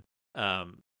spreadsheets and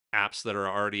um, apps that are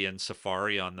already in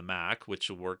Safari on the Mac, which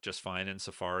will work just fine in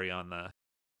Safari on the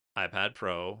iPad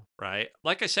Pro, right?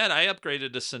 Like I said, I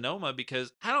upgraded to Sonoma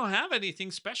because I don't have anything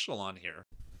special on here.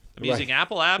 I'm Right. using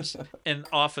Apple apps and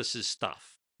Office's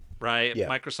stuff, right? Yeah.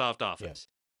 Microsoft Yeah. Office.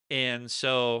 And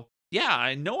so, yeah,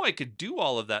 I know I could do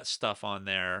all of that stuff on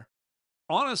there.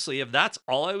 Honestly, if that's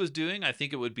all I was doing, I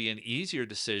think it would be an easier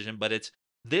decision, but it's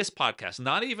this podcast,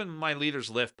 not even my Leaders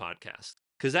Lift podcast,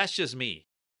 because that's just me,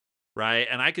 right?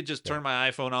 And I could just Yeah. turn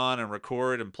my iPhone on and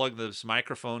record and plug this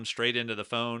microphone straight into the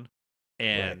phone Right.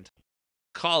 and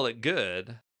call it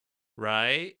good,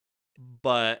 right?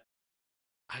 But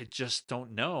I just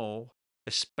don't know,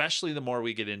 especially the more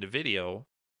we get into video,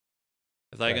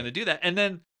 if I'm going to Right. do that. And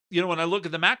then, when I look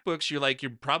at the MacBooks, you're like,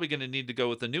 you're probably going to need to go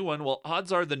with the new one. Well,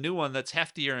 odds are the new one that's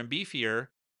heftier and beefier,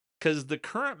 because the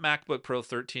current MacBook Pro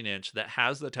 13-inch that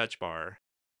has the touch bar,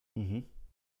 Mhm.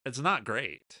 it's not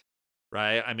great,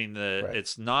 right? I mean, Right.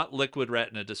 it's not liquid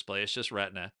Retina display, it's just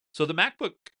Retina. So the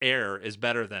MacBook Air is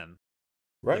better than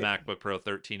the Right. MacBook Pro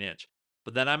 13-inch.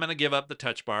 But then I'm going to give up the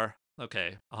touch bar.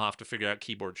 Okay, I'll have to figure out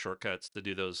keyboard shortcuts to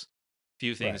do those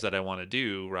few things Right. that I want to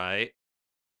do, right?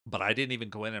 But I didn't even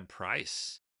go in and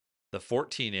price the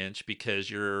 14-inch because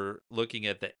you're looking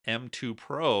at the M2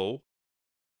 Pro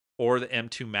or the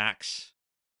M2 Max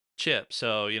chip.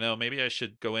 So, maybe I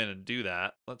should go in and do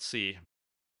that. Let's see.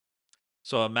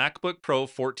 So a MacBook Pro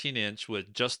 14-inch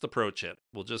with just the Pro chip.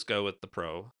 We'll just go with the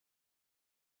Pro.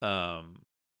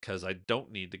 Because I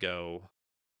don't need to go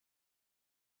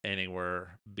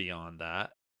anywhere beyond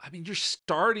that. I mean, you're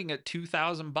starting at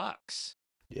 $2,000.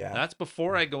 Yeah. That's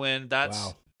before I go in.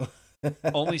 That's Wow.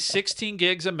 only 16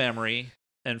 gigs of memory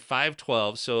and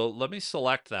 512. So let me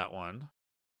select that one.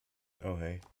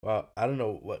 Okay. Well, I don't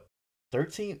know what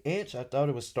 13-inch. I thought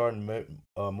it was starting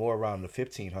more around the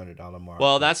 $1,500 mark.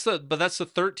 Well, that's the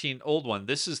 13 old one.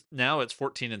 This is now it's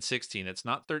 14 and 16. It's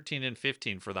not 13 and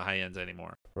 15 for the high ends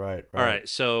anymore. Right. All right.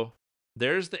 So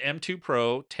there's the M2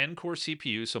 Pro, 10-core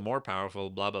CPU, so more powerful,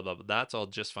 blah, blah, blah. But that's all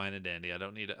just fine and dandy. I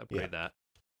don't need to Yeah. upgrade that.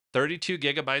 32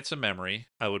 gigabytes of memory.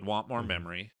 I would want more Mhm.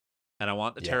 memory. And I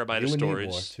want the Yeah. terabyte You of would need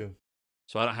more storage, too.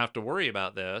 so I don't have to worry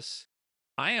about this.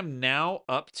 I am now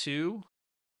up to,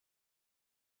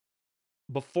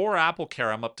 before Apple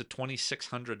Care, I'm up to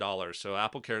 $2,600. So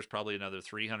Apple Care is probably another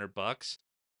 $300.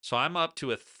 So I'm up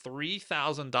to a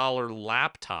 $3,000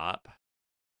 laptop.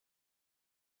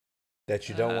 That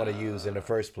you don't want to use in the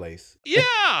first place.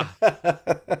 Yeah.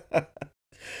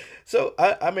 So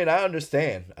I mean I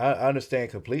understand. I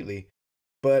understand completely.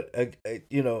 But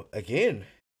you know, again,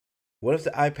 what if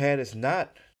the iPad is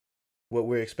not what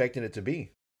we're expecting it to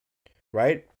be?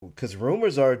 Right? Because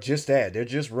rumors are just that. They're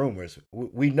just rumors.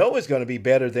 We know it's going to be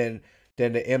better than the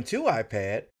M2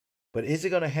 iPad, but is it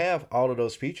going to have all of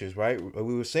those features, right?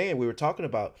 We were talking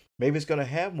about maybe it's going to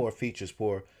have more features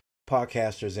for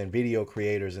podcasters and video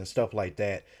creators and stuff like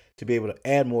that to be able to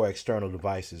add more external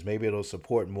devices. Maybe it'll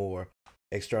support more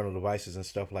external devices and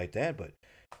stuff like that, but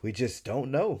we just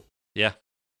don't know, Yeah.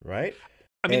 right?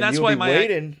 I mean, And that's you'll why be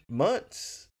waiting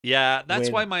months. Yeah, that's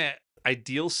why when my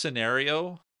ideal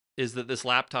scenario is that this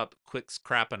laptop quits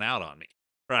crapping out on me,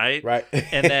 right? right.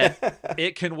 And that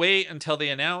it can wait until they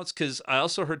announce. Because I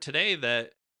also heard today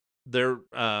that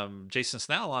Jason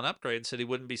Snell on Upgrade said he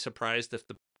wouldn't be surprised if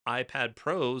the iPad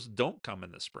Pros don't come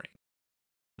in the spring,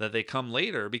 that they come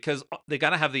later, because they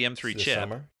got to have the M3 This chip,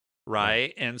 summer.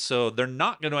 right? And so they're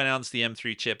not going to announce the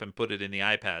M3 chip and put it in the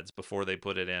iPads before they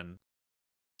put it in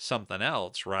something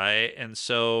else, right? And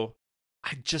so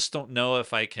I just don't know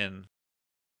if I can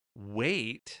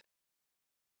wait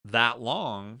that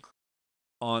long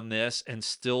on this and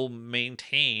still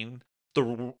maintain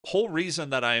the whole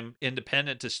reason that I'm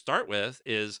independent to start with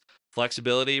is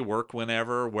flexibility, work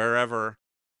whenever, wherever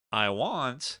I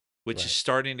want, which is Right.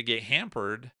 starting to get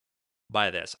hampered by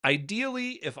this.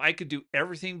 Ideally, if I could do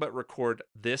everything but record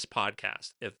this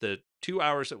podcast, if the 2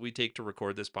 hours that we take to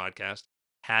record this podcast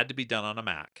had to be done on a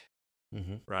Mac,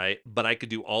 Mm-hmm. right? But I could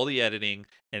do all the editing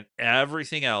and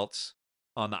everything else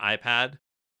on the iPad.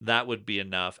 That would be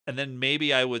enough. And then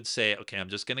maybe I would say, okay, I'm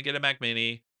just going to get a Mac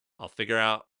Mini. I'll figure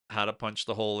out how to punch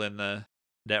the hole in the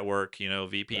network, Right.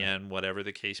 VPN, whatever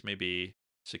the case may be,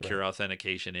 secure Right.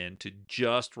 authentication in to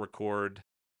just record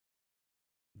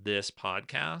this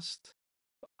podcast.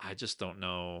 I just don't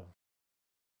know.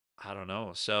 I don't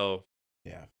know. So,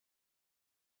 Yeah.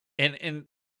 and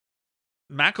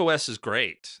Mac OS is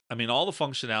great. I mean, all the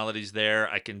functionalities there.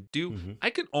 Mm-hmm.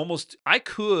 I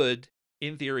could,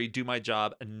 in theory, do my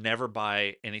job and never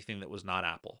buy anything that was not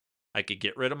Apple. I could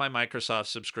get rid of my Microsoft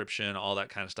subscription, all that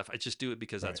kind of stuff. I just do it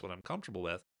because Right. that's what I'm comfortable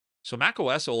with. So Mac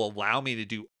OS will allow me to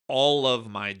do all of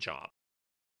my job.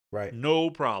 Right. No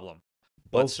problem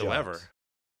Both jobs. whatsoever.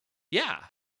 Yeah.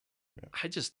 Yeah.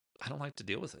 I don't like to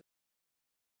deal with it.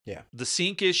 Yeah. The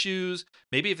sync issues,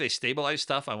 maybe if they stabilize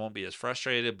stuff, I won't be as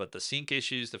frustrated. But the sync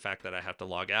issues, the fact that I have to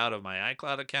log out of my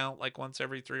iCloud account like once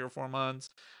every 3 or 4 months,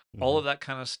 all Mm-hmm. of that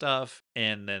kind of stuff.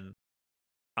 And then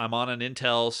I'm on an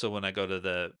Intel, so when I go to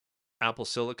the Apple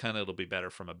Silicon, it'll be better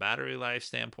from a battery life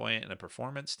standpoint and a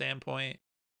performance standpoint.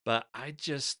 But I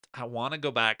want to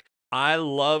go back. I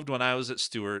loved when I was at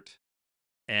Stewart,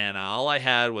 and all I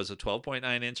had was a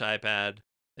 12.9-inch iPad.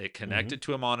 It Mm-hmm. connected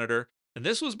to a monitor. And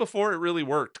this was before it really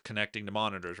worked connecting to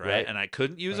monitors, right? Right. And I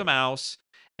couldn't use a Right. mouse,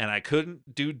 and I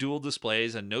couldn't do dual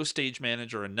displays and no stage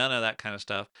manager and none of that kind of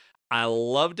stuff. I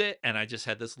loved it, and I just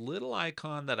had this little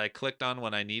icon that I clicked on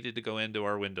when I needed to go into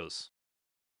our Windows,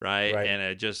 right? Right. And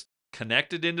it just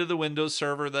connected into the Windows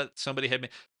server that somebody had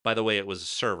made. By the way, it was a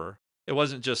server. It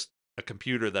wasn't just a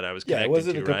computer that I was Yeah. It connecting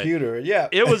wasn't a to, right? computer. Yeah.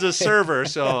 It was a server,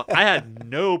 so I had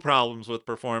no problems with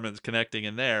performance connecting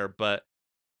in there. But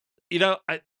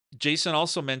Jason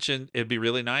also mentioned it'd be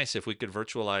really nice if we could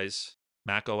virtualize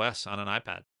Mac OS on an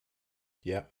iPad.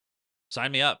 Yeah.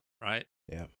 Sign me up, right?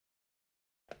 Yeah.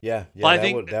 Yeah. Well, Yeah. I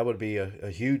think, That would be a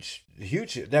huge.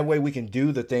 That way we can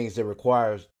do the things that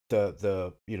requires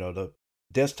the the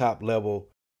desktop level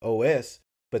OS,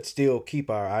 but still keep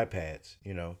our iPads.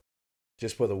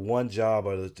 Just for the one job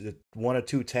or the one or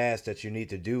two tasks that you need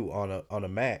to do on a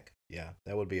Mac. Yeah,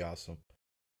 that would be awesome.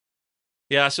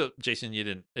 yeah. So, Jason,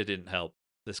 it didn't help.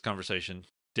 This conversation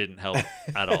didn't help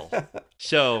at all.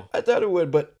 So, I thought it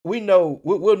would, but we'll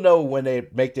know when they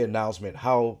make the announcement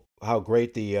how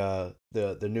great the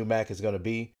new Mac is going to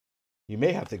be. You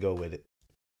may have to go with it.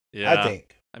 I yeah.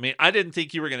 think. I mean, I didn't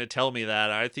think you were going to tell me that.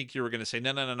 I think you were going to say,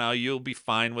 no, no, no, no, you'll be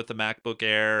fine with the MacBook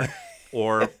Air,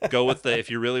 or go with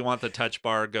if you really want the touch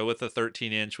bar, go with the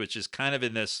 13-inch, which is kind of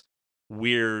in this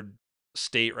weird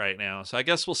state right now. So I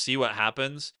guess we'll see what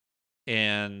happens.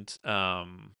 And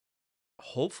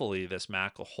hopefully this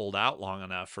Mac will hold out long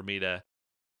enough for me to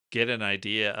get an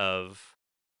idea of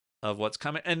what's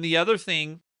coming. And the other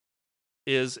thing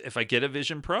is, if I get a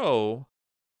Vision Pro,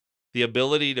 the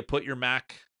ability to put your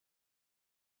Mac,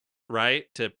 right,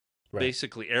 to Right.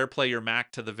 basically AirPlay your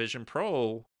Mac to the Vision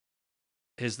Pro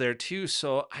is there too.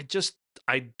 So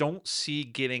I don't see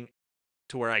getting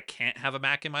to where I can't have a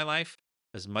Mac in my life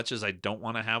as much as I don't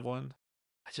want to have one.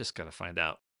 I just got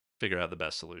to figure out the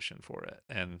best solution for it.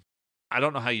 And I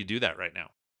don't know how you do that right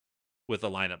now with the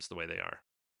lineups the way they are.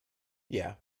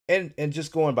 Yeah. And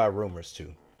just going by rumors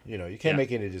too. You can't Yeah.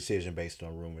 make any decision based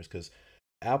on rumors because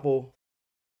Apple,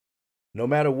 no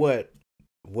matter what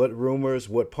rumors,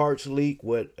 what parts leak,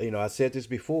 I said this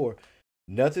before,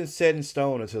 nothing's set in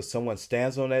stone until someone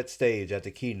stands on that stage at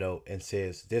the keynote and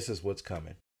says, this is what's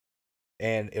coming.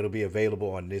 And it'll be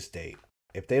available on this date.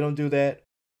 If they don't do that,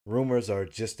 rumors are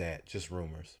just that, just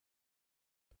rumors.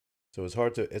 So it's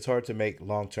hard to make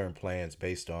long-term plans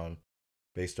based on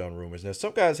rumors. Now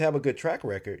some guys have a good track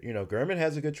record. Gurman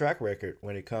has a good track record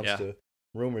when it comes Yeah. to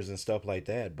rumors and stuff like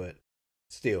that, but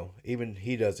still, even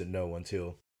he doesn't know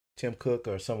until Tim Cook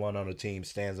or someone on the team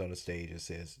stands on the stage and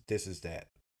says, "This is that."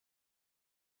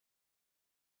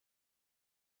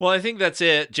 Well, I think that's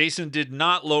it. Jason did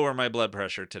not lower my blood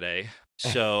pressure today.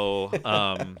 So,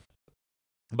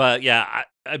 but yeah,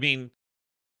 I mean,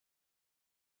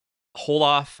 hold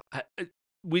off.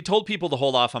 We told people to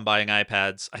hold off on buying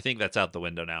iPads. I think that's out the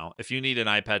window now. If you need an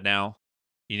iPad now,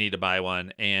 you need to buy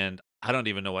one. And I don't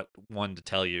even know what one to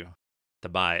tell you to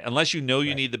buy. Unless you know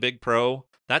you Right. need the big Pro,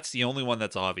 that's the only one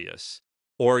that's obvious.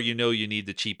 Or you know you need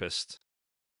the cheapest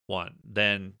one,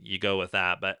 then you go with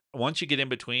that. But once you get in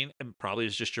between, it probably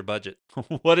is just your budget.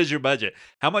 What is your budget?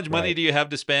 How much money Right. do you have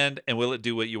to spend, and will it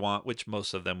do what you want? Which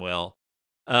most of them will.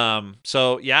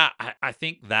 So yeah, I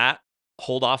think that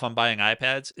hold off on buying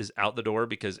iPads is out the door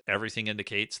because everything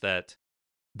indicates that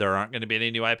there aren't going to be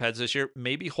any new iPads this year.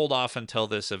 Maybe hold off until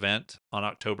this event on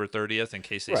October 30th in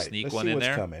case they Right. sneak Let's one see in what's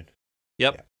there. coming.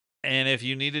 Yep. Yeah. And if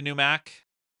you need a new Mac,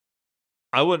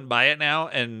 I wouldn't buy it now.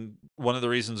 And one of the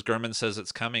reasons Gurman says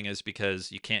it's coming is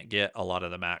because you can't get a lot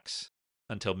of the Macs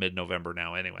until mid-November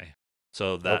now anyway.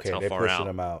 So that's Okay, how they're far pushing out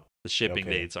them out. the shipping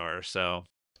Okay. dates are. So,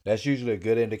 That's usually a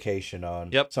good indication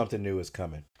on yep. something new is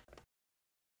coming.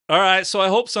 All right. So I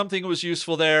hope something was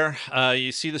useful there.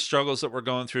 You see the struggles that we're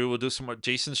going through. We'll do some more.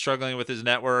 Jason's struggling with his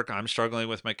network. I'm struggling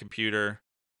with my computer.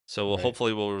 So Right.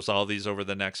 hopefully we'll resolve these over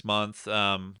the next month.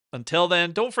 Until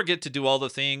then, don't forget to do all the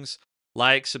things: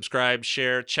 like, subscribe,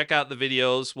 share, check out the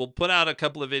videos. We'll put out a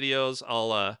couple of videos.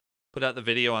 I'll put out the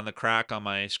video on the crack on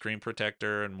my screen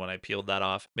protector, and when I peeled that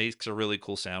off, makes a really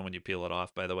cool sound when you peel it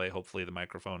off. By the way, hopefully the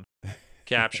microphone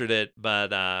captured it.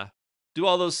 But do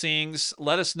all those things.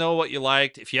 Let us know what you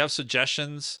liked. If you have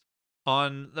suggestions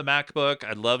on the MacBook,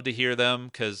 I'd love to hear them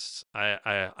because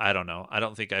I don't know. I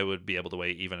don't think I would be able to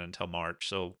wait even until March.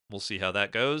 So we'll see how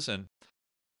that goes. And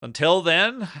until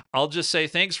then, I'll just say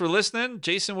thanks for listening.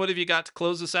 Jason, what have you got to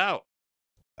close us out?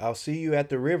 I'll see you at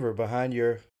the river behind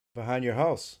your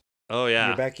house Oh in your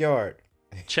yeah. backyard.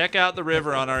 Check out the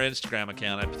river on our Instagram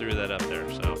account. I threw that up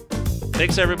there. So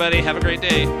thanks everybody. Have a great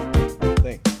day.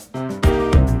 Thanks.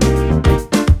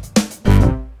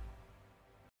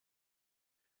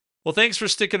 Well, thanks for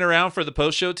sticking around for the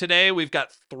post show today. We've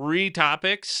got 3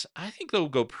 topics. I think they'll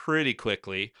go pretty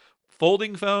quickly.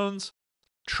 Folding phones,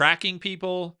 tracking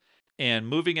people, and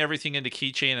moving everything into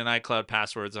Keychain and iCloud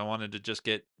passwords. I wanted to just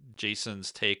get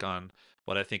Jason's take on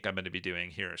what I think I'm going to be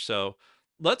doing here. So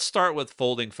let's start with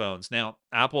folding phones. Now,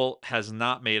 Apple has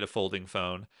not made a folding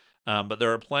phone, but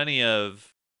there are plenty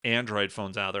of Android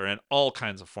phones out there in all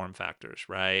kinds of form factors,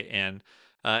 right? And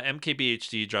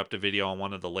MKBHD dropped a video on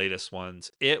one of the latest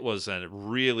ones. It was a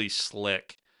really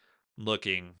slick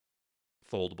looking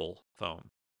foldable phone.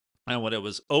 And when it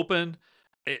was open,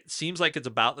 it seems like it's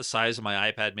about the size of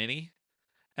my iPad mini.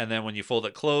 And then when you fold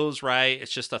it closed, right,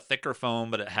 it's just a thicker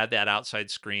phone, but it had that outside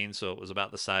screen. So it was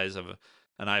about the size of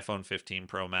an iPhone 15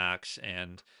 Pro Max.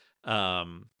 And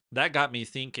that got me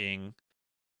thinking,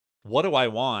 what do I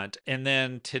want? And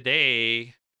then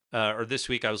today, or this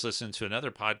week, I was listening to another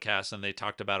podcast and they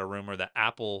talked about a rumor that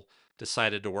Apple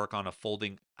decided to work on a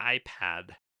folding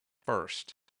iPad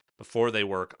first before they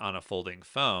work on a folding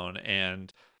phone.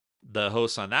 And the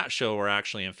hosts on that show were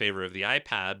actually in favor of the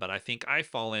iPad, but I think I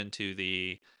fall into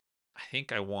I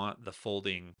think I want the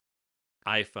folding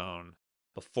iPhone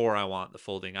before I want the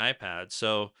folding iPad.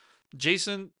 So,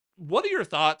 Jason, what are your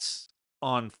thoughts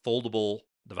on foldable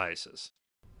devices?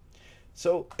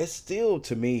 So it's still,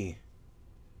 to me,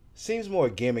 seems more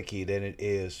gimmicky than it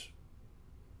is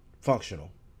functional,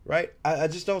 right? I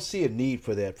just don't see a need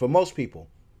for that for most people,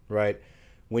 right?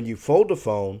 when you fold the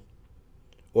phone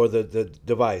or the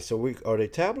device, so are they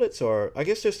tablets, or I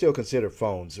guess they're still considered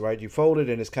phones, right? You fold it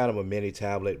and it's kind of a mini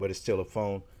tablet, but it's still a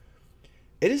phone.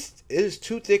 It is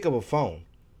too thick of a phone,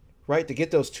 right? To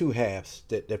get those two halves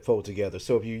that fold together.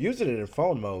 So if you use it in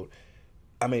phone mode,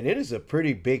 I mean, it is a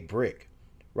pretty big brick,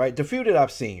 right? The few that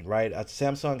I've seen, right?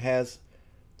 Samsung has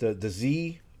the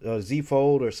Z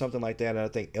Fold or something like that, and I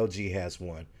think LG has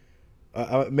one.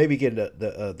 I maybe getting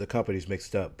the companies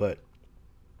mixed up, but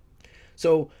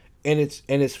so in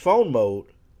its phone mode,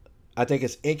 I think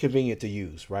it's inconvenient to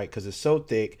use, right? Because it's so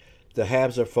thick, the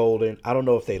halves are folding. I don't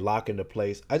know if they lock into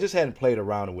place. I just hadn't played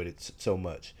around with it so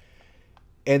much.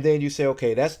 And then you say,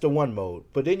 okay, that's the one mode.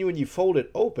 But then when you fold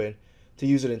it open to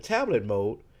use it in tablet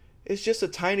mode, it's just a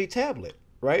tiny tablet,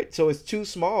 right? So it's too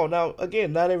small. Now,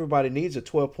 again, not everybody needs a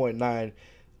 12.9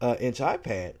 inch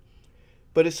iPad,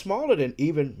 but it's smaller than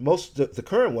even most of the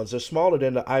current ones are smaller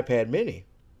than the iPad mini,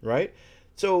 right?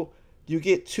 So you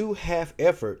get two half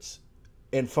efforts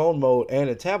in phone mode and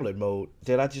in tablet mode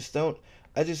that I just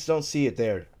don't see it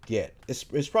there yet.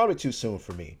 It's probably too soon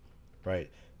for me, right?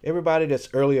 Everybody that's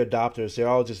early adopters, they're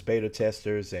all just beta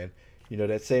testers, and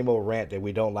that same old rant that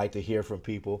we don't like to hear from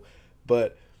people.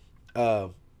 But uh,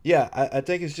 yeah, I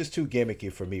think it's just too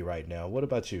gimmicky for me right now. What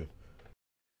about you?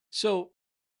 So,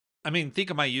 I mean, think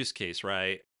of my use case,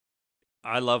 right?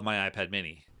 I love my iPad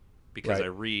mini because I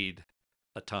Right, read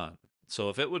a ton. So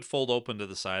if it would fold open to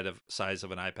the size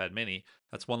of an iPad mini,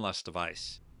 that's one less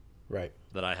device right,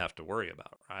 that I have to worry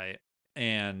about, right?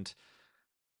 And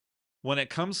when it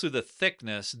comes to the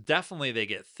thickness, definitely they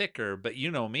get thicker, but you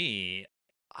know me,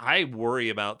 I worry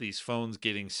about these phones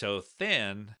getting so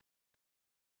thin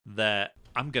that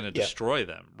I'm going to yeah, destroy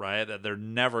them, right? That they're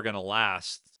never going to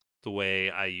last the way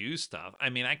I use stuff. I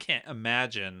mean, I can't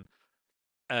imagine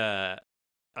uh,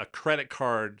 a credit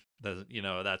card that,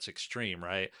 that's extreme,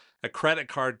 right? A credit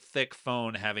card thick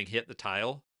phone having hit the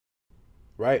tile,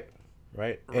 right,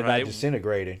 right, and not right?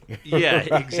 disintegrating, Yeah,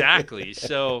 right, exactly.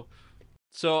 So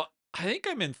I think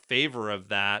I'm in favor of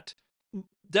that.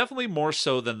 Definitely more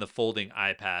so than the folding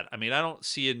iPad. I mean, I don't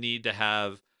see a need to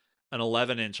have an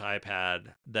 11-inch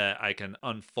iPad that I can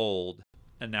unfold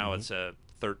and now hmm it's a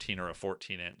 13 or a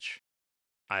 14-inch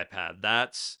iPad.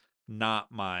 That's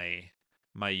not my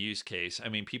use case. I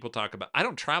mean, people talk about I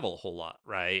don't travel a whole lot,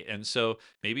 right? And so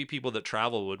maybe people that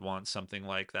travel would want something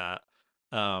like that.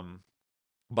 Um,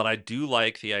 but I do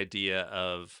like the idea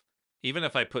of even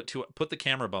if I put the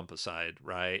camera bump aside,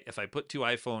 right? If I put two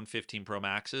iPhone 15 Pro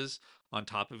Maxes on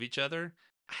top of each other,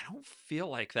 I don't feel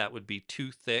like that would be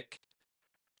too thick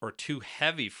or too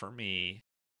heavy for me,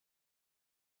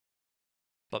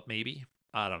 but maybe.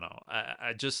 I don't know.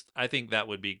 I think that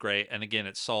would be great. And again,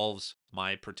 it solves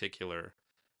my particular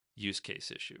use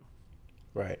case issue.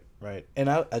 right, right. And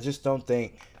I just don't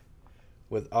think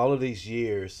with all of these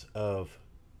years of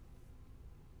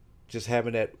just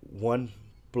having that one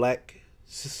black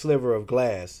sliver of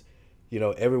glass,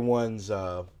 everyone's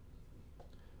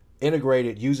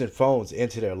integrated using phones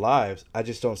into their lives. I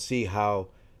just don't see how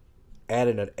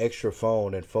adding an extra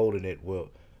phone and folding it will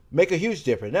make a huge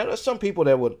difference. Now, there's some people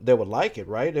that would like it,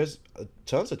 right? There's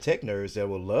tons of tech nerds that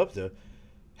would love to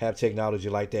have technology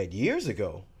like that. Years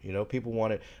ago, people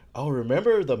wanted. Oh,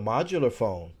 remember the modular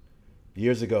phone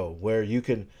years ago, where you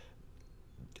can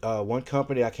one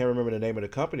company, I can't remember the name of the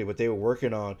company, but they were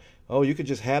working on, oh, you can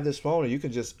just have this phone and you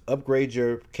can just upgrade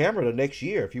your camera the next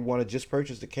year if you want to just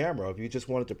purchase the camera, if you just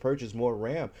wanted to purchase more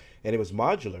RAM, and it was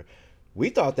modular. We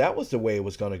thought that was the way it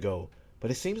was going to go,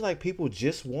 but it seems like people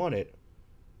just wanted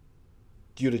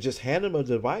you to just hand them a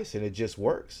device and it just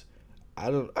works. I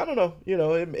don't know.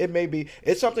 It may be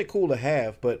it's something cool to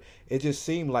have, but it just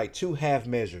seemed like two half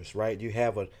measures, right? You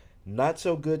have a not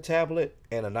so good tablet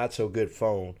and a not so good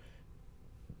phone,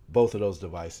 both of those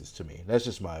devices to me. That's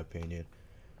just my opinion.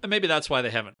 And maybe that's why they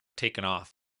haven't taken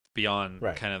off beyond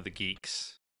Right. kind of the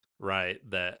geeks, right?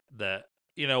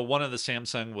 One of the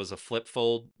Samsung was a flip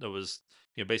fold that was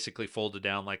basically folded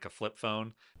down like a flip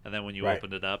phone, and then when you Right.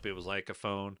 opened it up, it was like a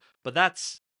phone. But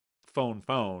that's phone,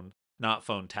 not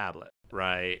phone tablet,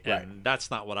 right? Right. And that's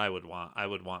not what I would want. I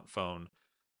would want phone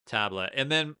tablet.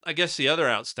 And then I guess the other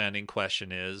outstanding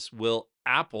question is, will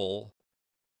Apple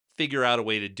figure out a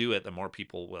way to do it that more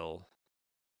people will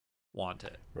want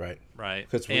it, Right. right?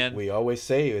 Because we, And we always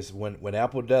say is when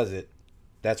Apple does it,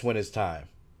 that's when it's time.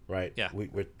 Right. yeah,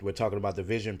 We're talking about the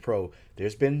Vision Pro.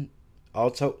 There's been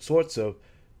sorts of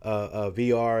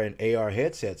VR and AR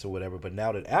headsets or whatever, but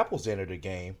now that Apple's entered the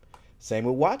game, same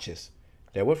with watches.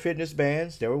 There were fitness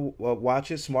bands, there were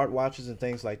watches, smart watches, and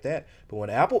things like that. But when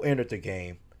Apple entered the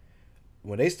game,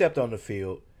 when they stepped on the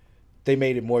field, they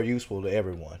made it more useful to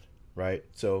everyone, right?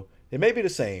 So it may be the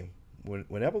same.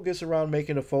 When Apple gets around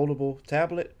making a foldable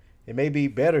tablet, it may be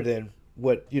better than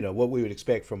what we would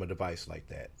expect from a device like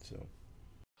that. So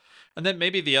And then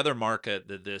maybe the other market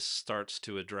that this starts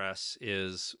to address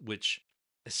is, which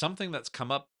is something that's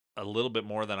come up a little bit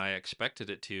more than I expected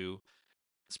it to,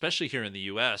 especially here in the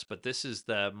US, but this is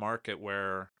the market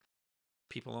where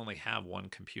people only have one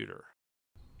computer,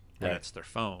 and right, it's their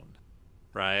phone,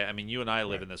 right? I mean, you and I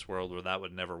live right, in this world where that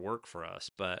would never work for us,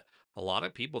 but a lot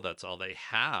of people, that's all they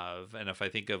have. And if I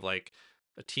think of like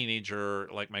a teenager,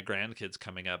 like my grandkids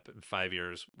coming up in 5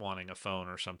 years wanting a phone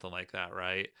or something like that,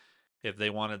 right? If they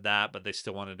wanted that, but they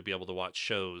still wanted to be able to watch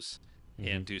shows hmm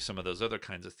and do some of those other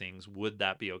kinds of things, would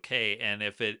that be okay? And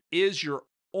if it is your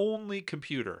only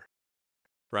computer,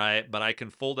 right? But I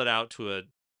can fold it out to a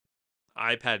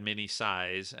iPad mini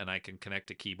size and I can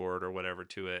connect a keyboard or whatever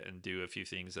to it and do a few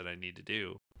things that I need to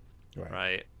do, right,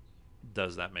 right?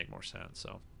 Does that make more sense?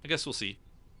 So I guess we'll see.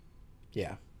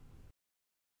 yeah,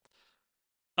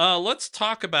 Let's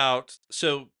talk about,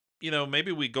 so,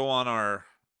 maybe we go on our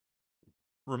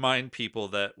remind people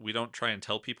that we don't try and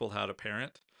tell people how to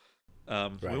parent. We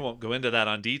right, won't go into that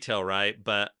on detail, right?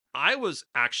 But I was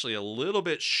actually a little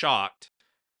bit shocked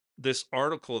this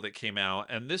article that came out,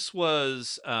 and this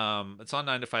was it's on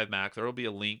 9 to 5 Mac. There will be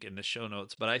a link in the show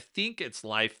notes, but I think it's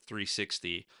Life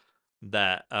 360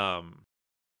 that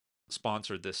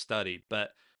sponsored this study.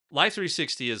 But Life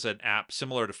 360 is an app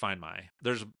similar to Find My.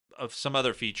 There's some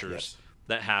other features yes,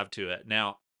 that have to it.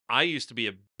 Now, I used to be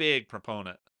a big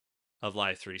proponent of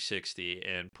Life 360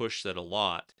 and pushed it a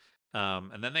lot.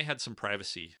 And then they had some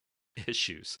privacy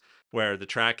issues where the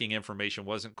tracking information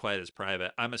wasn't quite as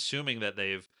private. I'm assuming that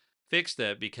they've fixed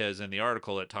it, because in the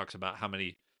article it talks about how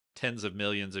many tens of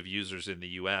millions of users in the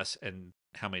US and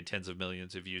how many tens of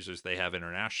millions of users they have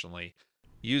internationally right,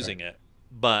 using it.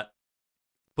 But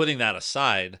putting that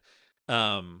aside,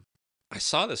 um, I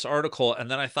saw this article and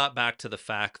then I thought back to the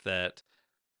fact that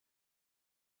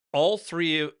all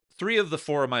three of the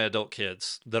four of my adult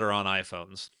kids that are on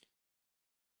iPhones,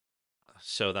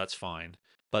 so that's fine.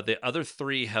 But the other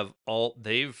three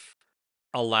they've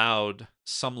allowed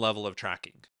some level of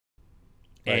tracking.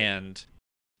 right, And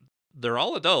they're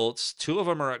all adults. Two of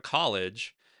them are at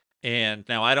college. And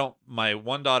now I don't, my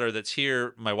one daughter that's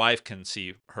here, my wife can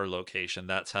see her location.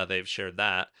 That's how they've shared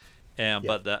that. And, yeah,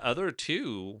 but the other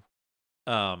two,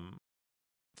 um,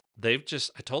 I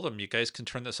told them, you guys can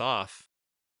turn this off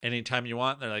anytime you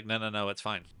want. They're like, no, no, no, it's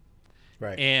fine.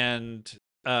 right. And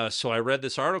so I read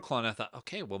this article and I thought,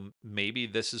 okay, well, maybe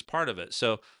this is part of it.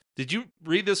 So did you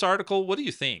read this article? What do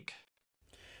you think?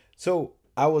 So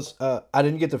I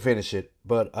didn't get to finish it,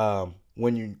 but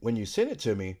when you sent it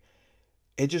to me,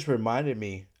 it just reminded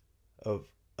me of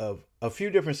a few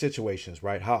different situations,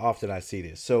 right? How often I see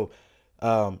this. So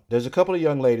there's a couple of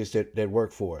young ladies that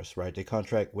work for us, right? They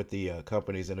contract with the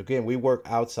companies, and again, we work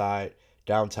outside,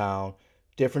 downtown,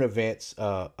 different events,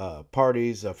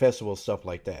 parties, festivals, stuff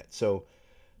like that. So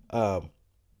um,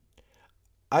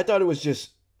 I thought it was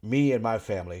just me and my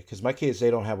family because my kids, they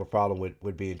don't have a problem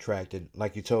with being tracked, and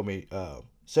like you told me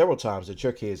several times that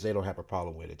your kids, they don't have a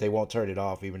problem with it. They won't turn it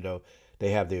off even though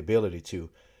they have the ability to.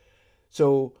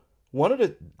 So one of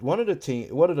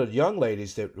the young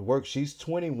ladies that works, she's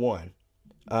 21.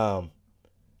 Um,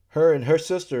 Her and her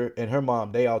sister and her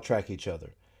mom, they all track each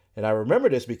other, and I remember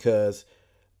this because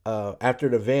after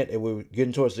the event and we were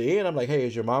getting towards the end, I'm like, "Hey,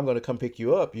 is your mom gonna come pick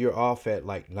you up? You're off at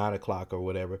like 9 o'clock or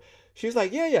whatever." She's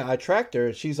like, "Yeah, yeah." I tracked her,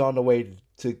 and she's on the way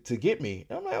to get me.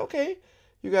 And I'm like, "Okay,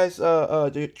 you guys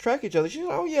do you track each other?" She's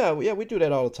like, "Oh yeah, yeah, we do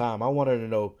that all the time. I want her to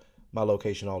know my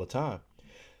location all the time."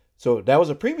 So that was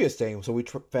a previous thing. So we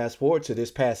fast forward to this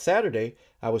past Saturday.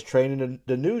 I was training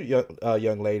the new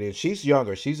young lady, and she's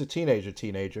younger. She's a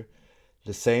teenager.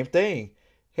 The same thing.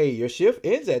 Hey, your shift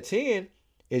ends at 10.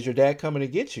 Is your dad coming to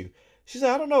get you? She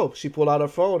said, I don't know. She pulled out her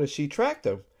phone and she tracked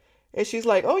him. And she's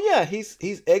like, oh yeah, he's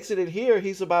exited here.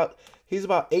 He's about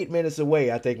 8 minutes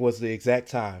away, I think was the exact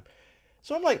time.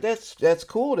 So I'm like, that's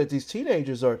cool that these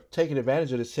teenagers are taking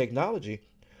advantage of this technology.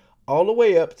 All the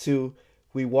way up to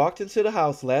we walked into the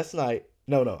house last night.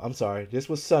 No, no, I'm sorry. This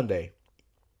was Sunday.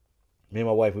 Me and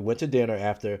my wife, we went to dinner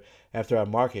after our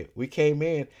market. We came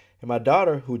in, and my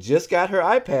daughter, who just got her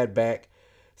iPad back,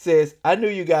 says, I knew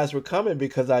you guys were coming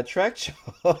because I tracked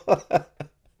y'all.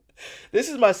 This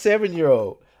is my 7 year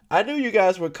old. I knew you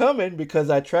guys were coming because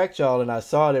I tracked y'all and I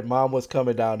saw that mom was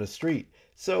coming down the street.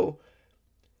 So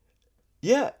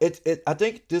yeah, I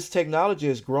think this technology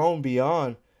has grown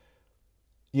beyond,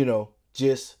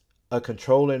 just a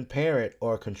controlling parent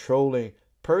or a controlling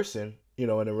person, in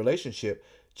a relationship,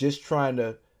 just trying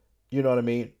to, you know what I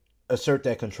mean, assert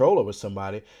that control over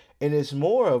somebody. And it's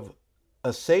more of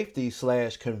a safety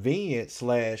slash convenience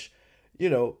slash,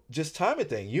 just timing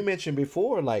thing. You mentioned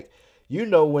before, like,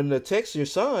 when to text your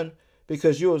son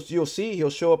because you'll see he'll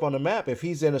show up on the map if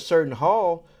he's in a certain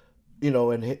hall, in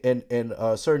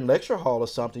a certain lecture hall or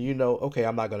something. Okay,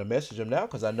 I'm not going to message him now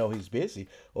because I know he's busy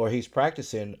or he's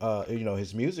practicing,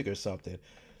 his music or something.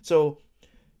 So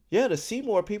yeah, to see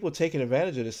more people taking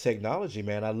advantage of this technology,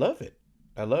 man, I love it.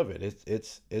 I love it.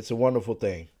 It's a wonderful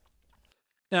thing.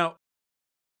 Now,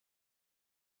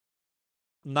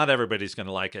 not everybody's going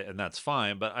to like it, and that's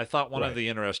fine. But I thought one of Right. the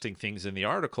interesting things in the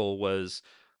article was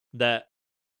that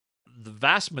the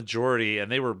vast majority,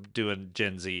 and they were doing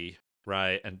Gen Z,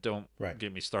 right? And don't Right.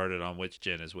 get me started on which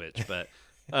gen is which,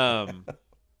 um,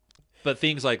 but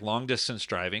things like long distance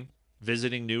driving,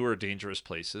 visiting new or dangerous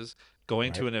places,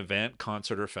 going to Right. an event,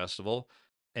 concert, or festival,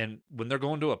 and when they're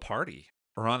going to a party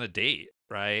or on a date,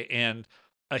 right? And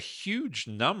a huge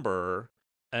number,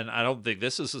 and I don't think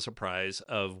this is a surprise,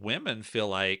 of women feel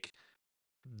like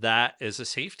that is a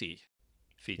safety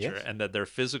feature Yes. and that their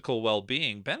physical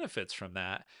well-being benefits from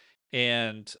that.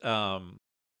 And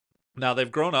now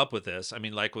they've grown up with this. I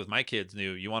mean, like with my kids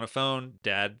knew, you want a phone,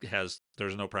 there's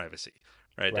no privacy,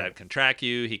 right? Right. Dad can track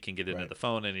you, he can get into Right. the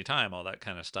phone anytime, all that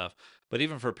kind of stuff. But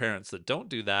even for parents that don't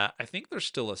do that, I think there's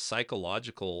still a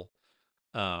psychological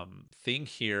thing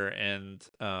here. And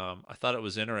I thought it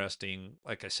was interesting.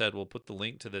 Like I said, we'll put the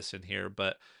link to this in here,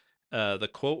 but the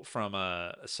quote from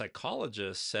a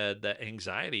psychologist said that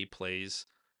anxiety plays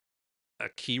a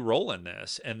key role in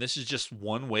this. And this is just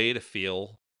one way to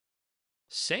feel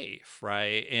safe,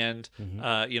 right? And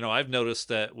Mm-hmm. I've noticed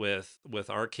that with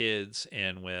our kids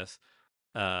and with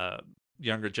uh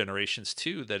younger generations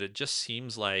too, that it just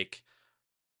seems like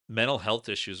mental health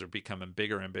issues are becoming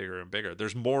bigger and bigger and bigger.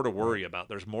 There's more to Right. worry about,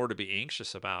 there's more to be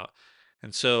anxious about.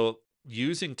 And so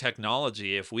using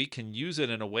technology, if we can use it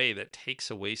in a way that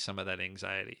takes away some of that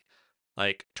anxiety,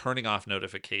 like turning off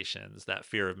notifications, that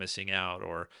fear of missing out,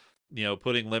 or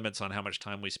putting limits on how much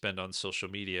time we spend on social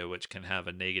media, which can have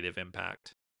a negative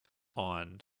impact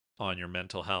on your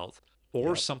mental health. Or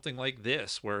Yep. something like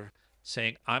this, where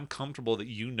saying I'm comfortable that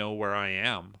you know where I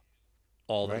am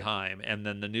all the Right. time. And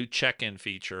then the new check-in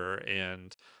feature,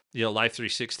 and Life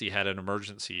 360 had an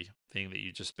emergency thing that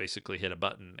you just basically hit a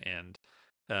button, and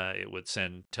it would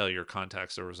tell your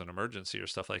contacts there was an emergency or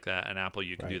stuff like that. And Apple,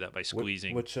 you can do Right. that by What?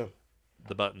 squeezing Which?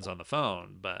 the buttons on the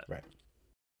phone. But Right.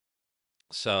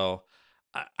 so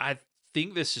I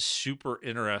think this is super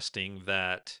interesting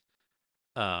that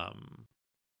um,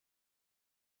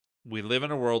 we live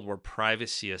in a world where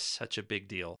privacy is such a big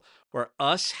deal, where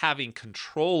us having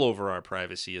control over our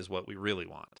privacy is what we really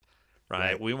want,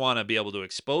 right? Right. We want to be able to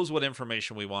expose what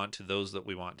information we want to those that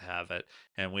we want to have it,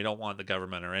 and we don't want the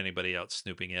government or anybody else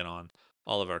snooping in on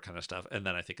all of our kind of stuff. And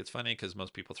then I think it's funny because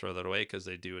most people throw that away because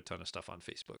they do a ton of stuff on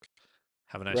Facebook.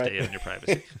 Have a nice Right. day on your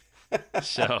privacy.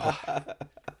 So,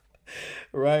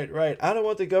 Right, right. I don't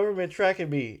want the government tracking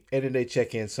me. And then they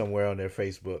check in somewhere on their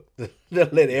Facebook. They'll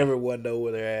let yeah. everyone know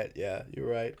where they're at. Yeah, you're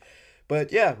right.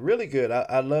 But yeah, really good.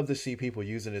 I love to see people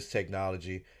using this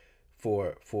technology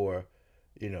for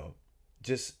you know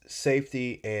just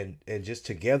safety and just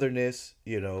togetherness,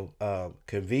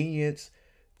 convenience,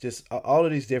 just all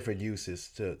of these different uses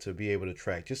to be able to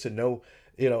track, just to know,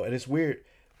 and it's weird.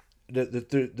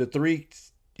 The three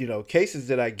cases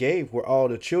that I gave were all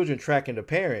the children tracking the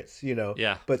parents,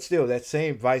 Yeah. but still that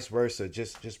same vice versa,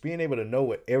 just being able to know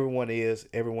what everyone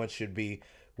should be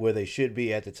where they should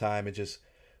be at the time.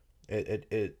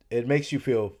 It makes you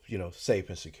feel safe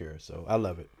and secure. So I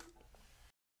love it.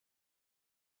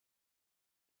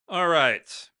 All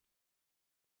right.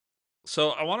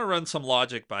 So I want to run some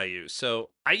logic by you.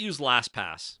 So I use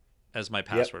LastPass as my Yep.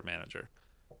 password manager.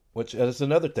 Which is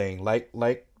another thing, like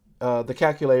the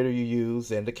calculator you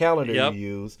use and the calendar you Yep.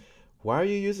 use. Why are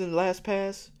you using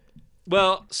LastPass?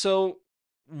 Well, so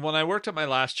when I worked at my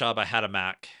last job, I had a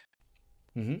Mac,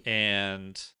 Mm-hmm.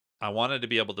 and I wanted to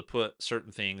be able to put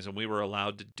certain things, and we were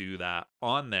allowed to do that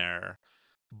on there.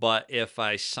 But if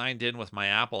I signed in with my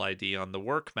Apple ID on the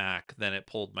work Mac, then it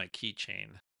pulled my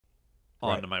keychain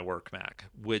Right. onto my work Mac,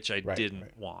 which I Right. didn't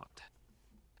Right. want.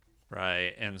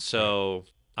 Right. And Right. so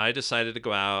I decided to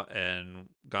go out and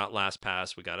got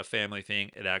LastPass. We got a family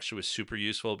thing. It actually was super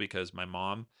useful because my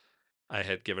mom, I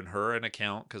had given her an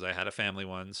account because I had a family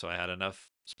one, so I had enough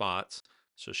spots.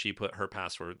 So she put her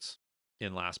passwords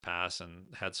in LastPass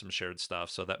and had some shared stuff.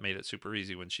 So that made it super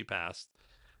easy when she passed.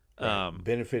 Right. Um,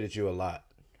 Benefited you a lot,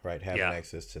 right? Having yeah,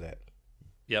 access to that.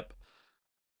 yep.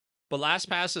 But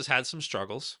LastPass has had some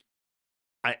struggles.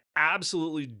 I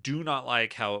absolutely do not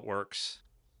like how it works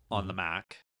on Mm-hmm. the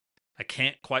Mac. I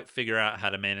can't quite figure out how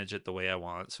to manage it the way I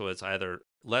want. So it's either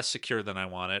less secure than I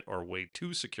want it or way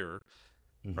too secure,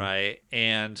 Mm-hmm. right?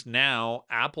 And now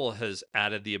Apple has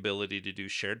added the ability to do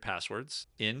shared passwords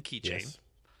in Keychain, Yes.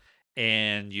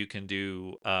 and you can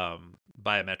do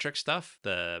biometric stuff.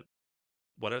 The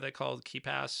what are they called?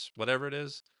 KeyPass, whatever it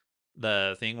is.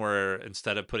 The thing where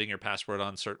instead of putting your password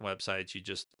on certain websites, you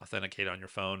just authenticate on your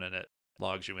phone and it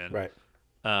logs you in. Right.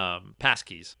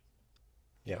 Passkeys,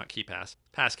 Yeah. not KeyPass,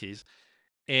 passkeys.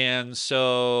 And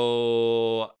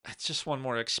so it's just one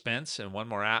more expense and one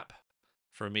more app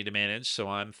for me to manage. So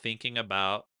I'm thinking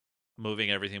about moving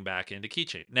everything back into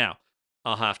Keychain. Now,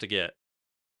 I'll have to get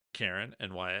Karen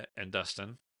and Wyatt and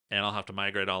Dustin, and I'll have to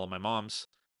migrate all of my mom's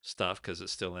stuff because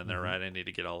it's still in there, Mm-hmm. right? I need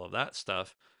to get all of that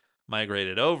stuff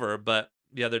migrated over. But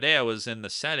the other day I was in the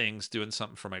settings doing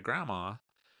something for my grandma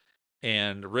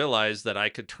and realized that I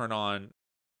could turn on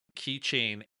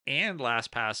Keychain and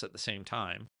LastPass at the same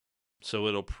time. So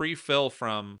it'll pre-fill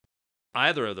from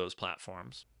either of those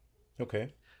platforms.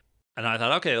 Okay. And I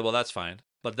thought, okay, well, that's fine.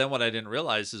 But then what I didn't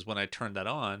realize is when I turned that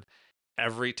on,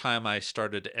 every time I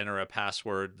started to enter a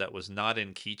password that was not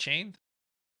in Keychain,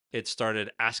 it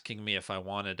started asking me if I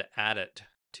wanted to add it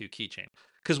to Keychain.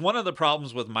 Because one of the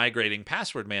problems with migrating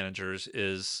password managers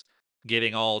is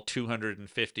getting all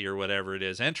 250 or whatever it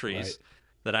is Right. entries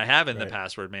that I have in the Right.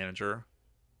 password manager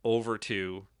over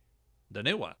to the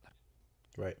new one.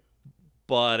 Right.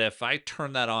 But if I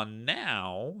turn that on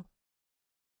now,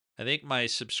 I think my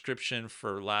subscription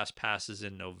for LastPass is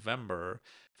in November.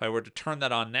 If I were to turn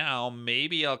that on now,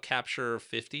 maybe I'll capture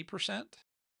 50%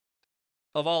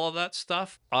 of all of that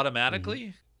stuff Mm-hmm.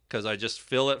 automatically because I just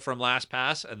fill it from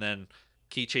LastPass, and then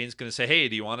Keychain's going to say, "Hey,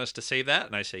 do you want us to save that?"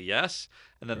 And I say yes,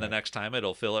 and then the Right. next time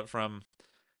it'll fill it from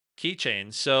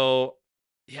Keychain. So,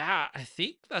 yeah, I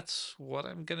think that's what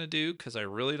I'm going to do because I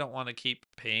really don't want to keep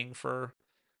paying for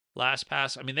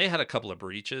LastPass. I mean, they had a couple of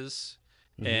breaches,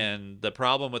 Mm-hmm. and the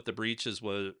problem with the breaches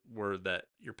were that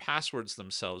your passwords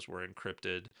themselves were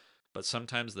encrypted, but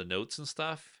sometimes the notes and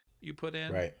stuff you put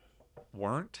in Right.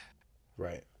 weren't.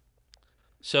 Right.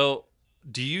 So,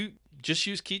 do you just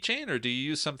use Keychain or do you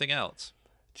use something else?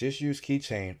 Just use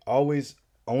Keychain. Always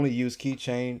only use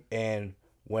Keychain. And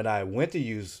when I went to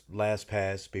use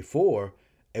LastPass before,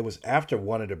 it was after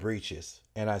one of the breaches,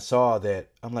 and I saw that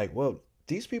I'm like, well,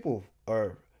 these people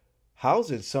are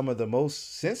housing some of the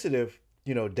most sensitive,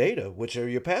 data, which are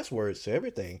your passwords to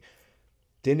everything.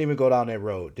 Didn't even go down that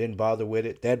road. Didn't bother with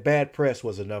it. That bad press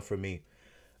was enough for me.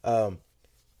 Um,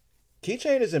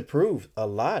 Keychain has improved a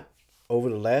lot over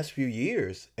the last few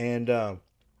years, and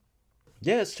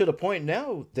yeah, it's to the point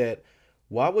now that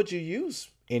why would you use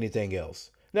anything else?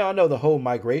 Now I know the whole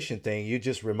migration thing. You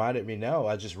just reminded me now.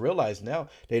 I just realized now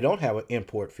they don't have an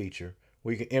import feature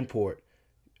where you can import,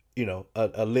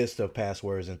 a list of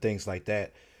passwords and things like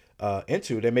that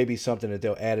into. There may be something that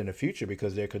they'll add in the future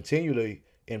because they're continually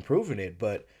improving it.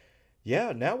 But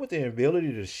yeah, now with the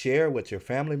ability to share with your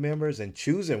family members and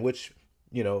choosing which,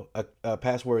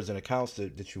 passwords and accounts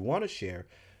that you want to share.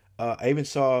 I even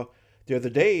saw the other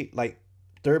day, like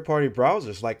third-party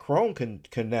browsers like Chrome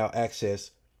can now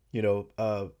access,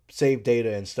 save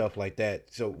data and stuff like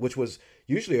that. So which was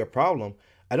usually a problem.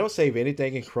 I don't save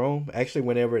anything in Chrome. Actually,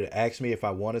 whenever it asks me if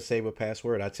I want to save a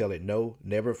password, I tell it no,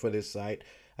 never for this site.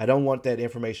 I don't want that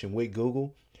information with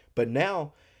Google. But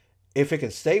now if it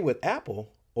can stay with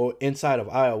Apple or inside of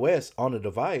iOS on the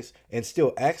device and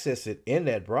still access it in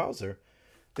that browser,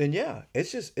 then yeah,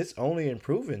 it's only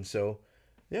improving. So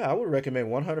yeah, I would recommend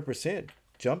 100%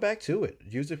 jump back to it.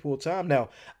 Use it full time. Now,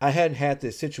 I hadn't had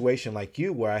this situation like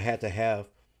you where I had to have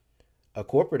a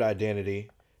corporate identity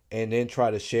and then try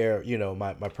to share,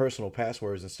 my personal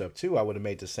passwords and stuff too. I would have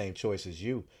made the same choice as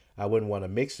you. I wouldn't want to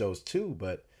mix those two,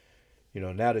 but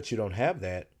now that you don't have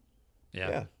that, Yeah.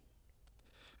 yeah,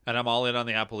 And I'm all in on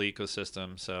the Apple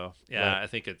ecosystem. So, right. yeah, I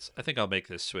think I'll make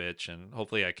this switch and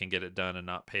hopefully I can get it done and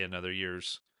not pay another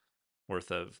year's worth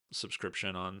of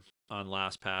subscription on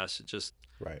LastPass. It just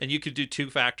Right. and you could do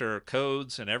two-factor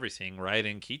codes and everything right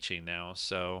in Keychain now.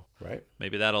 So, Right.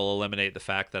 maybe that'll eliminate the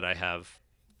fact that I have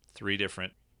three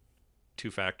different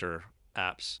two-factor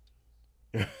apps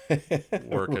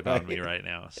working on me Right. right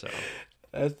now. So,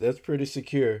 That's pretty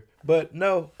secure. But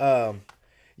no,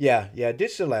 yeah,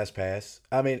 ditch the LastPass.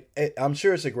 I mean, I'm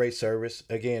sure it's a great service.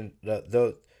 Again,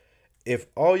 the if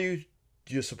all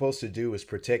you're supposed to do is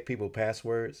protect people's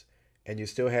passwords, and you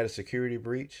still had a security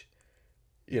breach,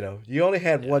 you only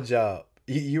had yeah. one job.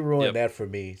 You ruined Yep. that for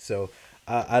me. So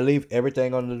I leave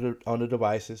everything on the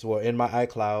devices or in my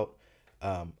iCloud.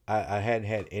 I hadn't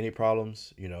had any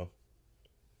problems,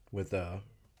 with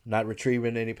not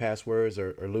retrieving any passwords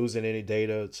or losing any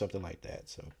data, something like that.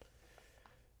 So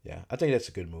yeah, I think that's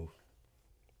a good move.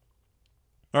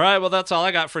 All right, well, that's all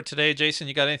I got for today. Jason,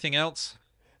 you got anything else?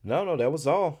 No, that was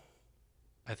all.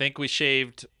 I think we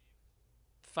shaved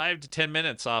 5 to 10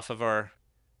 minutes off of our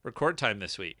record time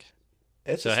this week.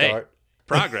 It's a So, hey, start.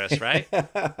 progress, right?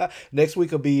 Next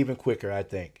week will be even quicker, I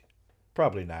think.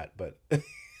 Probably not, but.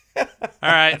 All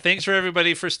right. Thanks for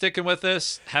everybody for sticking with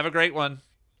us. Have a great one.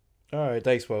 All right.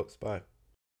 Thanks, folks. Bye.